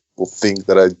probably will think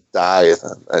that I died,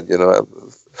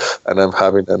 and I'm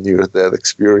having a near-death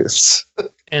experience.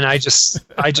 And I just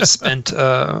spent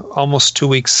almost 2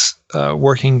 weeks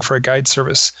working for a guide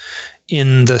service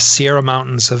in the Sierra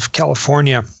Mountains of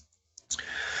California,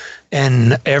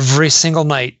 and every single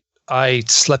night I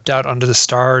slept out under the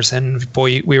stars, and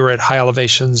boy, we were at high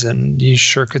elevations, and you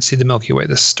sure could see the Milky Way.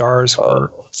 The stars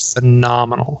were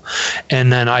phenomenal.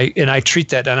 And then I treat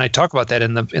that, and I talk about that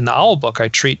in the Owl book. I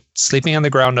treat sleeping on the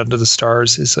ground under the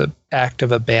stars as an act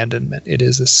of abandonment. It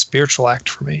is a spiritual act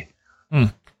for me.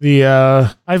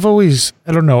 I've always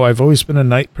been a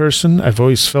night person. I've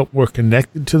always felt more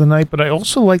connected to the night, but I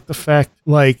also like the fact,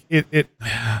 like,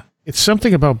 it's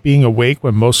something about being awake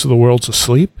when most of the world's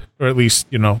asleep, or at least,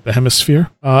 the hemisphere.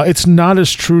 It's not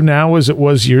as true now as it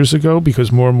was years ago,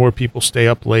 because more and more people stay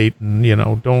up late and,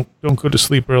 don't go to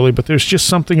sleep early. But there's just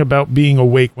something about being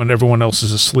awake when everyone else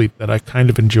is asleep that I kind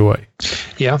of enjoy.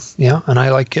 Yeah. And I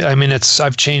like it. I mean,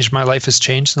 my life has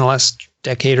changed in the last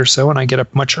decade or so, and I get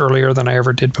up much earlier than I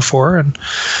ever did before, and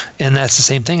that's the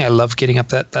same thing. I love getting up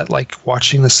that like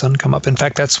watching the sun come up. In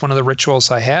fact, that's one of the rituals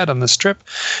I had on this trip,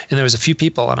 and there was a few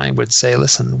people, and I would say,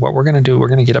 listen, what we're going to do, we're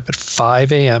going to get up at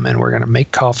 5 a.m. and we're going to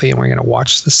make coffee, and we're going to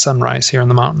watch the sunrise here in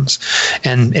the mountains,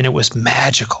 and it was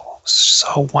magical. It was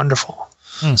so wonderful.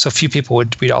 So a few people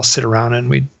we'd all sit around, and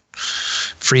we'd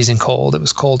freezing cold. It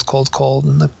was cold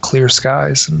in the clear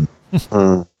skies, and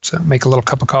so make a little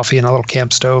cup of coffee and a little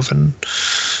camp stove and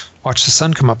watch the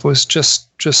sun come up. It was just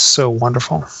so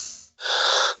wonderful.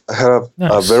 I had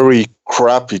a very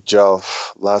crappy job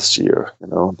last year,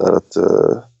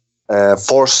 that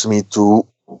forced me to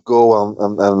go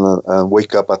and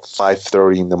wake up at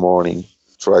 5:30 in the morning,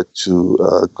 try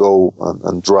to go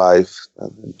and drive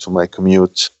to my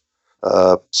commute.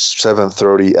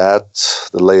 7:30 at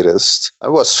the latest. I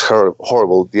was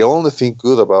horrible. The only thing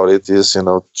good about it is,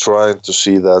 trying to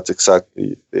see that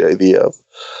exactly the idea of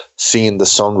seeing the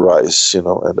sunrise,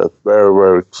 and a very,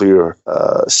 very clear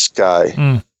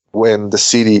sky when the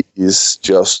city is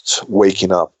just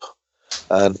waking up.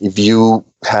 And if you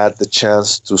had the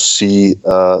chance to see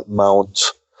Mount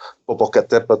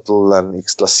Popocatépetl and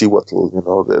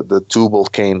Ixtlacihuatl, the 2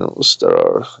 volcanoes that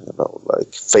are,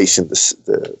 like facing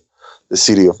the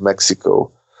city of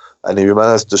Mexico, and if you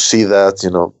manage to see that,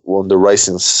 on the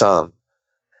rising sun,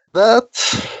 that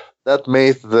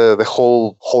made the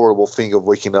whole horrible thing of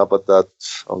waking up at that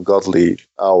ungodly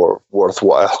hour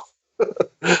worthwhile.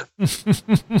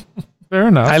 Fair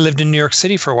enough. I lived in New York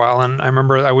City for a while, and I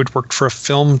remember I would work for a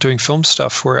film doing film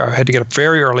stuff where I had to get up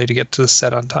very early to get to the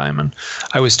set on time, and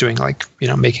I was doing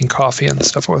making coffee and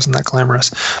stuff. It wasn't that glamorous,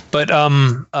 but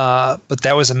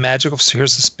that was a magical. So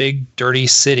here's this big dirty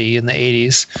city in the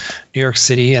 80s, New York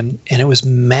City, and it was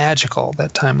magical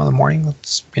that time of the morning.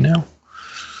 It's,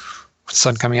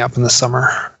 sun coming up in the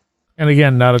summer. And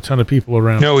again, not a ton of people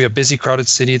around. No, a busy, crowded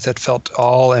city that felt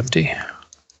all empty.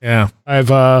 Yeah.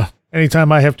 I've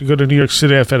anytime I have to go to New York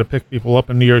City, I've had to pick people up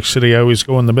in New York City. I always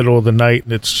go in the middle of the night,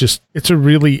 and it's a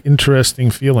really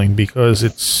interesting feeling because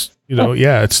it's,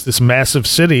 it's this massive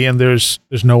city and there's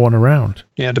no one around.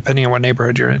 Yeah, depending on what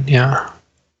neighborhood you're in. Yeah.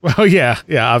 Well, yeah,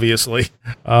 obviously.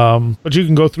 But you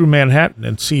can go through Manhattan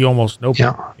and see almost nobody.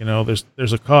 Yeah.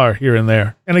 There's a car here and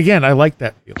there. And again, I like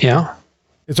that feeling. Yeah.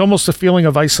 It's almost a feeling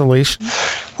of isolation.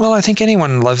 Well, I think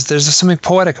anyone loves, there's something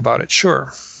poetic about it,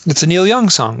 sure. It's a Neil Young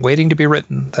song, waiting to be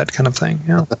written, that kind of thing.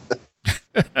 Yeah.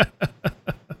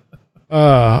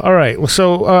 All right. Well,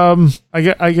 so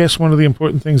I guess one of the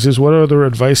important things is what other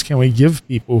advice can we give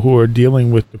people who are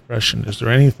dealing with depression? Is there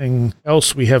anything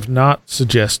else we have not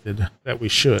suggested that we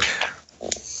should?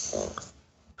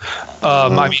 I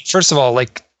mean, first of all,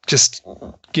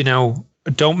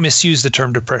 don't misuse the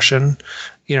term depression.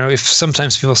 If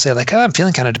sometimes people say I'm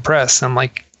feeling kind of depressed, and I'm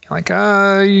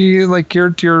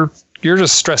you're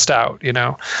just stressed out,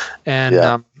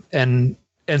 and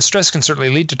stress can certainly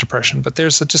lead to depression, but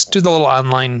there's just do the little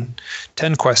online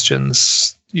 10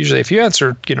 questions. Usually if you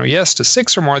answer, yes to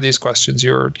 6 or more of these questions,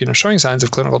 you're, showing signs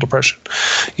of clinical depression,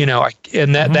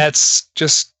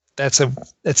 that's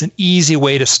an easy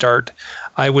way to start.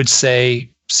 I would say,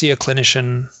 see a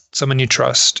clinician, someone you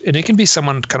trust, and it can be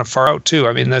someone kind of far out too.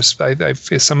 I mean, there's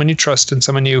someone you trust and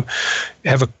someone you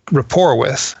have a rapport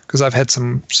with, because I've had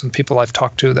some people I've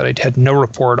talked to that I had no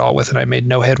rapport at all with, and I made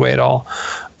no headway at all.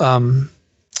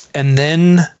 And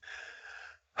then,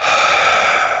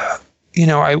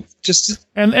 I just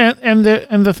and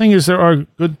the thing is, there are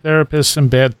good therapists and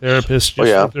bad therapists.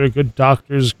 There are good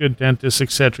doctors, good dentists,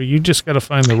 etc. You just got to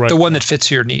find the one that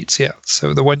fits your needs. Yeah.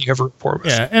 So the one you have a rapport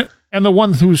with. Yeah, and the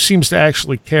one who seems to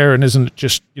actually care and isn't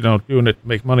just doing it to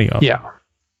make money off. Yeah.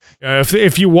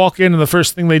 If you walk in and the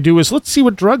first thing they do is, let's see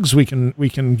what drugs we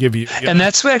can give you. And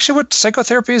that's actually what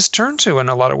psychotherapy has turned to in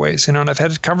a lot of ways, and I've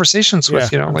had conversations with,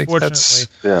 that's,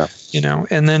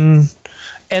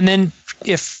 and then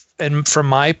from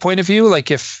my point of view,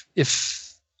 if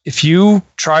you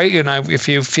try, if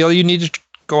you feel you need to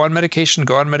go on medication,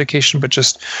 but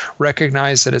just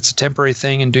recognize that it's a temporary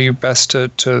thing and do your best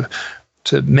to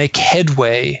make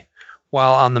headway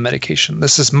while on the medication.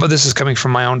 This is coming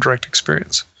from my own direct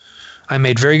experience. I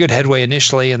made very good headway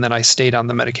initially, and then I stayed on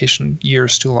the medication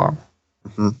years too long.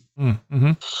 Mm-hmm.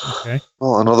 Mm-hmm. Okay.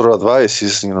 Well, another advice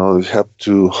is, you have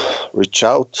to reach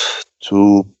out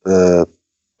to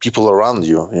people around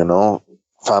you,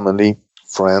 family,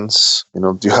 friends.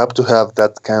 You have to have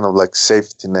that kind of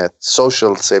safety net,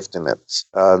 social safety net.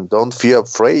 And don't feel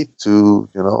afraid to,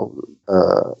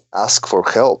 ask for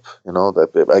help.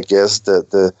 I guess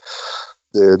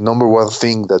the number one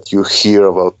thing that you hear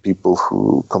about people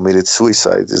who committed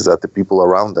suicide is that the people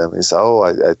around them is,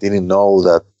 I didn't know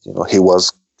that,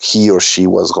 he or she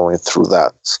was going through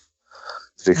that.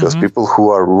 Because people who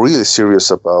are really serious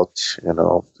about,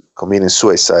 committing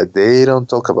suicide, they don't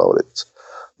talk about it.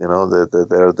 They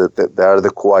are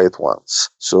the quiet ones.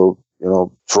 So,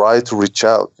 try to reach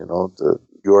out,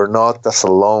 you are not as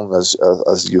alone as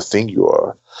you think you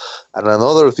are. And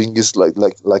another thing is like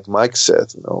Mike said,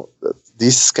 that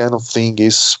this kind of thing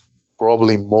is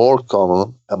probably more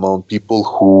common among people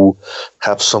who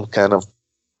have some kind of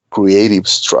creative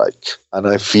strike. And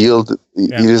I feel that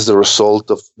it is the result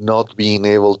of not being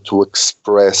able to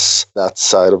express that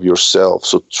side of yourself.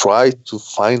 So try to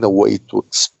find a way to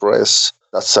express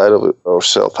that side of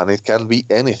yourself. And it can be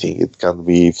anything. It can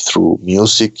be through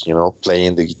music,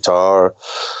 playing the guitar,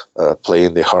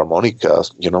 playing the harmonica,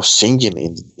 singing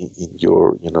in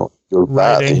your, your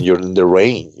bath, in the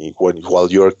rain,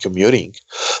 while you're commuting,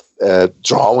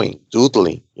 drawing,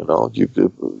 doodling, you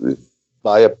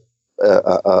buy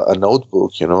a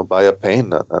notebook, buy a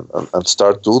pen and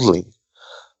start doodling,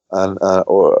 and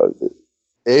or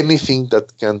anything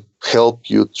that can help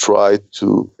you try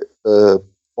to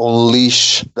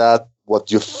unleash that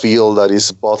what you feel that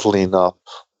is bottling up.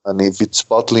 And if it's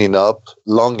bottling up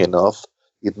long enough,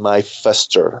 it might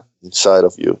fester inside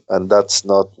of you, and that's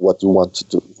not what you want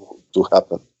to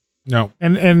happen. No,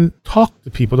 and talk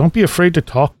to people. Don't be afraid to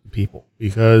talk to people,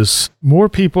 because more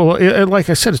people, like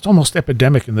I said, it's almost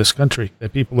epidemic in this country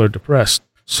that people are depressed.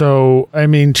 So, I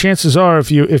mean, chances are,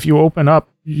 if you open up,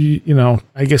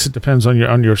 I guess it depends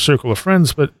on your circle of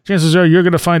friends, but chances are you're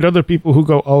going to find other people who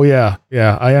go, oh yeah,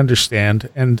 I understand,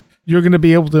 and you're going to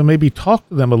be able to maybe talk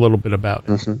to them a little bit about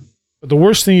it. Mm-hmm. But the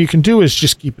worst thing you can do is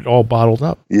just keep it all bottled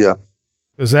up. Yeah.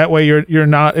 Because that way you're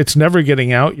not, it's never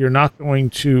getting out. You're not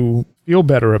going to feel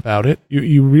better about it.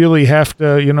 You really have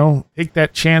to, take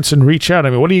that chance and reach out. I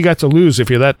mean, what do you got to lose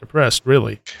if you're that depressed,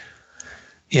 really?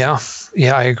 Yeah,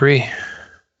 I agree.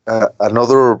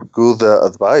 another good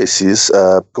advice is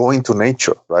going to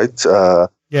nature, right?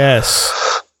 Yes.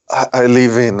 I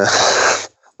live in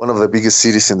one of the biggest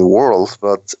cities in the world,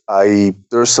 but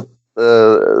there's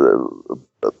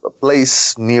a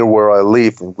place near where I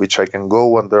live in which I can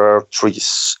go and there are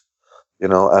trees,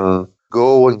 and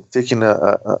go and taking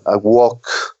a walk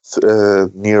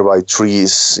nearby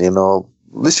trees,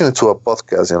 listening to a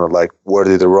podcast, like Where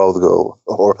Did the Road Go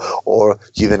or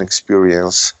Hidden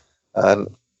Experience,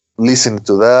 and listening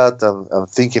to that and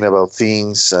thinking about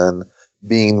things and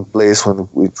being in a place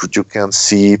which you can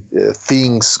see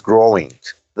things growing.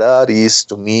 That is,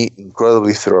 to me,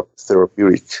 incredibly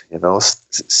therapeutic.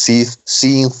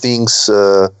 Seeing things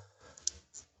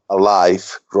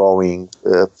alive, growing,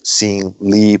 seeing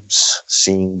leaves,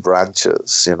 seeing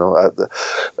branches.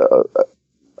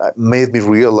 Made me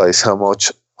realize how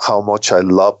much I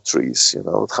love trees.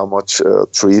 How much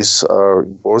trees are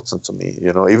important to me.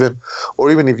 Even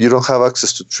if you don't have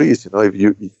access to trees, if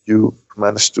you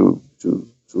manage to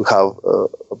have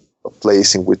a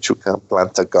place in which you can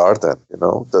plant a garden,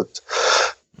 that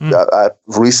I'm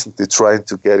recently trying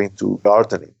to get into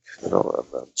gardening,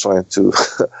 trying to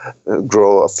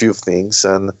grow a few things.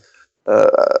 And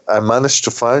I managed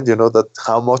to find, that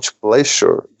how much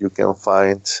pleasure you can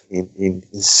find in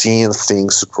seeing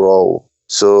things grow.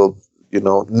 So,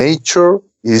 nature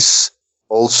is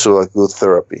also a good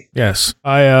therapy. Yes.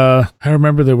 I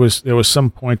remember there was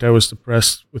some point I was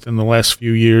depressed within the last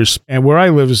few years, and where I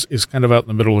live is kind of out in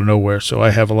the middle of nowhere. So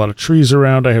I have a lot of trees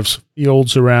around, I have some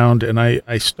fields around, and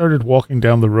I started walking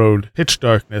down the road, pitch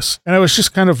darkness, and I was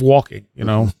just kind of walking,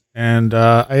 and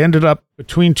I ended up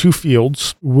between two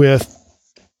fields with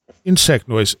insect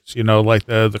noises, like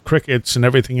the crickets and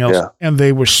everything else. Yeah. And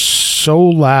they were so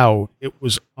loud, it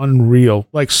was unreal.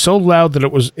 Like so loud that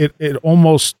it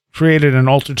almost created an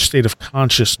altered state of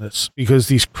consciousness, because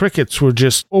these crickets were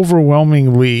just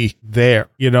overwhelmingly there,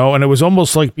 and it was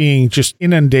almost like being just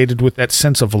inundated with that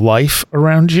sense of life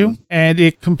around you, and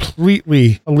it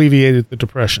completely alleviated the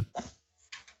depression.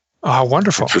 Oh,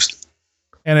 wonderful.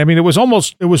 And I mean, it was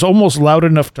almost loud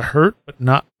enough to hurt, but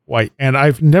not quite. And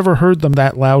I've never heard them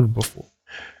that loud before.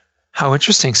 How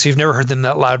interesting. So you've never heard them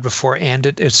that loud before, and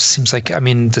it seems like,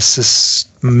 this is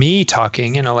me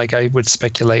talking, like I would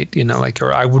speculate,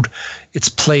 it's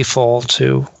playful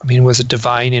too. Was it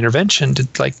divine intervention? Did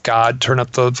God turn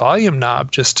up the volume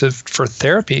knob just for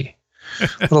therapy? A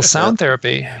little sound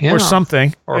therapy, or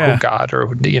something, or God, or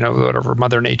whatever,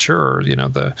 Mother Nature, or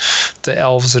the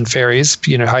elves and fairies,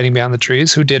 hiding behind the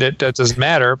trees. Who did it? That doesn't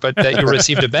matter, but that you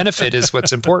received a benefit is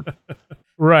what's important.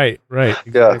 Right,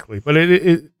 exactly. Yeah. But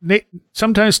it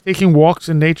sometimes taking walks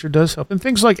in nature does help, and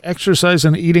things like exercise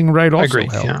and eating right also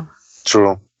help. Yeah.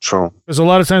 True. Because a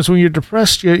lot of times when you're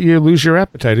depressed, you lose your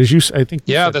appetite. I think.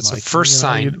 Yeah, that's the first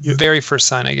sign. Very first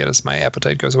sign I get is my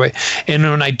appetite goes away. And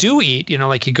when I do eat,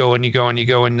 like you go and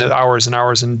the hours and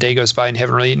hours and day goes by and you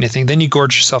haven't really eaten anything, then you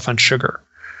gorge yourself on sugar.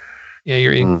 Yeah,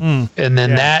 you're eating, and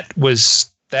then that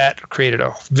created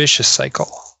a vicious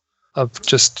cycle of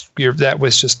that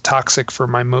was just toxic for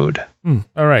my mood.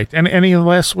 All right. And any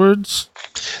last words?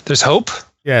 There's hope.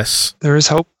 Yes, there is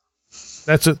hope.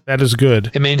 That is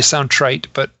good. It may sound trite,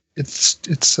 but it's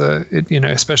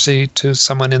especially to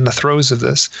someone in the throes of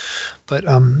this. But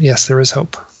yes, there is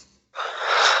hope.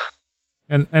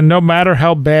 And no matter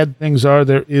how bad things are,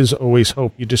 there is always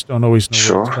hope. You just don't always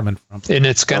know where it's coming from. And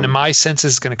it's my sense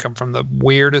is going to come from the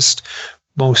weirdest,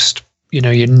 most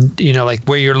like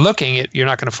where you're looking, you're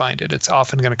not going to find it. It's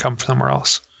often going to come from somewhere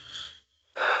else.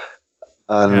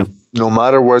 And no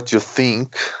matter what you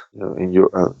think, in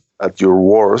your at your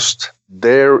worst,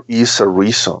 there is a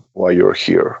reason why you're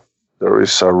here. There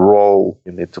is a role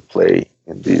you need to play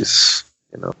in this,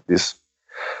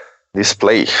 this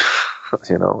play,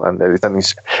 and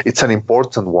it's an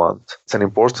important one. It's an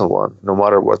important one, no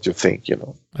matter what you think,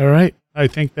 All right. I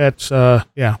think that's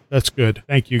good.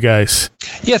 Thank you, guys.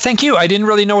 Yeah, thank you. I didn't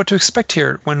really know what to expect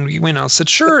here when we went. I said,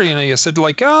 sure. You said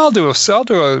I'll do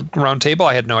a round table.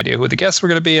 I had no idea who the guests were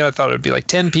going to be. I thought it would be like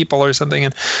 10 people or something.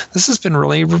 And this has been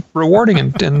really rewarding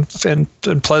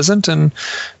and pleasant. And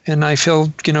I feel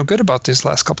good about these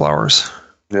last couple hours.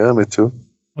 Yeah, me too.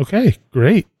 Okay,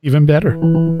 great. Even better.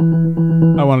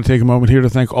 I want to take a moment here to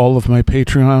thank all of my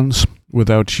Patreons.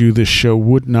 Without you, this show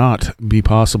would not be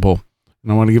possible.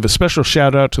 And I want to give a special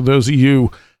shout out to those of you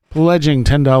pledging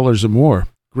 $10 or more.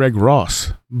 Greg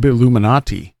Ross,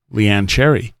 Billuminati, Leanne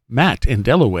Cherry, Matt in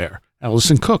Delaware,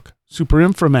 Allison Cook, Super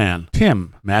Inframan,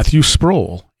 Tim, Matthew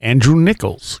Sproul, Andrew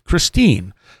Nichols,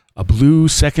 Christine, a blue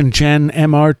second-gen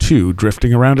MR2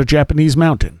 drifting around a Japanese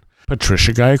mountain,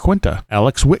 Patricia Giaquinta,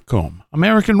 Alex Whitcomb,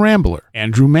 American Rambler,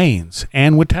 Andrew Maines,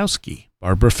 Ann Witowski,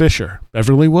 Barbara Fisher,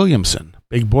 Beverly Williamson,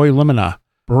 Big Boy Limina,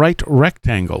 Bright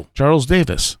Rectangle, Charles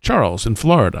Davis, Charles in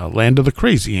Florida, Land of the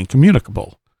Crazy and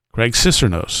Communicable, Craig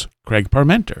Cicernos, Craig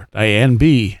Parmenter, Diane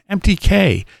B.,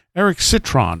 MTK, Eric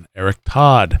Citron, Eric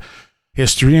Todd,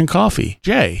 History and Coffee,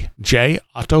 J.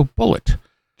 Otto Bullitt,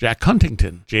 Jack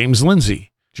Huntington, James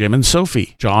Lindsay, Jim and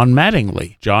Sophie, John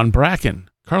Mattingly, John Bracken,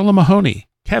 Carla Mahoney,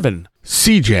 Kevin,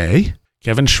 CJ,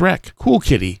 Kevin Schreck, Cool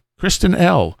Kitty, Kristen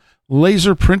L.,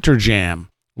 Laser Printer Jam,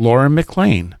 Lauren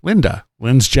McLean, Linda,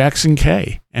 Linz Jackson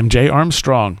K., MJ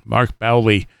Armstrong, Mark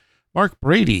Bowley, Mark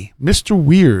Brady, Mr.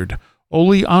 Weird,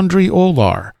 Oli Andre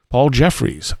Olar, Paul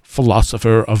Jeffries,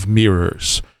 Philosopher of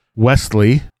Mirrors,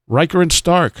 Wesley, Riker and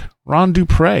Stark, Ron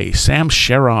Dupre, Sam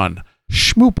Sharon,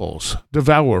 Schmooples,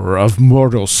 Devourer of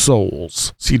Mortal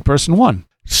Souls, Seed Person 1,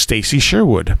 Stacy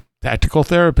Sherwood, Tactical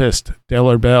Therapist,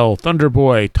 Taylor Bell,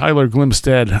 Thunderboy, Tyler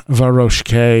Glimstead, Varosh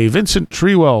K., Vincent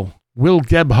Trewell, Will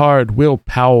Gebhard, Will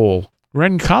Powell,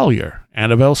 Ren Collier,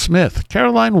 Annabelle Smith,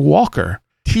 Caroline Walker,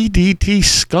 TDT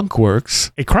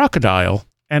Skunkworks, A Crocodile,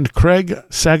 and Craig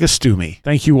Sagastumi.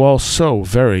 Thank you all so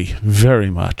very, very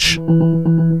much.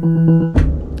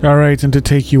 All right, and to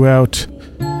take you out,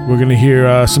 we're going to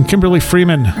hear some Kimberly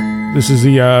Freeman. This is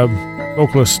the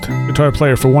vocalist, guitar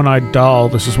player for One Eyed Doll.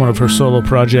 This is one of her solo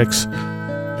projects.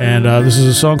 And this is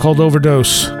a song called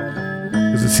Overdose,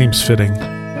 because it seems fitting.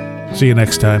 See you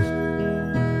next time.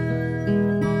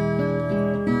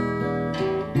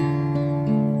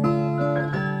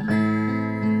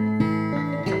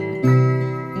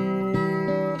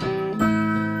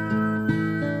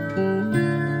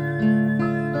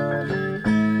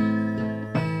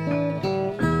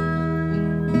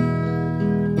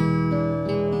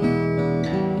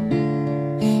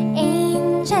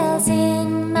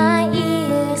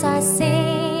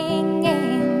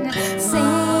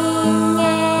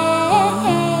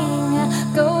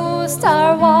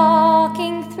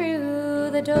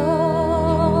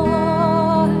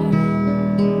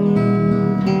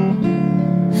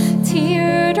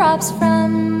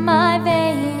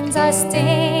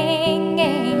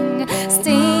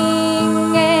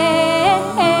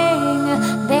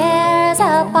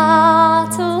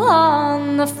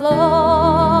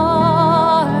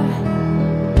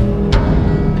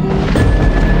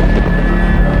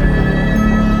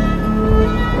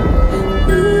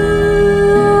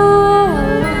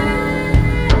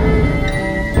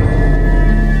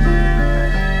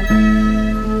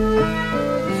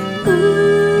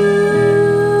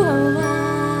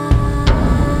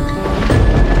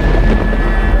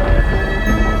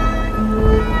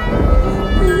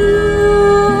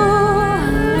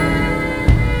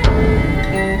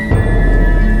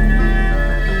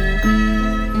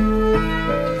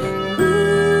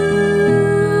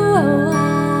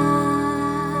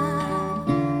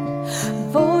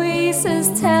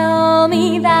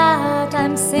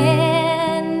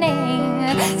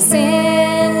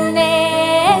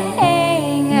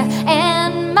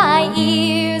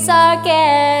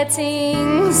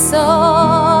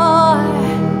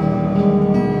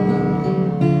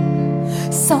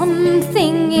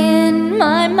 Something in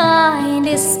my mind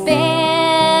is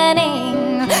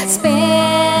spinning,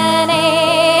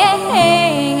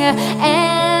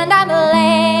 and I'm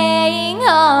laying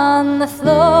on the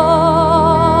floor.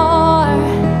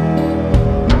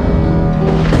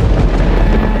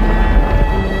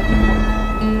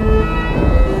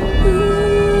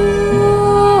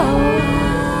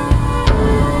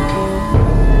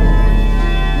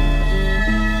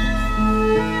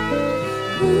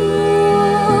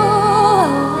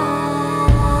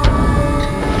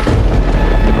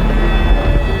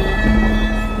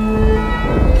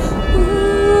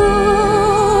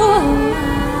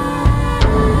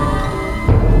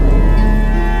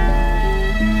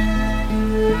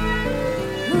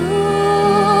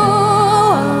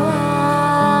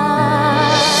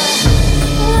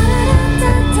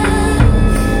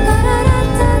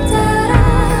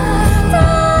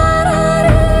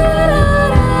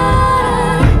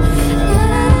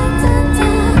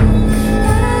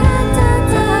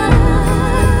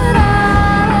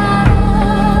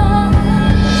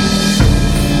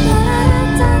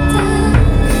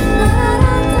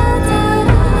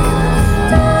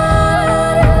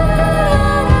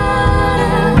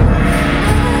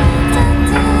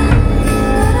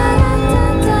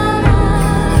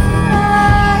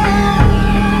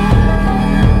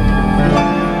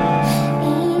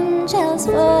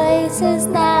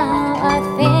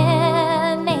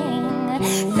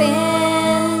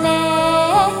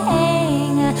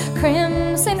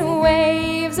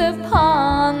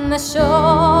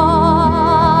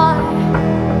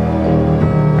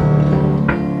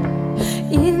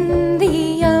 In the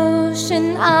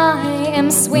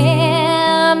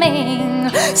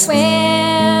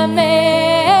swimming.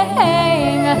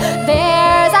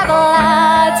 There's a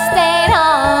blood stain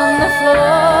on the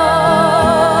floor.